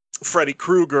Freddy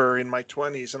Krueger in my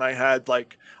 20s, and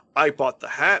I bought the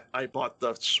hat, I bought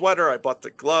the sweater, I bought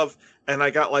the glove, and I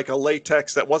got like a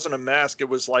latex that wasn't a mask. It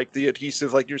was like the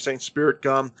adhesive, like you're saying, spirit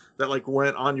gum that like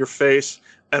went on your face.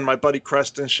 And my buddy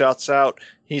Creston shouts out,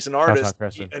 he's an artist,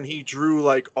 and he drew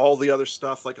like all the other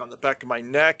stuff like on the back of my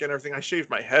neck and everything. I shaved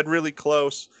my head really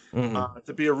close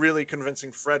to be a really convincing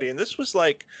Freddy. And this was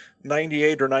like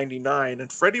 98 or 99,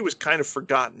 and Freddy was kind of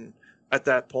forgotten at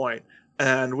that point.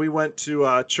 And we went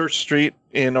to Church Street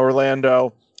in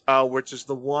Orlando, which is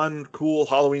the one cool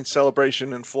Halloween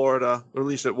celebration in Florida, or at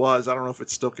least it was. I don't know if it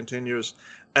still continues.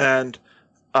 And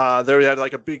there we had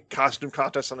like a big costume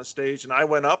contest on the stage, and I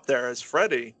went up there as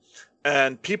Freddy,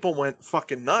 and people went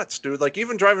fucking nuts, dude. Like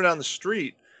even driving down the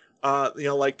street, you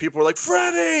know, like people were like,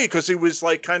 Freddy, because he was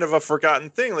like kind of a forgotten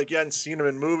thing. Like you hadn't seen him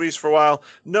in movies for a while.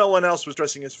 No one else was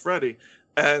dressing as Freddy.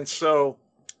 And so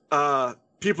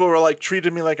people were like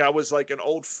treated me like I was like an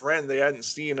old friend they hadn't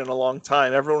seen in a long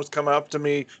time. Everyone was coming up to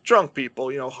me, drunk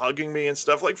people, you know, hugging me and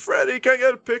stuff, like, Freddy, can I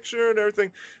get a picture and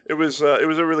everything. It was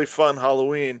a really fun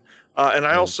Halloween. And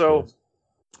I also,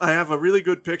 I have a really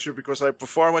good picture, because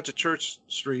before I went to Church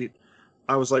Street,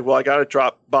 I was like, well, I got to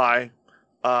drop by,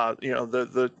 you know,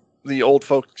 the the old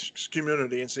folks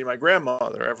community and see my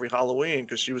grandmother every Halloween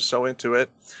because she was so into it.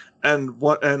 And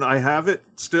I have it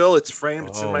still. It's framed.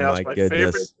 It's in my house.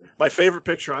 My favorite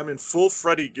picture. I'm in full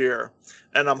Freddy gear,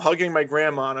 and I'm hugging my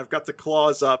grandma, and I've got the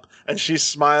claws up, and she's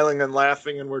smiling and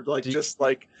laughing, and we're like yeah. Can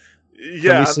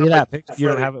we see that picture? You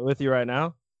don't have it with you right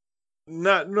now?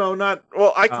 Not.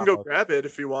 Well, I can go grab it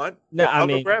if you want. No, I'll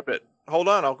go grab it. Hold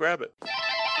on, I'll grab it.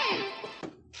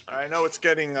 I know it's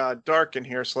getting dark in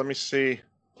here, so let me see.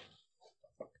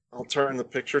 I'll turn the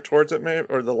picture towards it, maybe,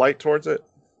 or the light towards it.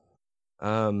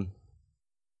 Let's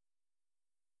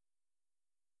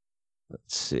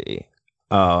see.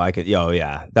 Oh, I could. Oh,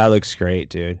 yeah, that looks great,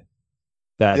 dude.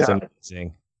 That's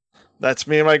amazing. That's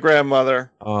me and my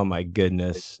grandmother. Oh my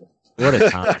goodness, what a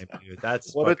time, dude!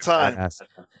 That's what a time. Badass.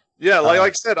 Yeah, like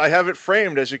I said, I have it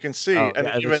framed, as you can see, and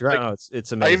even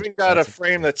it's amazing. I even got a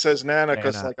frame that says Nana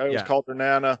because I always called her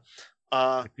Nana.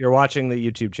 If you're watching the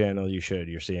YouTube channel, you should.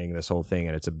 You're seeing this whole thing,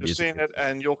 and you're seeing it,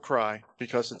 and you'll cry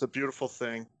because it's a beautiful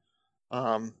thing.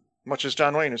 Much as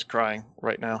John Wayne is crying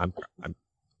right now. I'm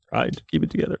trying to keep it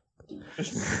together.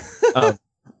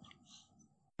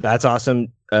 That's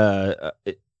awesome. If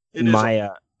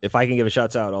I can give a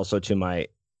shout out also to my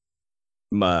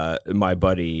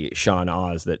buddy Sean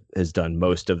Oz that has done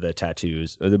most of the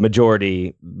tattoos, the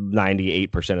majority,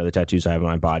 98% of the tattoos I have on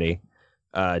my body,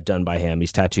 done by him.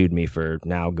 He's tattooed me for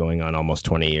now going on almost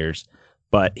 20 years,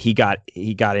 but he got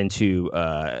into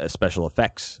special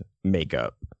effects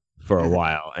makeup for a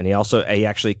while, and he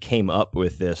actually came up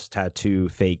with this tattoo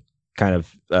fake kind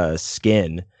of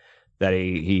skin that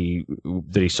he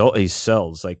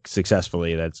sells like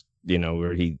successfully. That's, you know,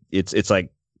 where it's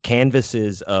like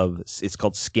canvases of, it's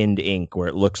called skinned ink, where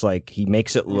it looks like he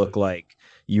makes it look like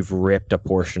you've ripped a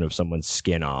portion of someone's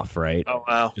skin off, right? Oh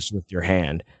wow. Just with your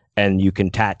hand, and you can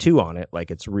tattoo on it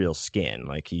like it's real skin.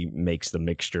 Like he makes the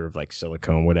mixture of like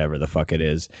silicone, whatever the fuck it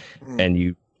is,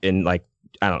 and like,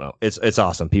 I don't know, it's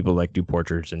awesome. People like do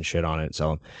portraits and shit on it.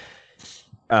 So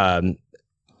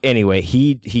anyway,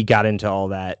 he got into all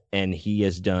that, and he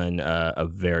has done a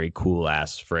very cool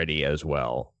ass Freddy as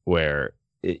well, where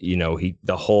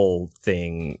the whole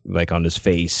thing like on his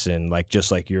face, and like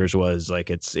just like yours was, like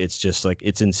it's just like,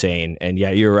 it's insane. And yeah,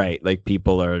 you're right. Like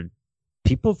people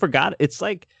forgot. It's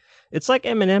like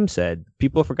Eminem said,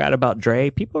 people forgot about Dre.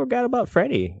 People forgot about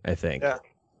Freddy, I think.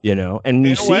 Yeah. And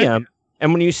you see him,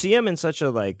 and when you see him in such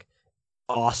a like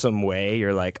awesome way,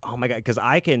 you're like, oh my god, because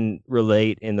I can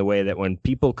relate in the way that when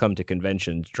people come to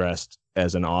conventions dressed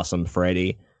as an awesome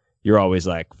Freddy, you're always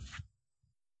like,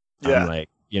 I'm like,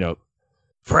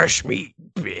 fresh meat,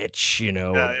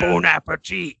 bitch, bon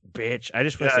appetit, bitch. I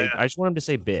just want to say, I just want him to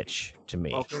say bitch to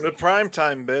me. Welcome to prime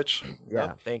time, bitch.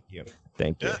 Yeah, thank you.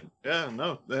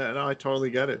 No, I totally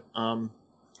get it.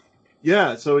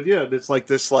 It's like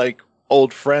this like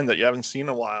old friend that you haven't seen in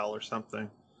a while or something.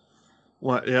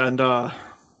 What? And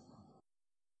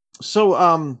so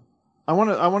I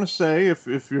want to say,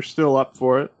 if you're still up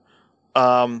for it,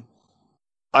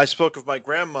 I spoke of my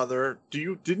grandmother.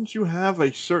 Didn't you have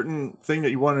a certain thing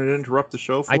that you wanted to interrupt the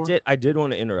show for? I did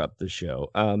want to interrupt the show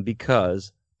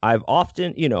because I've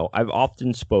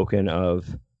often spoken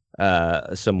of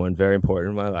someone very important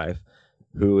in my life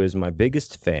who is my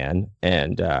biggest fan.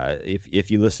 And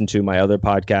if you listen to my other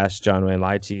podcast, John Wayne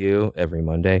Lied to You, every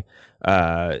Monday,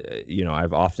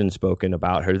 I've often spoken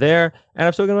about her there, and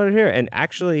I've spoken about her here. And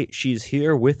actually, she's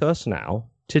here with us now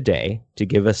today to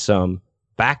give us some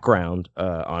background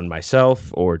on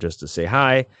myself, or just to say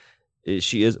hi.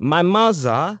 She is my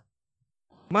mother.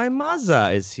 My mother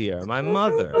is here. My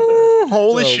mother.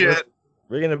 Holy shit!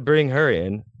 We're gonna bring her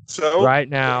in. So right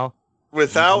now,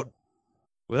 without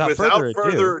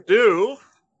further ado,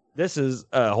 this is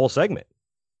a whole segment.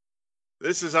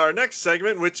 This is our next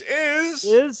segment, which is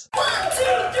 1, 2,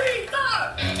 3,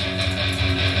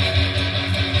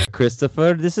 4.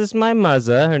 Christopher, this is my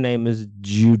mother. Her name is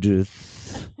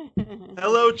Judith.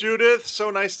 Hello, Judith. So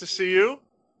nice to see you.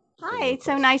 Hi, it's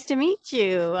so nice to meet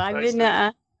you.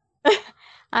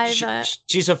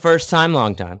 She's a first time,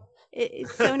 long time.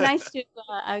 It's so nice to.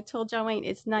 I told John Wayne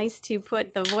it's nice to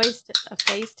put a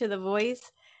face to the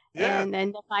voice, and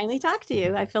then to finally talk to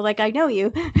you. I feel like I know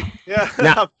you. Yeah,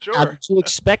 now, sure. Did you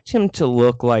expect him to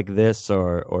look like this,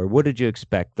 or what did you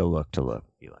expect the look to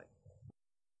be like?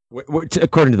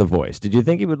 According to the voice, did you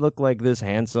think he would look like this,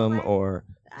 handsome, or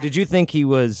did you think he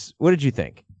was? What did you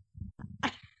think?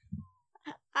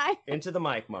 Into the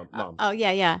mic, mom. Oh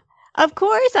yeah. Of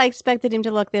course, I expected him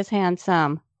to look this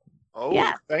handsome. Oh,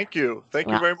 yeah. Thank you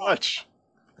very much.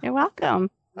 You're welcome.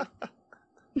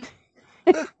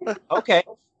 Okay.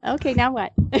 Now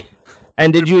what?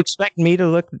 And did you expect me to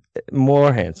look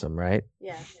more handsome, right?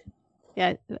 Yeah.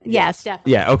 Yeah. Yes,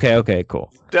 definitely. Yeah. Okay.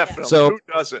 Cool. Definitely. So- Who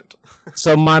doesn't?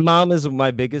 So my mom is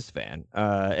my biggest fan,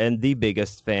 and the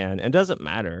biggest fan, and doesn't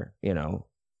matter,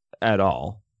 at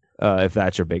all, if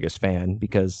that's your biggest fan,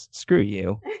 because screw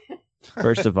you.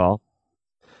 First of all,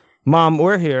 Mom,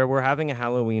 we're here. We're having a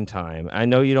Halloween time. I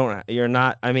know you're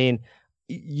not. I mean,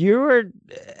 you're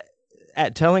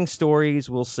at telling stories.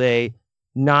 We'll say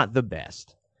not the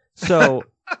best. So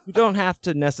you don't have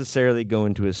to necessarily go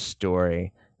into a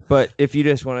story. But if you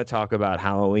just want to talk about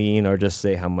Halloween, or just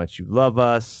say how much you love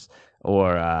us,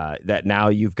 or that now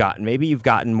you've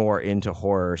gotten more into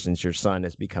horror since your son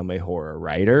has become a horror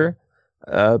writer,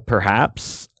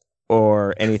 perhaps,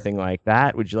 or anything like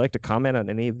that. Would you like to comment on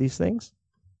any of these things?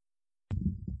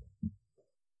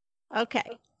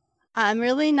 Okay. I'm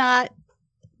really not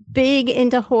big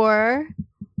into horror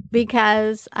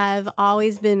because I've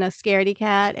always been a scaredy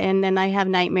cat, and then I have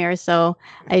nightmares, so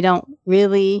I don't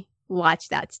really watch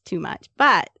that too much.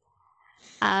 But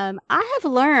I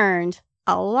have learned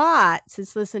a lot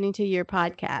since listening to your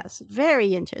podcast.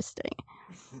 Very interesting.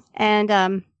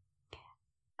 And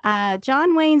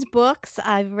John Wayne's books,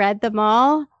 I've read them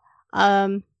all.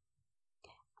 I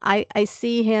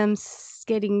see him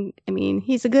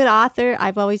he's a good author.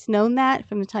 I've always known that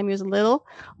from the time he was little,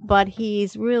 but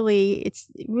it's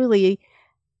really,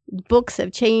 books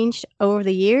have changed over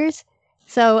the years.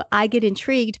 So I get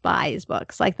intrigued by his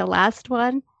books. Like the last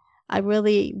one, I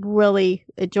really, really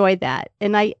enjoyed that.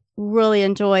 And I really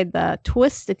enjoyed the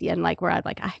twist at the end, like where I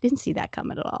didn't see that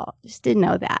coming at all. Just didn't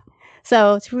know that.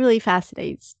 So it's really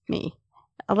fascinates me.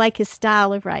 I like his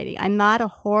style of writing. I'm not a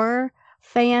horror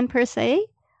fan per se,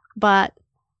 but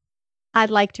I'd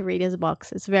like to read his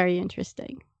books. It's very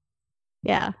interesting.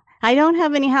 Yeah. I don't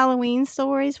have any Halloween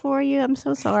stories for you. I'm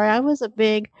so sorry. I was a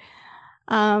big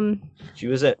She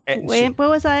was a. what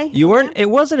was I? You weren't. It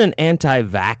wasn't an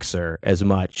anti-vaxxer as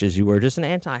much as you were just an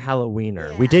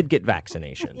anti-Halloweener. Yeah. We did get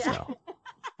vaccinations, Yeah.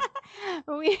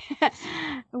 though.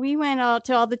 we went out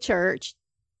to all the church,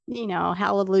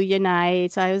 Hallelujah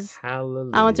nights.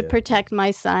 Hallelujah. I want to protect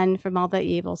my son from all the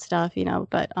evil stuff,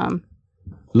 but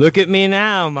Look at me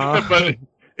now, Mom. But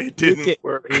it didn't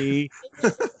work. Me.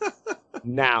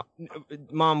 Now,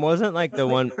 Mom, wasn't like the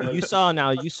one you saw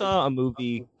a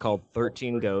movie called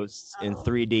 13 Ghosts in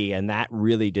 3D, and that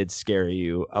really did scare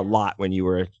you a lot when you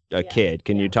were a kid.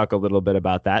 Can you talk a little bit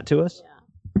about that to us?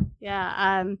 Yeah.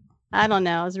 I don't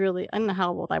know. I don't know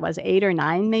how old I was, 8 or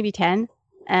 9, maybe 10.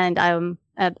 And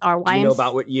at our YMCA. You know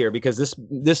about what year? Because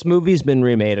this movie's been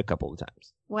remade a couple of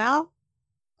times. Well,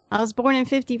 I was born in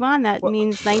 51. That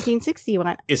means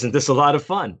 1961. Isn't this a lot of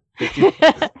fun?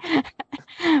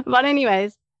 But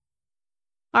anyways,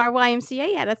 our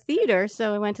YMCA had a theater,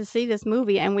 so we went to see this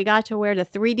movie, and we got to wear the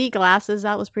 3D glasses.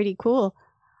 That was pretty cool.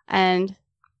 And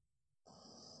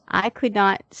I could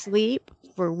not sleep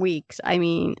for weeks. I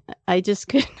mean, I just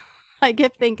couldn't. I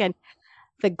kept thinking,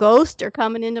 the ghosts are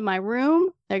coming into my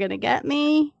room. They're going to get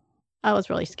me. I was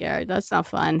really scared. That's not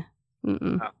fun.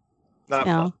 Not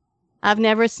fun. I've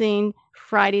never seen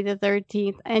Friday the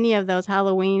 13th, any of those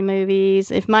Halloween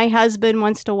movies. If my husband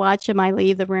wants to watch them, I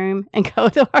leave the room and go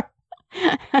to our...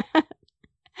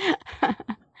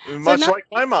 Much like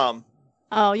my mom.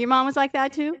 Oh, your mom was like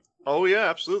that too? Oh yeah,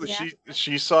 absolutely. Yeah.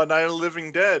 She saw Night of the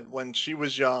Living Dead when she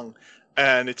was young,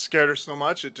 and it scared her so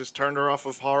much it just turned her off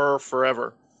of horror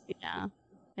forever. Yeah.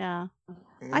 I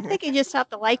Mhm. think you just have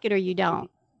to like it or you don't.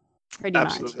 Pretty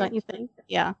much, don't you think?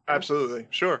 Yeah. Absolutely,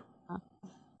 sure.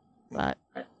 But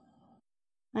I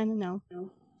don't know.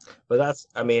 But I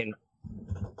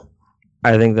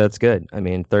think that's good. I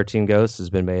mean, 13 Ghosts has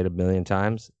been made a million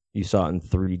times. You saw it in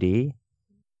 3D.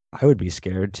 I would be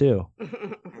scared too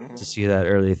to see that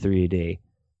early 3D.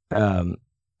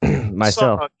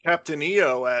 Myself, saw Captain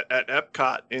EO at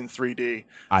Epcot in 3D.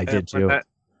 I did too.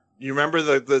 You remember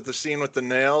the scene with the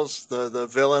nails, the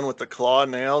villain with the claw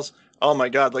nails? Oh my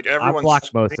God! Like everyone. I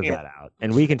blocked most of that out,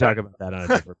 and we can talk about that on a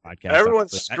different podcast. Everyone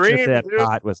That screamed, trip to dude.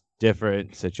 Epcot was a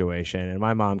different situation, and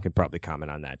my mom could probably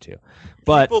comment on that too.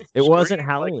 But People it wasn't screamed,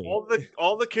 Halloween. Like,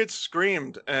 all the kids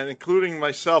screamed, and including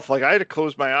myself. Like I had to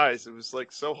close my eyes. It was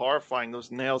like so horrifying.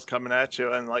 Those nails coming at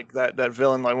you, and like that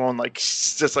villain, like one, like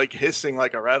just like hissing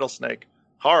like a rattlesnake.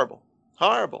 Horrible.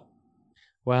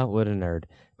 Well, what a nerd.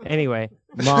 Anyway,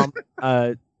 Mom,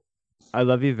 I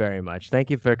love you very much. Thank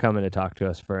you for coming to talk to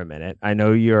us for a minute. I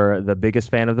know you're the biggest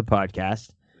fan of the podcast.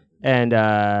 And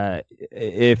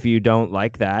if you don't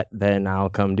like that, then I'll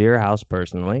come to your house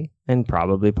personally and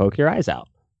probably poke your eyes out.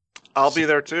 I'll be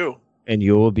there too. And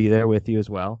you will be there with you as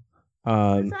well.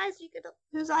 Whose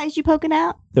eyes you poking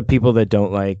out? The people that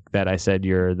don't like that I said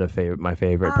you're my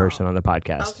favorite person on the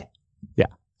podcast. Okay. Yeah.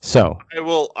 So I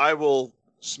will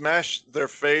smash their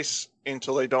face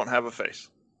until they don't have a face.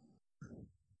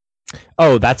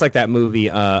 Oh, that's like that movie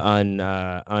what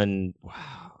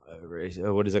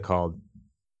is it called?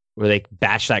 Where they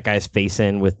bash that guy's face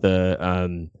in with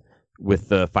the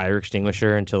fire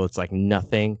extinguisher until it's like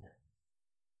nothing.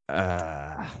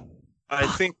 I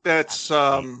think that's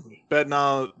bed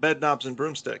knobs and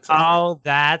broomsticks. Oh,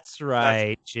 that's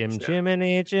right. Chim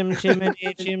chimney, chim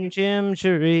chimney, chim chim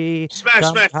cheree. Smash,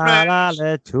 smash, smash.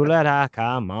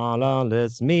 Come on,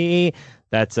 let's me.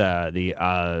 That's Mary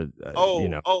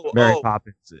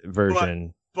Poppins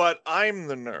version. But I'm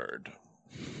the nerd.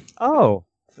 Oh,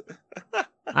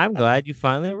 I'm glad you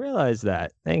finally realized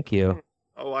that. Thank you.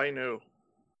 Oh, I knew.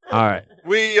 All right.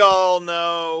 We all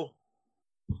know.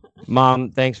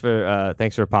 Mom, thanks for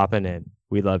popping in.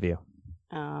 We love you.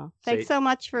 Thanks so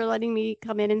much for letting me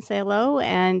come in and say hello,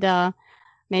 and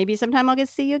maybe sometime I'll get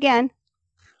to see you again.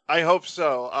 I hope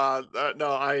so.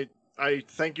 No, I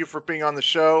thank you for being on the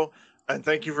show, and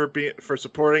thank you for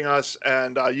supporting us.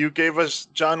 And you gave us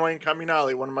John Wayne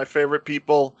Caminali, one of my favorite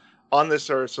people on this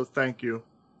earth. So thank you.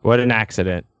 What an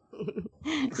accident.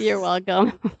 You're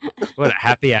welcome. What a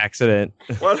happy accident.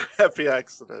 What a happy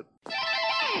accident.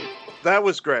 That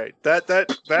was great.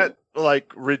 That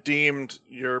like redeemed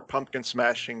your pumpkin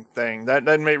smashing thing. That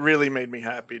really made me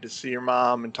happy to see your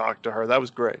mom and talk to her. That was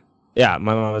great. Yeah,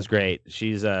 my mom was great.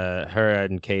 She's her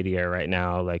and Katie are right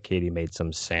now. Like Katie made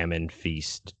some salmon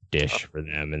feast dish for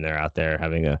them, and they're out there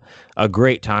having a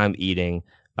great time eating.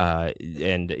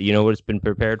 And you know what's been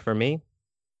prepared for me?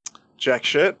 Jack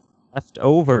shit.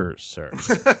 Leftovers, sir.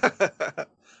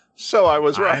 So I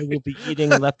was right. I will be eating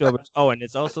leftovers. Oh, and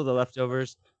it's also the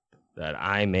leftovers that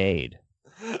I made.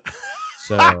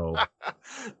 So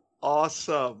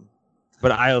awesome.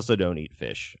 But I also don't eat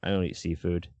fish. I don't eat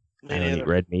seafood. I don't eat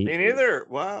red meat. Me neither.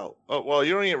 Wow. Oh, well,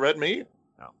 you don't eat red meat?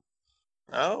 No.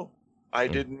 Oh, I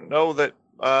didn't know that.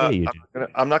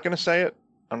 I'm not going to say it.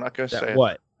 I'm not going to say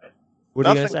what? it. What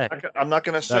are you going to say? I'm not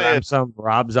going to say I'm it. some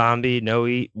Rob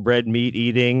Zombie, red meat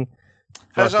eating.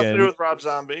 Has nothing to do with Rob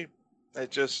Zombie.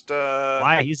 It just.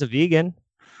 Why? He's a vegan.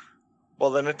 Well,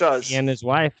 then it does. He and his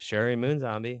wife, Sherry Moon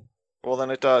Zombie. Well,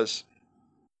 then it does.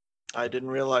 I didn't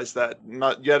realize that.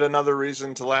 Not yet another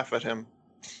reason to laugh at him.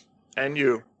 And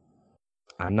you.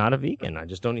 I'm not a vegan. I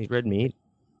just don't eat red meat.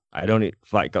 I don't eat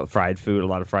like fried food, a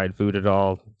lot of fried food at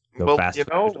all. No fast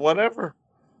food. Whatever.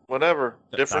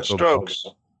 Different strokes.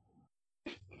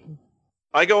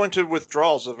 I go into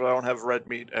withdrawals if I don't have red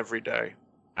meat every day.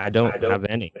 I don't have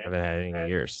any. I haven't had any in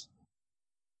years.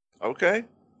 Okay.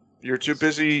 You're too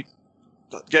busy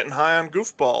getting high on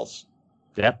goofballs.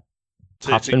 Yep.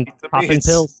 Popping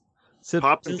pills.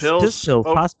 Popping pills.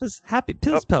 Happy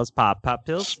pills, pop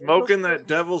pills. Smoking that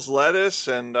devil's lettuce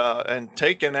and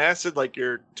taking acid like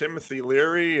you're Timothy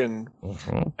Leary and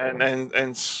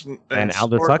Aldous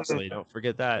Huxley. Don't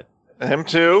forget that. Him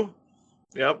too.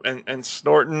 Yep. And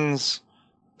snorting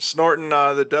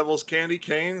the devil's candy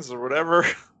canes or whatever.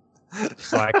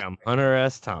 It's like I'm Hunter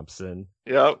S. Thompson.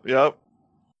 Yep.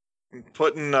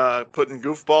 Putting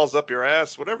goofballs up your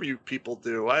ass, whatever you people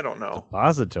do, I don't know.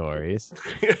 Depositories.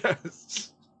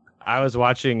 Yes. I was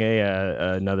watching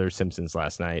another Simpsons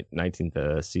last night,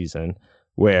 19th season,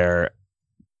 where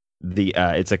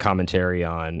it's a commentary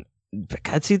on.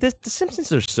 God, see the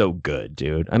Simpsons are so good,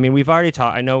 dude. I mean, we've already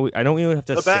talked. I know I don't even have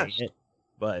to say it,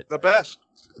 but the best.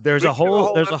 There's a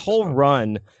whole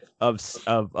run of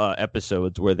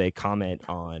episodes where they comment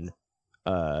on.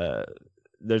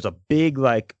 There's a big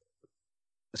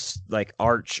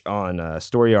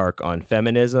story arc on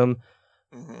feminism,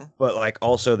 but like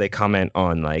also they comment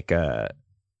on like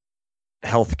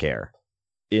healthcare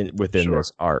within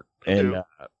this arc, and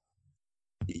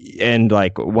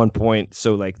like one point,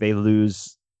 so like they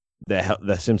lose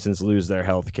the Simpsons lose their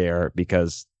healthcare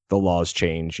because the laws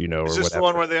change, Is or this whatever. The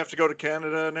one where they have to go to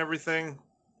Canada and everything?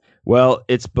 Well,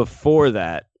 it's before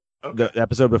that. Okay. The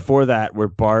episode before that where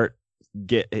Bart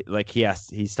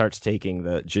he starts taking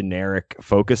the generic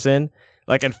Focusin,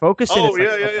 and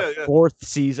Focusin. Fourth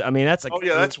season. I mean, that's like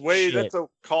that's a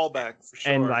callback for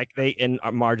sure. And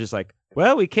Marge is like,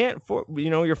 well, we can't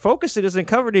your Focusin isn't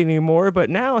covered anymore, but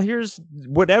now here's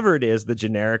whatever it is, the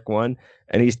generic one,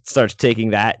 and he starts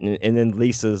taking that, and then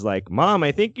Lisa's like, Mom,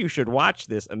 I think you should watch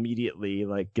this immediately.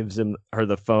 Like gives her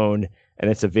the phone, and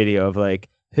it's a video of like,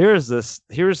 here's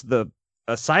the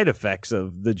side effects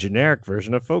of the generic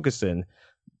version of Focusin,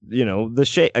 the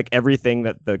shape, like everything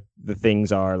that the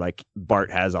things are, like Bart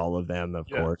has all of them, of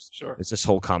course. Sure. It's this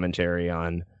whole commentary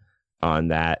on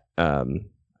that.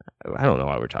 I don't know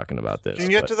why we're talking about this. Can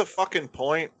you get but to the fucking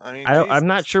point? I mean, I'm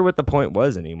not Jesus. sure what the point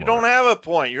was You anymore. don't have a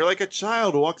point. You're like a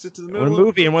child who walks into the In middle a of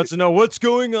movie and wants to know what's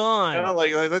going on. Yeah,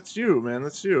 like that's you, man.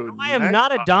 That's you. I am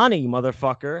not a Donnie,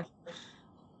 motherfucker.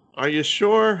 Are you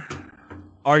sure?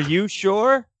 Are you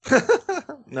sure?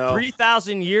 No.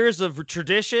 3,000 years of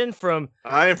tradition from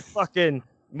I'm fucking I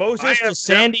Moses am to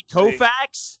Sandy definitely-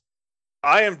 Koufax?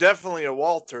 I am definitely a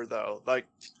Walter though. Like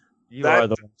You that- are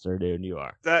the monster, dude. You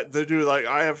are. the dude. Like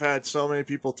I have had so many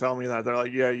people tell me that they're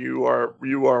like, yeah, you are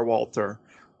Walter.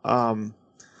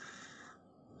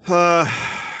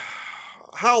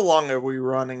 How long are we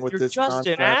running with You're this? just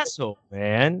an nonsense? asshole,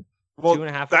 man. Well,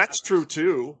 2.5 that's true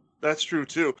too. That's true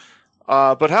too.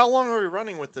 But how long are we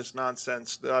running with this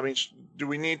nonsense? I mean, do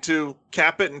we need to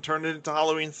cap it and turn it into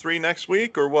Halloween 3 next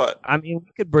week, or what? I mean,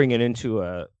 we could bring it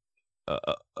into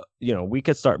we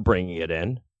could start bringing it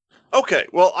in. Okay.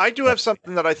 Well, I do have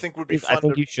something that I think would be fun. I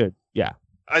think you should. Yeah.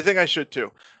 I think I should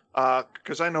too,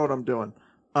 because I know what I'm doing.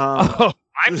 Oh,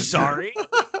 I'm sorry.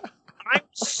 I'm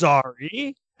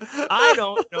sorry. I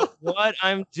don't know what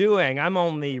I'm doing. I'm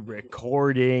only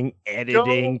recording,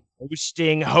 editing,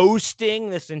 hosting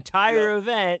this entire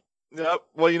event, Yep.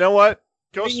 Well, you know what?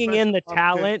 Go bringing spend in the some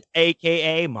talent,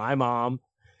 aka my mom.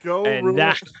 Go And ruin.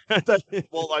 that-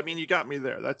 Well, I mean, you got me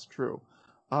there. That's true.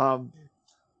 Sorry,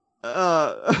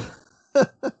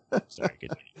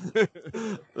 continue.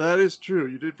 That is true.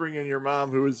 You did bring in your mom,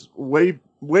 who is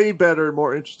way better,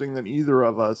 more interesting than either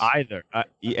of us.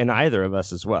 And either of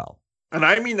us as well. And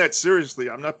I mean that seriously.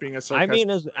 I'm not being a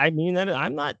sarcastic. I mean that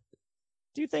I'm not.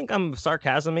 Do you think I'm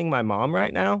sarcasming my mom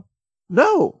right now?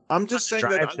 No, I'm just saying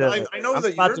that Drive to- I know I'm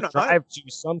that about you're to not. drive to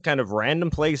some kind of random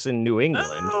place in New England.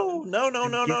 No.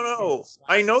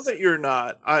 I know that you're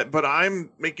not. But I'm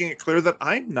making it clear that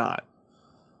I'm not.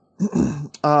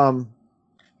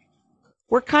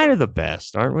 We're kind of the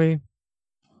best, aren't we?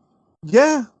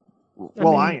 Yeah.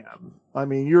 Well, I mean- am. I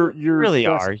mean, you're Really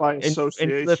best are. by And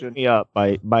association. lift me up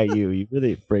by you. You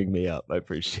really bring me up. I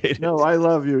appreciate it. No, I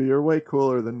love you. You're way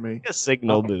cooler than me. A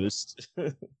signal boost.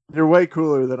 You're way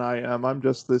cooler than I am. I'm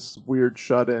just this weird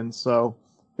shut-in, so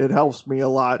it helps me a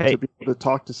lot Hey. to be able to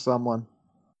talk to someone.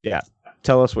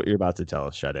 Tell us what you're about to tell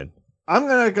us, Shut In. I'm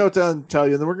gonna go down and tell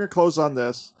you, and then we're gonna close on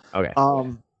this. Okay.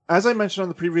 As I mentioned on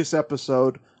the previous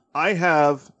episode, I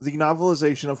have the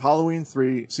novelization of Halloween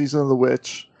 3: Season of the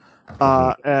Witch,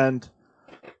 and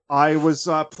I was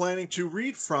planning to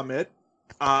read from it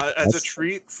as a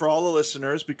treat for all the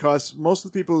listeners, because most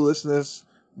of the people who listen to this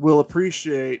will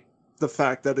appreciate the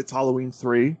fact that it's Halloween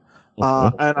 3.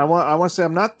 And I want to say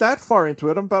I'm not that far into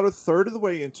it. I'm about a third of the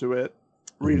way into it,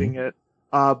 reading it.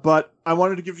 But I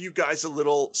wanted to give you guys a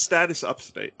little status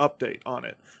update on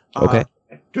it. Okay.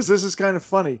 Because this is kind of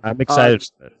funny. I'm excited.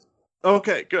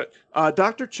 Okay, good.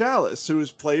 Dr. Chalice, who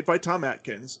is played by Tom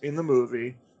Atkins in the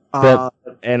movie.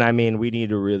 And I mean, we need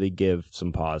to really give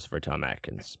some pause for Tom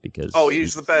Atkins because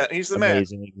He's the best. He's the man.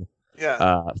 amazing.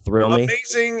 Yeah. Thrill me.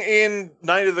 Amazing in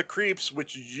Night of the Creeps,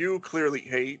 which you clearly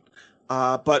hate.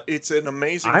 But it's an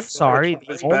amazing. I'm film. sorry. It's one of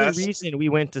his The only best. reason we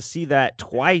went to see that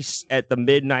twice at the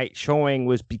midnight showing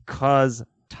was because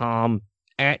Tom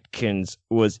Atkins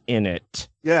was in it.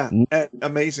 Yeah, and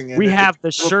amazing. in We it. have It the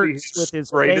will be shirts with his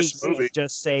greatest face movie.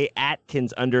 just say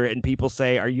Atkins under it, and people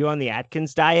say, "Are you on the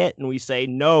Atkins diet?" And we say,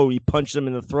 "No." We punch them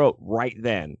in the throat right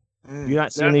then. You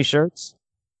not seen these shirts?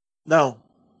 No,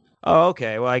 Oh,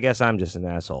 okay. Well, I guess I'm just an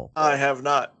asshole. I have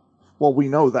not. Well, we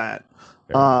know that.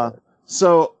 Very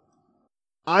So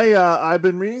I've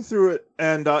been reading through it,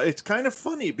 and it's kind of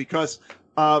funny because,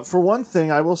 for one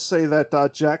thing, I will say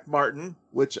that Jack Martin,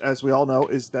 which, as we all know,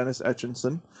 is Dennis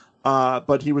Etchinson,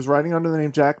 but he was writing under the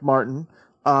name Jack Martin.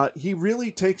 He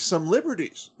really takes some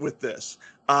liberties with this,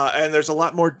 and there's a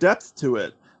lot more depth to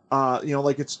it.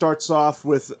 Like it starts off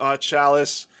with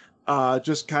Chalice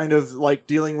just kind of like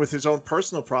dealing with his own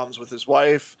personal problems with his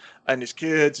wife and his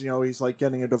kids. He's like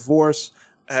getting a divorce,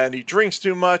 and he drinks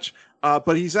too much.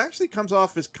 But he's actually comes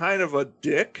off as kind of a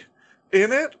dick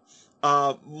in it,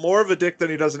 more of a dick than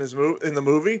he does in the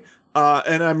movie.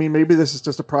 And I mean, maybe this is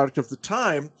just a product of the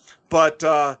time, but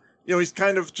he's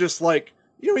kind of just like,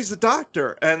 he's the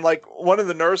doctor, and like one of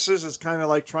the nurses is kind of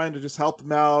like trying to just help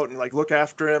him out and like look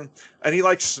after him, and he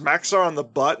like smacks her on the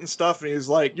butt and stuff, and he's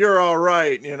like, "You're all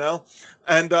right," and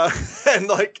and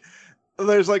like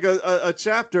there's like a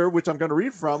chapter which I'm going to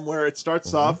read from where it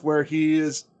starts off where he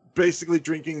is basically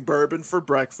drinking bourbon for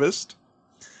breakfast.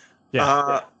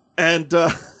 And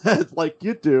like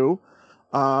you do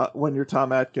when you're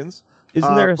Tom Atkins.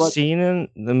 Isn't there a scene in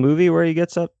the movie where he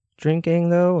gets up drinking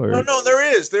though? Or No, there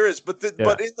is, but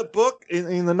but in the book,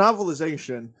 in the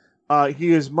novelization,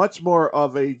 he is much more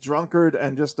of a drunkard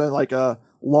and just like a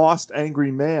lost,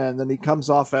 angry man than he comes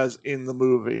off as in the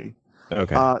movie.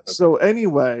 Okay. So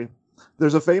anyway,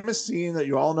 there's a famous scene that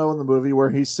you all know in the movie where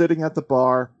he's sitting at the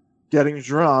bar getting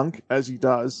drunk, as he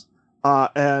does,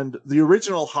 and the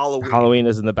original Halloween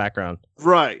is in the background.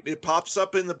 Right. It pops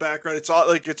up in the background. It's on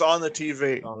the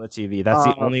TV. On the TV. That's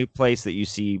the only place that you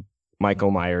see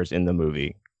Michael Myers in the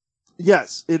movie.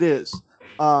 Yes, it is.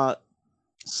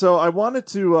 So I wanted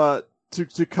to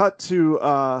cut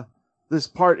to this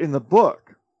part in the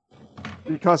book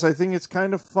because I think it's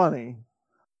kind of funny,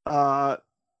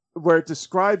 where it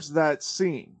describes that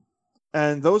scene.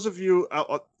 And those of you,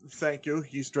 thank you.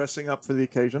 He's dressing up for the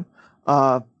occasion.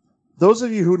 Those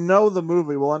of you who know the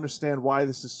movie will understand why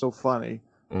this is so funny.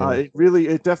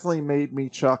 It definitely made me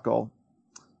chuckle.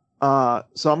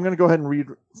 So I'm going to go ahead and read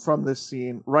from this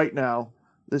scene right now.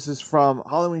 This is from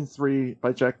Halloween 3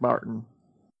 by Jack Martin.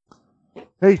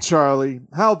 Hey, Charlie,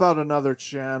 how about another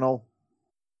channel?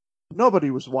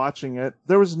 Nobody was watching it.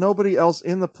 There was nobody else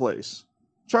in the place.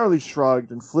 Charlie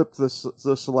shrugged and flipped the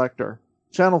selector.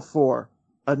 Channel 4,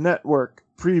 a network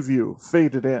preview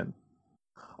faded in.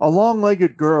 A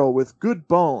long-legged girl with good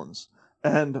bones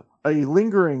and a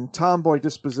lingering tomboy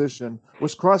disposition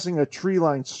was crossing a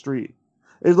tree-lined street.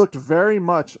 It looked very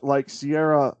much like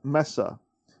Sierra Mesa.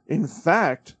 In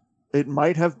fact, it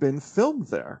might have been filmed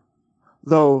there.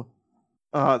 Though,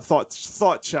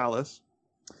 thought Chalice.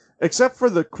 Except for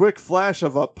the quick flash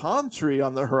of a palm tree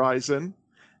on the horizon,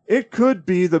 it could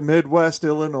be the Midwest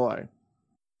Illinois.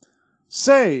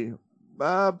 Say,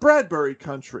 Bradbury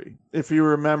country, if he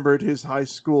remembered his high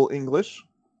school English.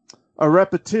 A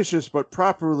repetitious but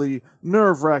properly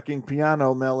nerve-wracking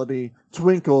piano melody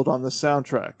twinkled on the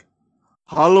soundtrack.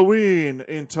 Halloween,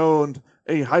 intoned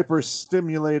a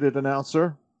hyper-stimulated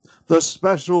announcer. The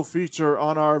special feature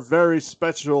on our very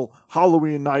special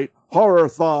Halloween night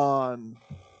Horror-thon.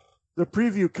 The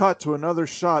preview cut to another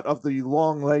shot of the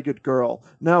long-legged girl,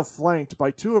 now flanked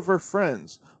by two of her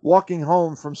friends, walking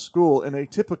home from school in a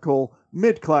typical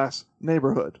mid-class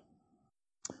neighborhood.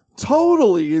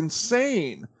 Totally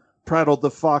insane, prattled the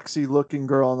foxy-looking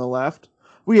girl on the left.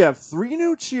 We have 3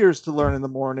 new cheers to learn in the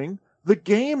morning, the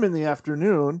game in the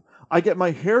afternoon, I get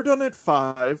my hair done at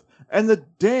 5, and the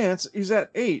dance is at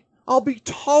 8. I'll be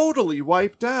totally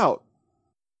wiped out.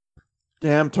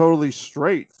 Damn totally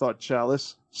straight, thought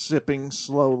Chalice, sipping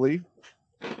slowly.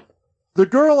 The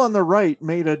girl on the right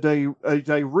made a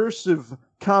derisive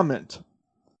comment.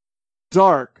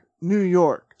 Dark, New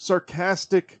York,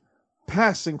 sarcastic,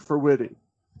 passing for witty.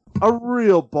 A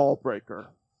real ball breaker.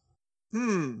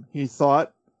 He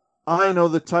thought. I know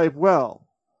the type well.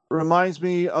 Reminds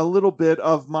me a little bit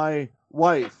of my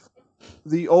wife.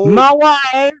 My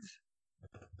wife!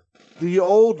 The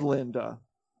old Linda.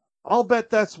 I'll bet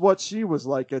that's what she was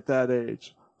like at that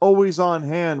age. Always on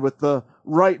hand with the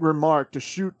right remark to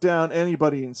shoot down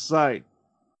anybody in sight.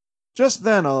 Just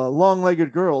then a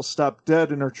long-legged girl stopped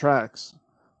dead in her tracks.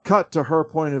 Cut to her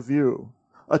point of view.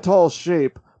 A tall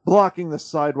shape blocking the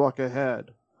sidewalk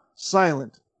ahead.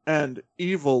 Silent and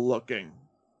evil-looking.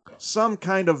 Some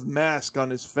kind of mask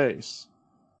on his face.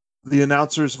 The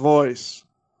announcer's voice.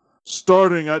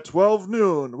 Starting at 12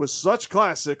 noon with such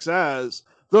classics as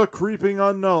The Creeping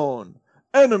Unknown,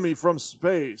 Enemy from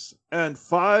Space, and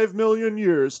 5 Million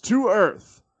Years to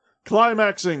Earth.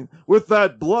 Climaxing with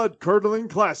that blood-curdling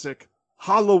classic,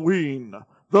 Halloween,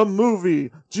 the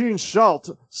movie Gene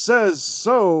Schalt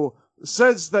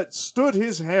says that stood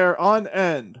his hair on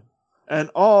end. And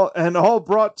all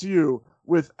brought to you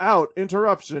without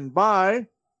interruption by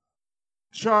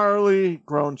Charlie,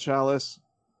 groaned Chalice.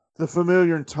 The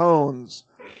familiar tones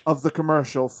of the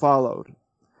commercial followed.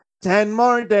 10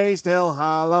 more days till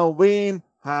Halloween,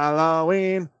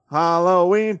 Halloween,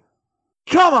 Halloween.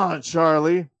 Come on,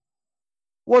 Charlie.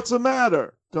 What's the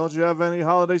matter? Don't you have any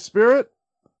holiday spirit?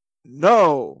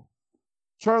 No.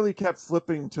 Charlie kept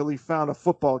flipping till he found a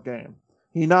football game.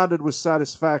 He nodded with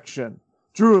satisfaction,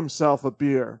 drew himself a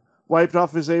beer, wiped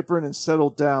off his apron, and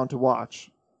settled down to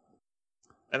watch.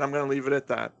 And I'm going to leave it at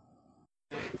that.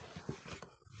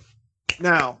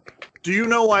 Now, do you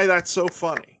know why that's so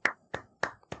funny?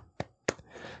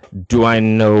 Do I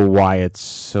know why it's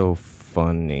so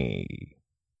funny?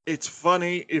 It's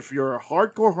funny if you're a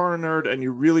hardcore horror nerd and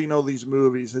you really know these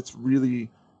movies. It's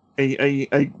really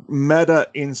a meta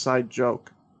inside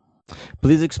joke.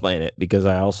 Please explain it, because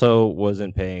I also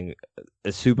wasn't paying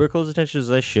as super close attention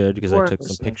as I should, because I took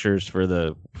some pictures for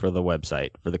the website,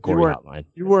 for the Corey Hotline.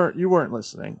 You weren't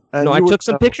listening. No, I took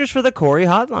some pictures for the Corey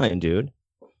Hotline, dude.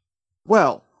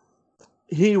 Well,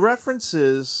 he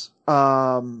references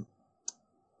that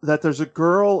there's a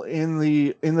girl in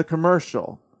the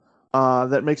commercial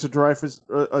that makes a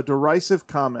derisive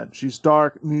comment. She's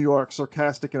dark, New York,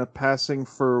 sarcastic in a passing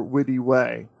for witty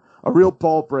way. A real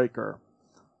ball breaker.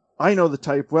 I know the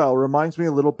type well. Reminds me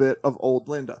a little bit of old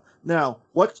Linda. Now,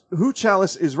 who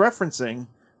Chalice is referencing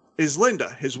is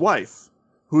Linda, his wife,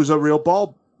 who's a real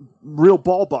ball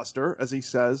buster, as he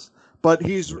says. But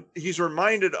he's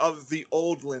reminded of the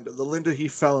old Linda, the Linda he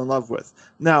fell in love with.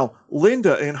 Now,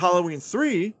 Linda in Halloween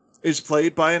 3 is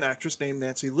played by an actress named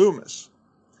Nancy Loomis.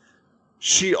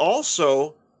 She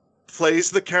also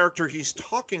plays the character he's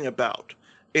talking about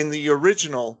in the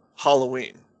original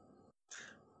Halloween.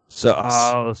 So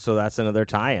that's another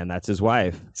tie-in. That's his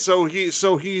wife. So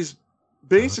he's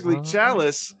basically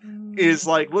Chalice is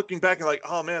like looking back and like,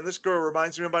 oh man, this girl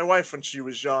reminds me of my wife when she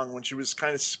was young, when she was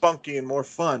kind of spunky and more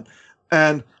fun.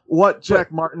 And what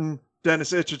Jack Martin,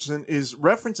 Dennis Richardson is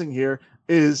referencing here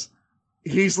is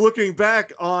he's looking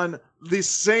back on the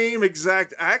same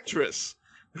exact actress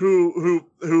who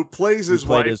plays his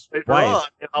wife later on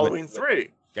in Halloween 3.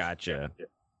 Gotcha.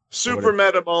 Super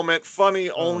meta moment, funny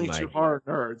only to horror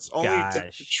nerds, only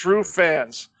to true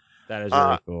fans. That is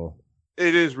really cool.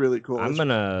 It is really cool.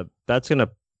 That's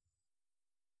gonna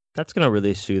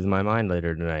really soothe my mind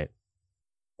later tonight.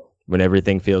 When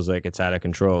everything feels like it's out of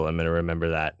control, I'm gonna remember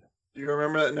that. You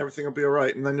remember that, and everything will be all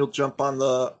right. And then you'll jump on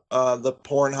the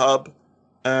Pornhub,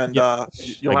 and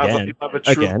you'll have a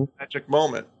true magic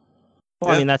moment.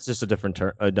 Well, I mean, that's just a different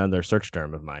another search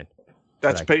term of mine.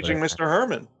 That's paging Mr.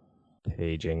 Herman.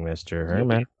 Paging Mr.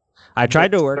 Herman. I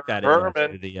tried to work that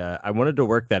into I wanted to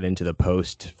work that into the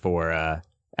post for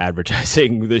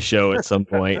advertising the show at some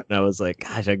point, and I was like,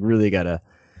 gosh, I really gotta,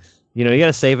 you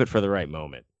gotta save it for the right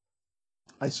moment.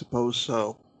 I suppose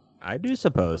so. I do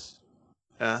suppose.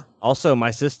 Yeah. Also, my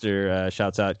sister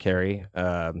shouts out Carrie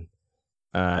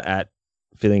at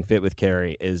Feeling Fit with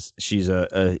Carrie. She's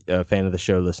a fan of the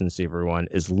show, listens to everyone,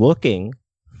 is looking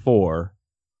for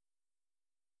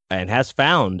and has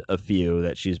found a few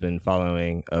that she's been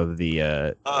following of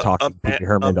the talking Pee-wee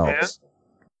Herman dolls.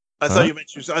 I thought you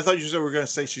said we were going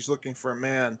to say she's looking for a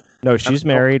man. No, she's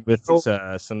married with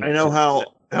some. I know how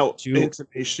into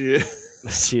me she is.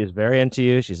 She is very into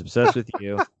you. She's obsessed with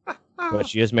you. But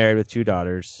she is married with 2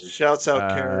 daughters. Shouts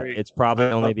out, Carrie. It's probably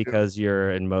only because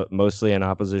you're mostly in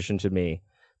opposition to me.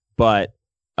 But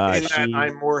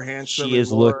I'm more handsome. She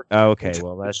is okay.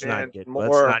 Well, let's not get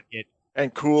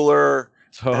and cooler.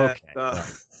 Okay.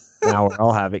 Now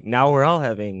we're all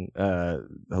having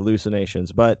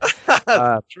hallucinations, but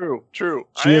true.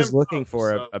 She is looking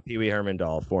for a Pee-wee Herman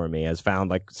doll for me. Has found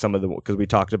like some of the, because we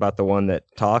talked about the one that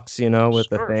talks, with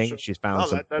the thing. Sure. She's found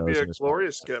some. That'd be a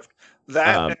glorious gift.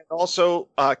 That and also,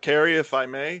 Carrie, if I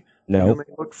may, you may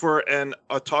look for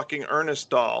a talking Ernest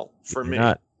doll for me.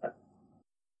 Not.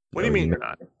 What do you mean you're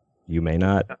not? You may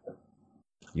not.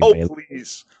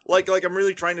 Please! Like I'm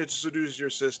really trying to seduce your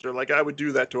sister. Like I would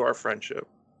do that to our friendship.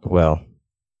 Well,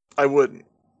 I wouldn't.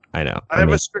 I know. I have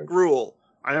a strict rule.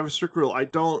 I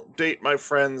don't date my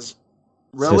friends'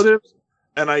 relatives,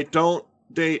 and I don't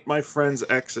date my friends'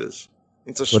 exes.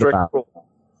 It's a strict rule.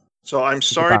 So I'm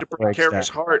sorry to break Carrie's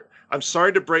heart. I'm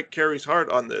sorry to break Carrie's heart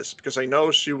on this because I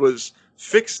know she was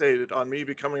fixated on me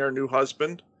becoming her new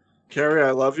husband. Carrie,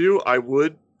 I love you. I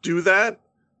would do that,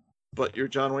 but you're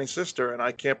John Wayne's sister, and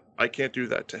I can't do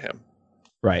that to him.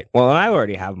 Right. Well, I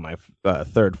already have my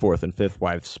 3rd, 4th, and 5th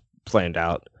wives planned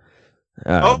out.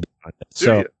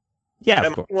 So yeah,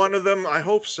 am one of them? I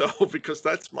hope so, because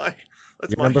that's my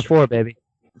number 4, baby.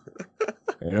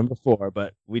 You're number 4,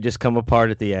 but we just come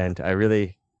apart at the end.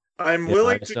 I'm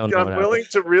willing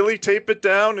to really tape it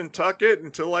down and tuck it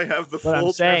until I have the full.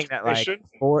 I'm saying that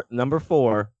number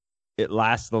 4, it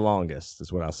lasts the longest,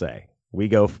 is what I'll say. We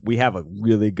have a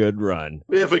really good run.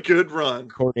 We have a good run.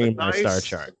 According to my star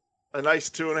chart. A nice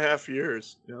 2.5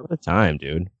 years. Yep. What a time,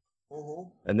 dude. Mm-hmm.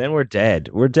 And then we're dead.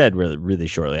 We're dead really, really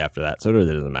shortly after that, so it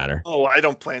really doesn't matter. Oh, I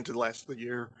don't plan to last the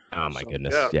year. Oh my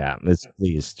goodness. Yeah.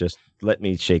 Please just let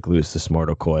me shake loose this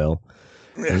mortal coil.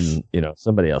 Yes. And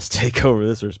somebody else take over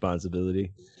this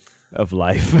responsibility of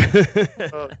life.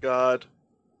 Oh God.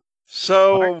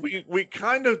 So we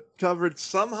kind of covered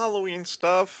some Halloween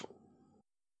stuff.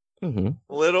 Mm-hmm.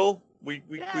 A little. We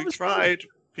tried. Fun.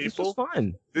 People. This was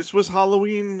fun. This was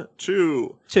Halloween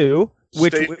 2.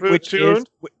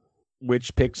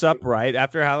 Which picks up right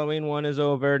after Halloween 1 is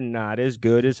over. Not as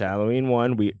good as Halloween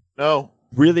 1. We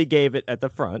really gave it at the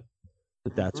front,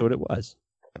 but that's what it was.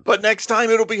 But next time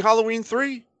it'll be Halloween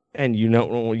 3. And you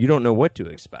don't know what to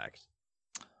expect.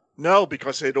 No,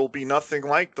 because it'll be nothing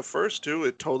like the first 2.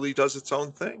 It totally does its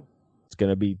own thing. It's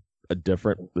gonna be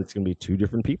it's gonna be 2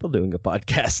 different people doing a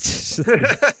podcast.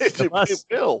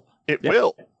 It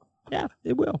will. Yeah,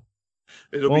 it will.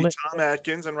 It'll Well, be Tom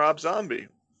Atkins and Rob Zombie.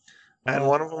 And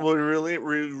one of them will be really,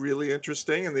 really, really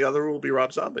interesting, and the other will be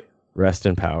Rob Zombie. Rest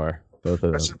in power, both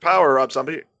of Rest them. in power, Rob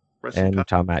Zombie. Rest in And power.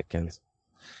 Tom Atkins.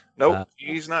 Nope,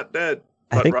 he's not dead.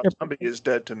 I But think Rob they're- Zombie is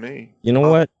dead to me. You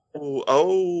know what?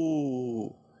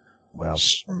 Oh. Well,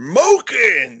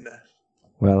 Smoking!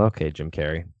 okay, Jim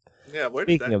Carrey. Yeah, where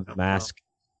did Speaking that of the come mask,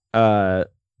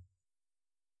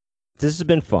 this has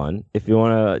been fun. If you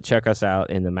want to check us out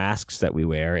in the masks that we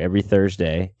wear every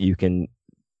Thursday, you can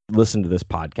listen to this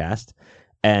podcast.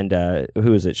 And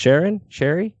who is it? Sharon?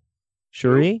 Sherry?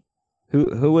 Cherie?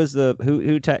 Who was the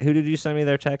who did you send me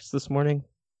their text this morning?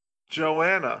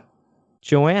 Joanna.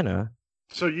 Joanna.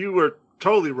 So you were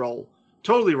totally wrong.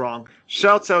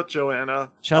 Shouts out Joanna.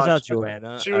 Shout out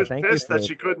Joanna. She was thank you pissed that for-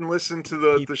 she couldn't listen to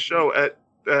the show at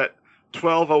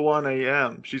 12:01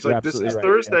 a.m. She's You're like, "This is absolutely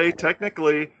right. Thursday,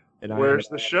 technically. and Where's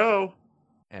the show?"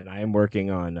 And I am working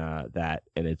on that,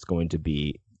 and it's going to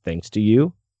be, thanks to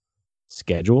you,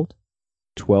 scheduled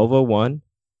 12:01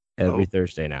 every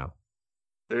Thursday now.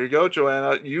 There you go,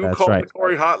 Joanna. You That's called right. the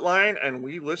Corey hotline, and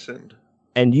we listened.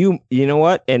 And you know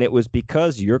what? And it was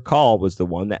because your call was the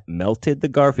one that melted the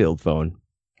Garfield phone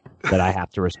that I have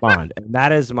to respond. And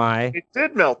that is my It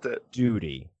did melt it.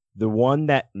 duty. The one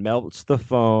that melts the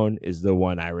phone is the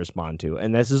one I respond to.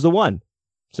 And this is the one.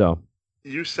 So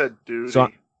You said duty. So-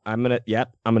 I'm going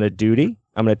to duty.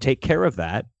 I'm going to take care of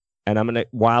that. And I'm going to,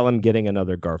 while I'm getting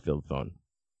another Garfield phone.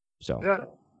 So yeah.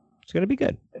 it's going to be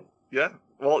good. Yeah.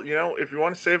 Well, if you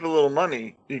want to save a little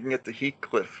money, you can get the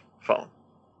Heathcliff phone.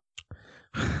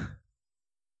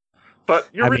 But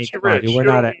you're rich. You're rich. We're You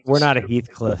don't not need to we're not a stoop.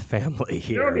 Heathcliff family You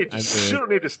here. don't need to. You don't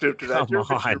need to stoop to that. Come You're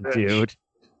rich, on, you're rich. dude.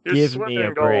 You're Give swimming me a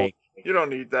in gold. break. You don't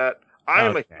need that. I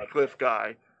am Okay. a Heathcliff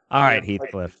guy. All right, Yeah,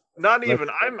 Heathcliff. Not Let's- even.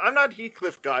 I'm not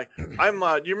Heathcliff guy. I'm.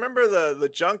 You remember the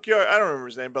junkyard? I don't remember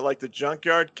his name, but like the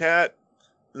junkyard cat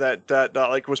that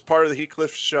like was part of the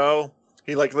Heathcliff show.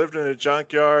 He like lived in a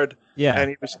junkyard Yeah, and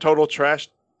he was total trash.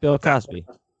 Bill Cosby.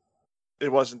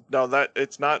 It wasn't. No,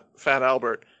 it's not Fat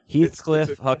Albert. Heathcliff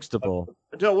it's a- Huxtable.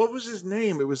 No, what was his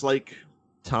name? It was like.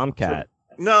 Tomcat.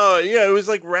 No, yeah, it was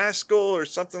like Rascal or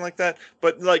something like that.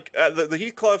 But like the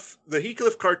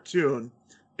Heathcliff cartoon,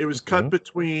 it was cut Mhm.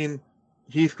 between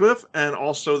Heathcliff and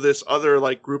also this other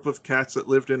like group of cats that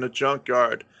lived in a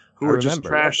junkyard who I were just remember.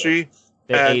 trashy.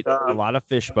 They And, ate a lot of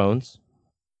fish bones.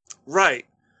 Right.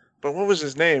 But what was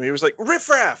his name? He was like Riff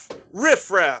Raff. Riff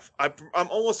Raff. I'm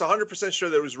almost 100% sure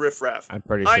that it was Riff Raff. I'm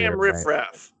pretty sure. I am Riff right.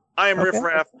 Raff. I am Okay. Riff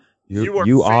Raff. You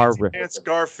You are fancy Riff. pants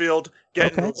Garfield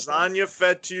getting Okay. lasagna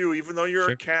fed to you, even though you're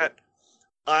Sure. a cat.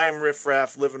 I'm Riff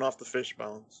Raff living off the fish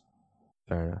bones.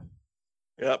 Fair enough.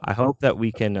 Yep. I hope that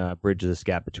we can bridge this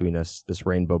gap between us, this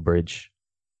rainbow bridge,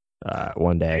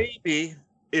 one day. Maybe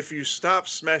if you stop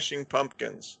smashing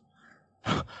pumpkins,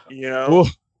 you know,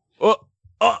 Oh,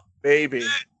 maybe.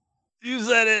 you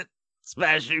said it.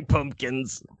 Smashing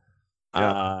pumpkins.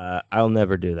 Yeah. I'll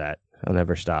never do that. I'll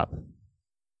never stop.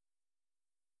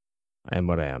 I am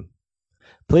what I am.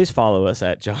 Please follow us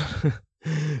at John.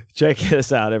 Check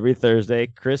us out every Thursday,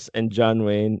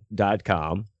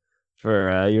 chrisandjohnwayne.com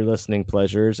for your listening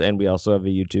pleasures. And we also have a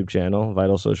YouTube channel,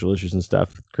 Vital Social Issues and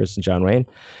Stuff, with Chris and John Wayne.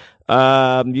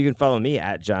 You can follow me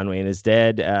at John Wayne is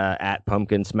Dead, at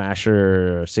Pumpkin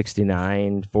Smasher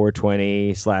 69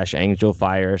 420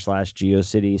 /Angelfire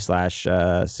 /GeoCity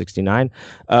 /69.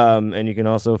 And you can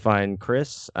also find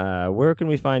Chris. Where can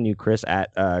we find you, Chris?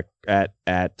 At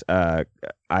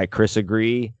I Chris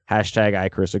Agree, hashtag I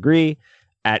Chris Agree,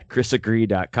 at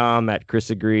chrisagree.com, at Chris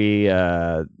Agree,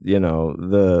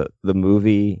 the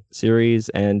movie series,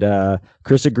 and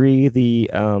Chris Agree, the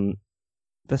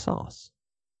sauce.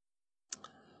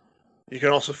 You can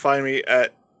also find me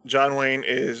at John Wayne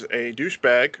is a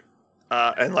douchebag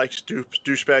and likes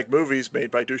douchebag movies made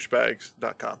by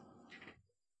douchebags.com.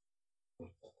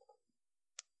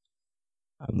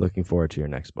 I'm looking forward to your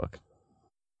next book.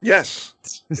 Yes,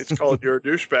 it's called You're a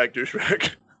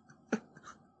Douchebag.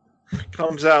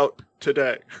 Comes out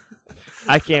today.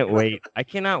 I can't wait. I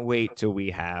cannot wait till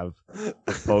we have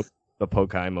the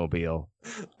Pokai Mobile. I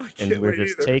And can't we're wait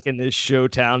just either. taking this show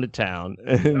town to town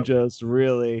and Yep. just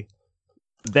really.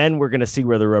 Then we're gonna see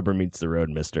where the rubber meets the road,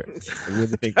 Mister. I really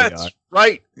think we That's are.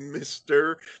 right,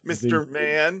 Mr. think-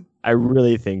 Man. I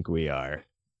really think we are,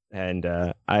 and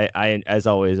I as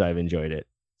always, I've enjoyed it.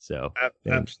 So,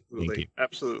 thank Absolutely. you.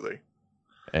 Absolutely.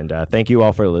 and thank you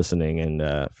all for listening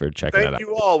and for checking Thank that out.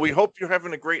 you all. We hope you're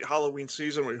having a great Halloween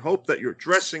season. We hope that you're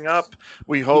dressing up.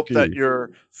 We hope that Spooky.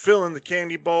 you're filling the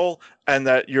candy bowl and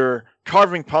that you're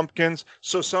carving pumpkins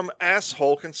so some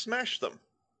asshole can smash them.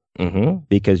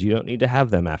 Because you don't need to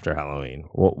have them after Halloween.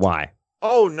 Well, why?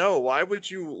 Oh no,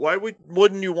 wouldn't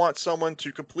you want someone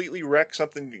to completely wreck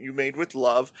something that you made with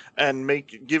love and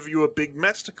give you a big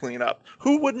mess to clean up?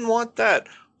 Who wouldn't want that?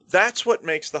 That's what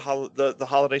makes the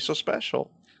holiday so special.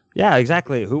 Yeah,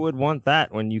 exactly. Who would want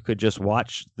that when you could just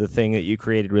watch the thing that you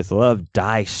created with love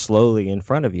die slowly in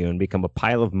front of you and become a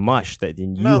pile of mush that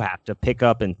then you have to pick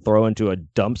up and throw into a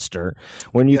dumpster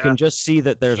when you can just see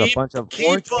that there's a bunch of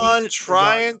keep on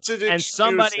trying to and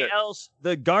somebody else,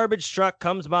 the garbage truck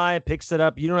comes by, picks it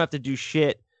up. You don't have to do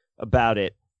shit about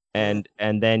it, and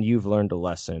then you've learned a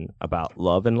lesson about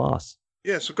love and loss.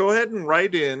 Yeah, so go ahead and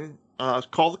write in.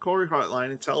 Call the Corey hotline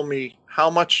and tell me how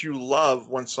much you love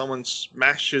when someone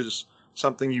smashes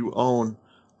something you own.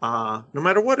 No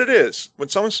matter what it is, when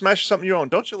someone smashes something you own,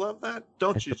 don't you love that?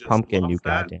 Don't you just pumpkin, love you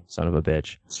that? goddamn son of a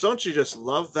bitch! Don't you just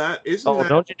love that? Isn't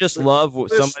don't you just love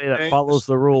somebody that follows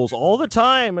the rules all the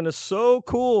time and is so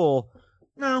cool?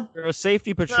 No, you're a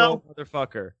safety patrol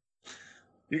motherfucker.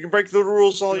 You can break the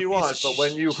rules all you want, but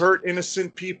when you hurt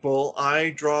innocent people,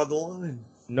 I draw the line.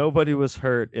 Nobody was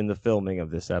hurt in the filming of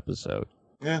this episode.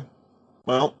 Yeah.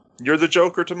 Well, you're the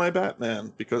Joker to my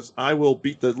Batman, because I will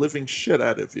beat the living shit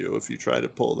out of you if you try to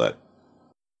pull that.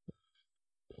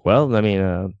 Well, I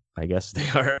mean, I guess they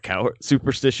are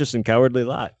superstitious and cowardly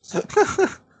lot.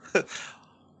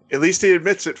 At least he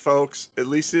admits it, folks. At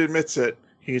least he admits it.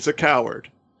 He's a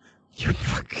coward.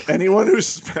 Anyone who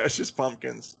smashes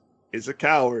pumpkins is a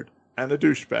coward and a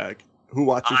douchebag who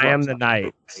watches. I am the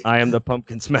knight. I am the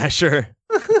pumpkin smasher.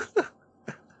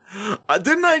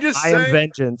 Didn't I just say? I am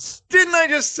vengeance. Didn't I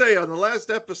just say on the last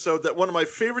episode that one of my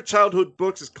favorite childhood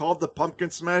books is called The Pumpkin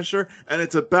Smasher, and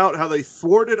it's about how they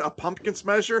thwarted a pumpkin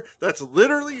smasher? That's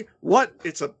literally what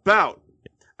it's about.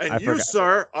 And you,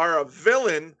 sir, are a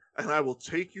villain, and I will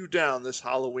take you down this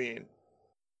Halloween.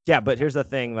 Yeah, but here's the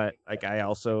thing that, like, I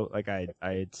also, like, I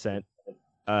had sent,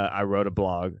 I wrote a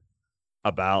blog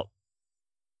about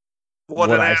what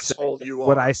an asshole you are.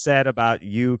 What I said about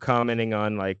you commenting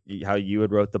on, like, how you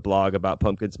had wrote the blog about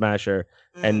Pumpkin Smasher,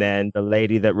 and then the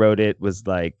lady that wrote it was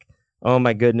like, "Oh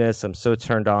my goodness, I'm so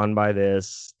turned on by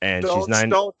this," and she's not.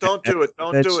 Don't do it.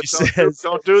 Don't do it.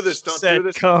 Don't do this. Don't do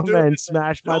this. Come and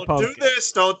smash my pumpkin. Don't do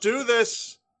this. Don't do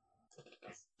this.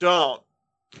 Don't.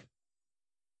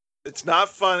 It's not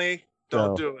funny.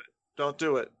 Don't do it. Don't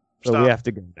do it. Stop. So we have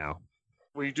to go now.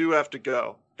 We do have to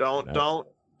go.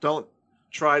 Don't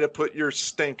try to put your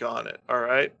stink on it. All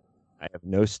right. I have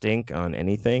no stink on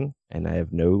anything, and I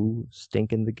have no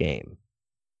stink in the game.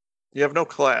 You have no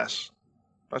class.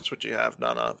 That's what you have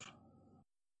none of.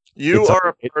 You are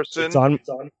a person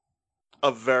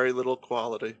of very little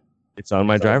quality. It's on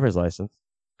my driver's license.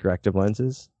 Corrective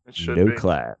lenses. It should no be.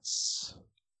 Class.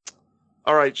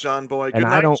 All right, John Boy. Good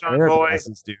night, John Boy.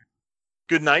 Glasses, dude.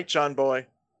 Good night, John Boy.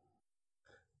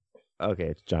 Okay,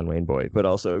 it's John Wayne Boy, but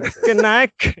also good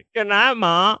night,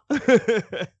 Ma. Get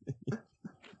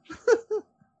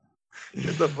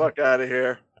the fuck out of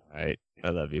here. All right, I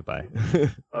love you. Bye.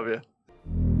 Love you.